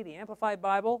NASB, the Amplified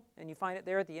Bible, and you find it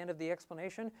there at the end of the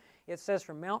explanation. It says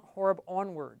from Mount Horeb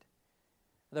onward.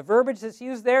 The verbiage that's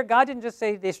used there, God didn't just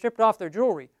say they stripped off their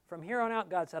jewelry. From here on out,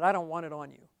 God said, I don't want it on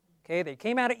you. Okay, they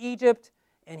came out of Egypt,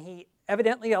 and he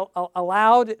evidently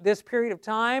allowed this period of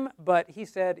time, but he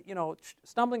said,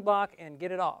 stumbling block and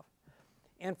get it off.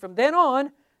 And from then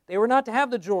on, they were not to have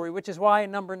the jewelry, which is why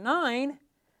in number 9,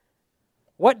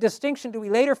 what distinction do we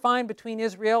later find between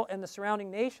Israel and the surrounding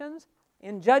nations?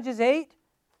 In Judges 8,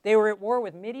 they were at war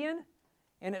with Midian,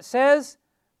 and it says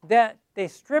that they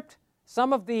stripped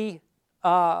some of the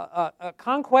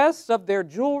conquests of their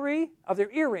jewelry, of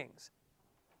their earrings.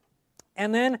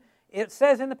 And then it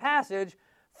says in the passage,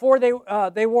 for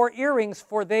they wore earrings,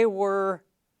 for they were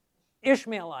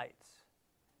Ishmaelites.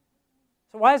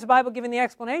 So why is the Bible giving the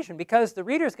explanation? Because the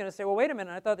reader is going to say, well, wait a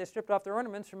minute, I thought they stripped off their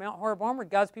ornaments from Mount Horeb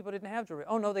onward. God's people didn't have jewelry.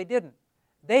 Oh, no, they didn't.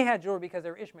 They had jewelry because they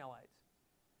were Ishmaelites.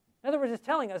 In other words, it's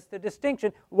telling us the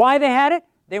distinction. Why they had it?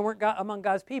 They weren't among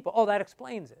God's people. Oh, that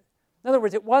explains it. In other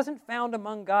words, it wasn't found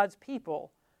among God's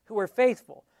people who were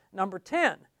faithful. Number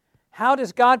 10, how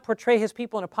does God portray his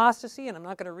people in apostasy? And I'm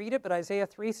not going to read it, but Isaiah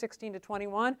 3, 16 to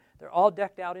 21, they're all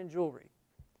decked out in jewelry.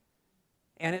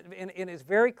 And it's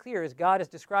very clear as God is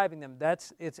describing them.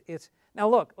 Now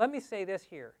look, let me say this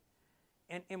here.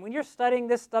 And when you're studying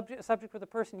this subject with a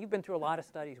person, you've been through a lot of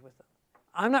studies with them.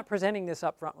 I'm not presenting this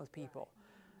up front with people.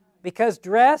 Because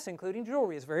dress, including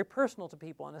jewelry, is very personal to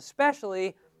people. And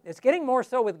especially, it's getting more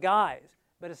so with guys,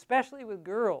 but especially with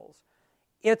girls.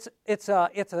 It's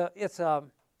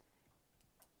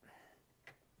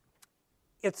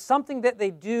something that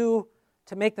they do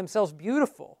to make themselves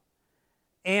beautiful.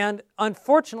 And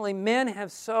unfortunately, men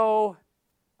have so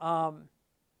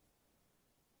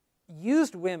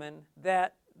used women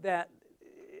that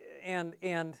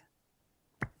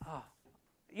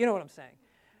you know what I'm saying,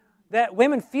 that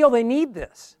women feel they need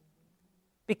this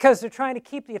because they're trying to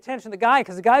keep the attention of the guy,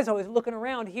 because the guy's always looking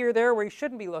around here, there, where he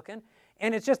shouldn't be looking,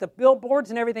 and it's just the billboards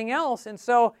and everything else, and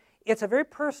so it's a very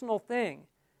personal thing.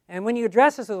 And when you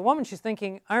address this with a woman, she's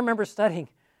thinking, I remember studying,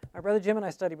 my brother Jim and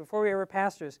I studied before we were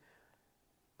pastors.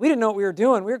 We didn't know what we were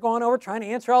doing. We were going over trying to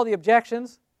answer all the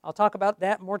objections. I'll talk about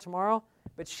that more tomorrow.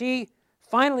 But she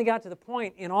finally got to the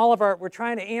point in all of we're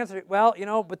trying to answer it, well,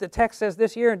 but the text says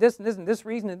this here and this and this and this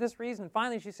reason and this reason. And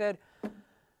finally she said,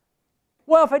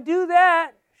 well, if I do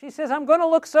that, she says, I'm going to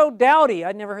look so dowdy.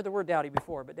 I'd never heard the word dowdy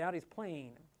before, but dowdy's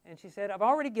plain. And she said, I've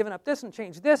already given up this and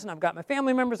changed this, and I've got my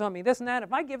family members on me, this and that.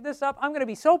 If I give this up, I'm going to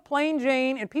be so plain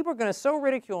Jane, and people are going to so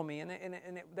ridicule me.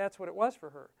 And that's what it was for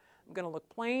her. I'm going to look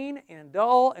plain and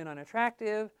dull and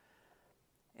unattractive.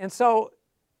 And so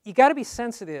you got to be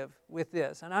sensitive with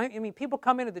this. And I mean, people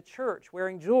come into the church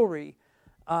wearing jewelry.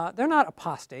 They're not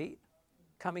apostate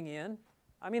coming in.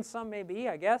 I mean, some may be,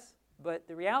 I guess. But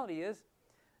the reality is,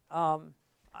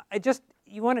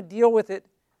 you want to deal with it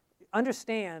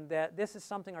understand that this is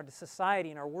something our society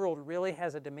and our world really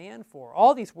has a demand for,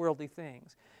 all these worldly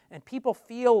things. And people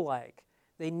feel like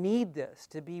they need this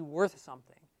to be worth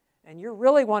something. And you're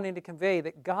really wanting to convey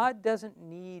that God doesn't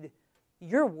need,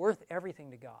 you're worth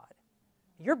everything to God.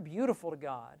 You're beautiful to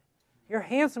God. You're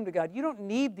handsome to God. You don't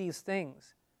need these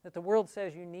things that the world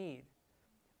says you need.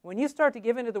 When you start to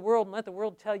give into the world and let the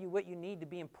world tell you what you need to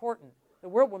be important, the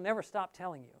world will never stop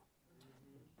telling you.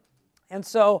 And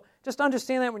so just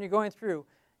understand that when you're going through.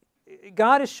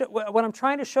 God is what I'm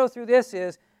trying to show through this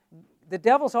is the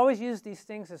devil's always used these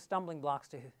things as stumbling blocks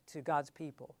to God's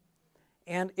people.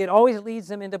 And it always leads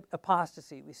them into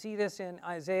apostasy. We see this in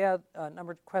Isaiah,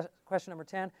 question number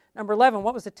 10. Number 11,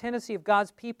 what was the tendency of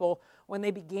God's people when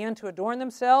they began to adorn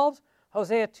themselves?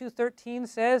 Hosea 2:13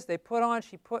 says,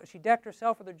 she decked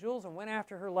herself with her jewels and went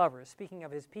after her lovers, speaking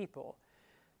of his people.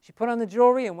 She put on the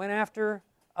jewelry and went after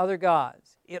other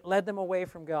gods. It led them away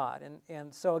from God.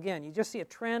 And so again, you just see a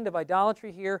trend of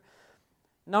idolatry here.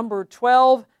 Number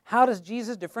 12, how does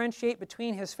Jesus differentiate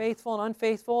between his faithful and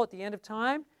unfaithful at the end of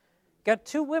time? Got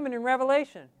two women in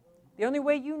Revelation. The only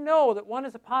way you know that one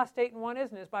is apostate and one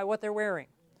isn't is by what they're wearing.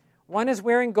 One is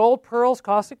wearing gold, pearls,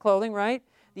 costly clothing, right?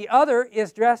 The other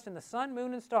is dressed in the sun,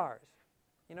 moon, and stars.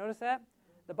 You notice that?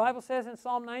 The Bible says in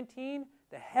Psalm 19,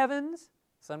 the heavens,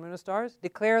 sun, moon, and stars,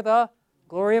 declare the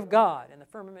glory of God, and the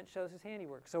firmament shows his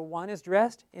handiwork. So one is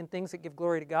dressed in things that give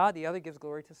glory to God, the other gives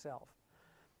glory to self.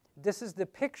 This is the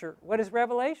picture. What is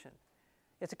Revelation?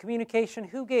 It's a communication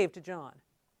who gave to John?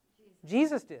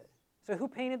 Jesus did. So who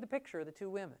painted the picture of the two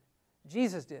women?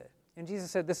 Jesus did. And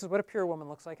Jesus said, this is what a pure woman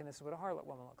looks like, and this is what a harlot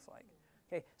woman looks like.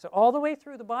 Okay, so all the way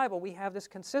through the Bible, we have this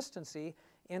consistency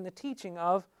in the teaching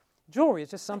of jewelry.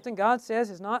 It's just something God says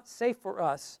is not safe for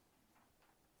us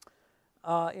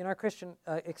in our Christian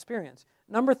experience.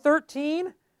 Number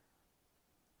 13,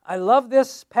 I love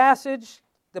this passage,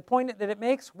 the point that it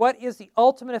makes. What is the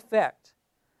ultimate effect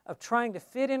of trying to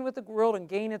fit in with the world and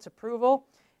gain its approval?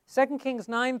 2 Kings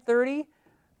 9:30,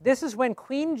 this is when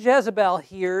Queen Jezebel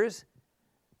hears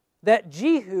that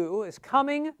Jehu is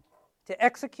coming to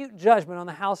execute judgment on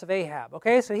the house of Ahab.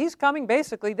 Okay, so he's coming,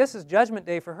 basically, this is judgment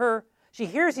day for her. She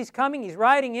hears he's coming, he's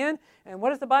riding in, and what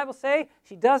does the Bible say?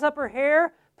 She does up her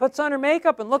hair, puts on her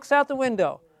makeup, and looks out the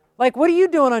window. Like, what are you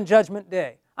doing on judgment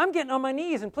day? I'm getting on my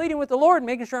knees and pleading with the Lord and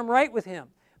making sure I'm right with him.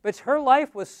 But her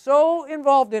life was so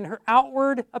involved in her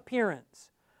outward appearance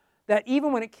that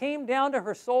even when it came down to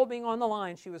her soul being on the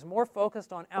line, she was more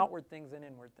focused on outward things than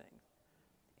inward things.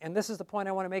 And this is the point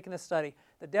I want to make in this study.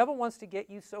 The devil wants to get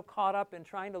you so caught up in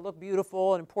trying to look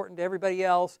beautiful and important to everybody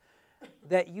else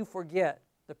that you forget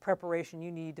the preparation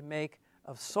you need to make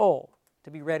of soul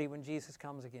to be ready when Jesus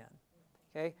comes again.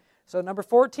 Okay? So number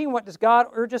 14, what does God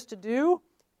urge us to do?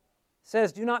 It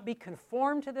says, do not be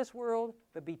conformed to this world,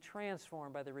 but be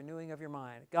transformed by the renewing of your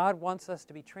mind. God wants us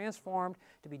to be transformed,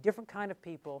 to be different kind of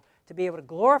people, to be able to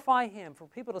glorify him, for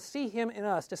people to see him in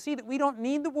us, to see that we don't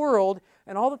need the world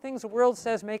and all the things the world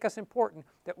says make us important,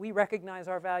 that we recognize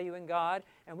our value in God,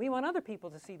 and we want other people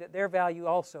to see that their value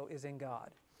also is in God.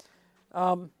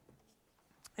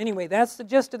 Anyway, that's the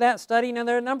gist of that study. Now,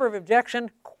 there are a number of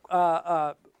objection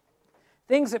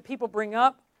things that people bring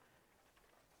up,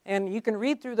 and you can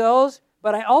read through those,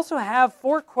 but I also have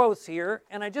 4 quotes here,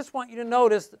 and I just want you to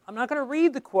notice, I'm not going to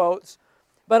read the quotes,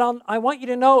 but I want you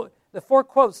to note the 4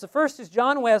 quotes. The first is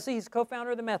John Wesley, he's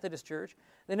co-founder of the Methodist Church.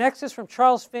 The next is from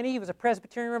Charles Finney, he was a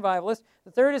Presbyterian revivalist.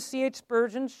 The third is C.H.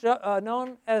 Spurgeon,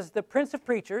 known as the Prince of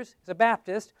Preachers, he's a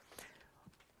Baptist.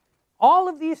 All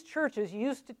of these churches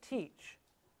used to teach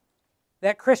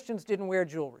that Christians didn't wear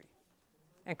jewelry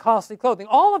and costly clothing,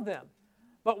 all of them.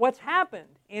 But what's happened,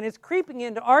 and it's creeping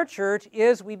into our church,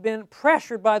 is we've been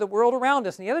pressured by the world around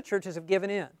us, and the other churches have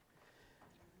given in.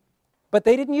 But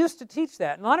they didn't used to teach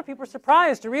that. And a lot of people are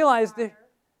surprised to realize that...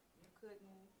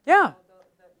 Yeah.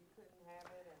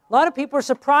 A lot of people are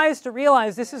surprised to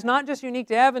realize this is not just unique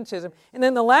to Adventism. And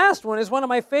then the last one is one of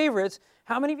my favorites.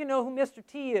 How many of you know who Mr.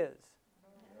 T is?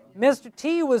 Mr.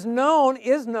 T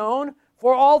is known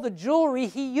for all the jewelry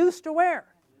he used to wear.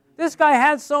 This guy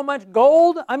had so much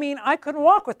gold. I mean, I couldn't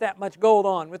walk with that much gold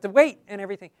on, with the weight and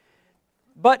everything.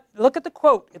 But look at the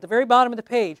quote at the very bottom of the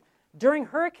page. During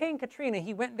Hurricane Katrina,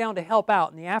 he went down to help out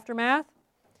in the aftermath,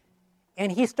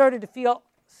 and he started to feel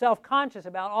self-conscious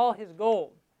about all his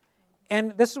gold.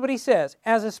 And this is what he says.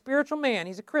 As a spiritual man,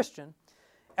 he's a Christian,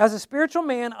 as a spiritual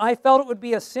man, I felt it would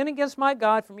be a sin against my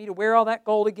God for me to wear all that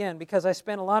gold again because I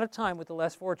spent a lot of time with the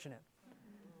less fortunate.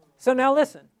 So now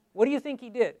listen, what do you think he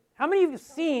did? How many of you have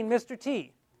seen Mr.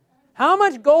 T? How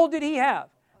much gold did he have?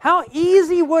 How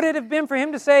easy would it have been for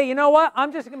him to say, you know what,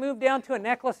 I'm just going to move down to a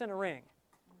necklace and a ring?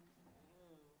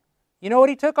 You know what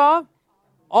he took off?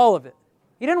 All of it.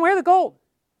 He didn't wear the gold.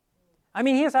 I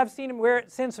mean, I've seen him wear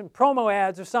it, send some promo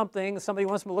ads or something. Somebody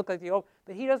wants him to look like the old,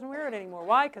 but he doesn't wear it anymore.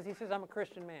 Why? Because he says, I'm a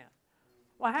Christian man.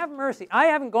 Well, have mercy. I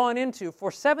haven't gone into,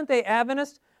 for Seventh-day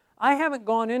Adventists, I haven't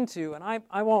gone into, and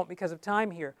I won't because of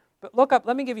time here, but look up,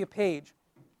 let me give you a page.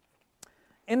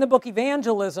 In the book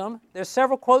Evangelism, there's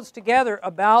several quotes together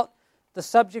about the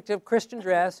subject of Christian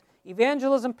dress.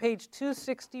 Evangelism, page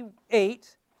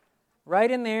 268,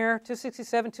 right in there,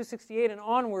 267, 268, and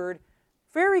onward,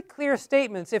 very clear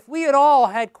statements. If we at all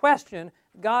had question,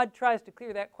 God tries to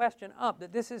clear that question up,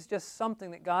 that this is just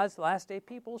something that God's last day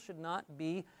people should not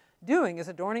be doing, is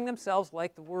adorning themselves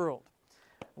like the world.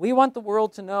 We want the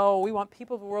world to know, we want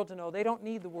people of the world to know they don't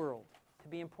need the world to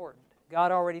be important.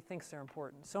 God already thinks they're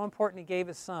important. So important He gave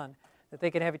His Son that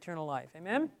they could have eternal life.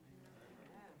 Amen?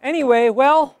 Anyway,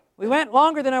 well, we went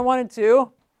longer than I wanted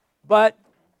to, but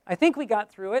I think we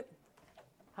got through it.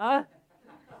 Huh?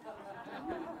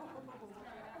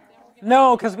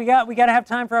 No, because we got to have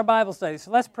time for our Bible study.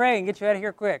 So let's pray and get you out of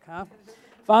here quick, huh?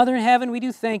 Father in heaven, we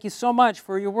do thank you so much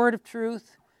for your word of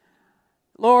truth.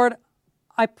 Lord,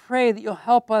 I pray that you'll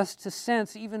help us to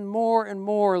sense even more and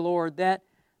more, Lord, that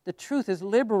the truth is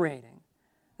liberating.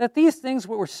 That these things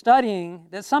what we're studying,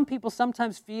 that some people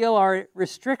sometimes feel are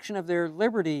restriction of their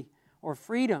liberty or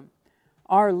freedom,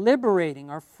 are liberating,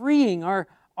 are freeing, are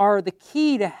the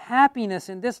key to happiness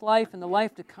in this life and the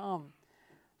life to come.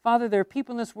 Father, there are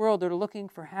people in this world that are looking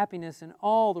for happiness in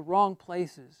all the wrong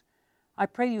places. I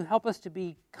pray you help us to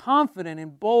be confident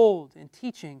and bold in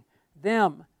teaching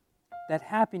them that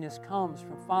happiness comes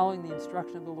from following the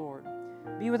instruction of the Lord.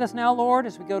 Be with us now, Lord,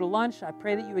 as we go to lunch. I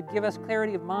pray that you would give us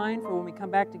clarity of mind for when we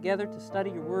come back together to study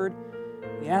your word.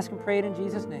 We ask and pray it in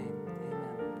Jesus' name.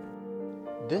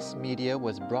 Amen. This media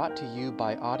was brought to you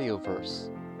by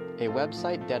Audioverse, a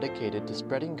website dedicated to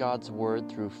spreading God's word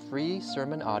through free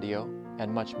sermon audio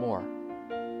and much more.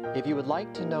 If you would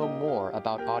like to know more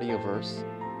about Audioverse,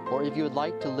 or if you would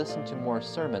like to listen to more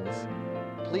sermons,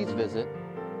 please visit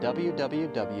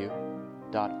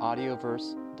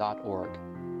www.audioverse.org.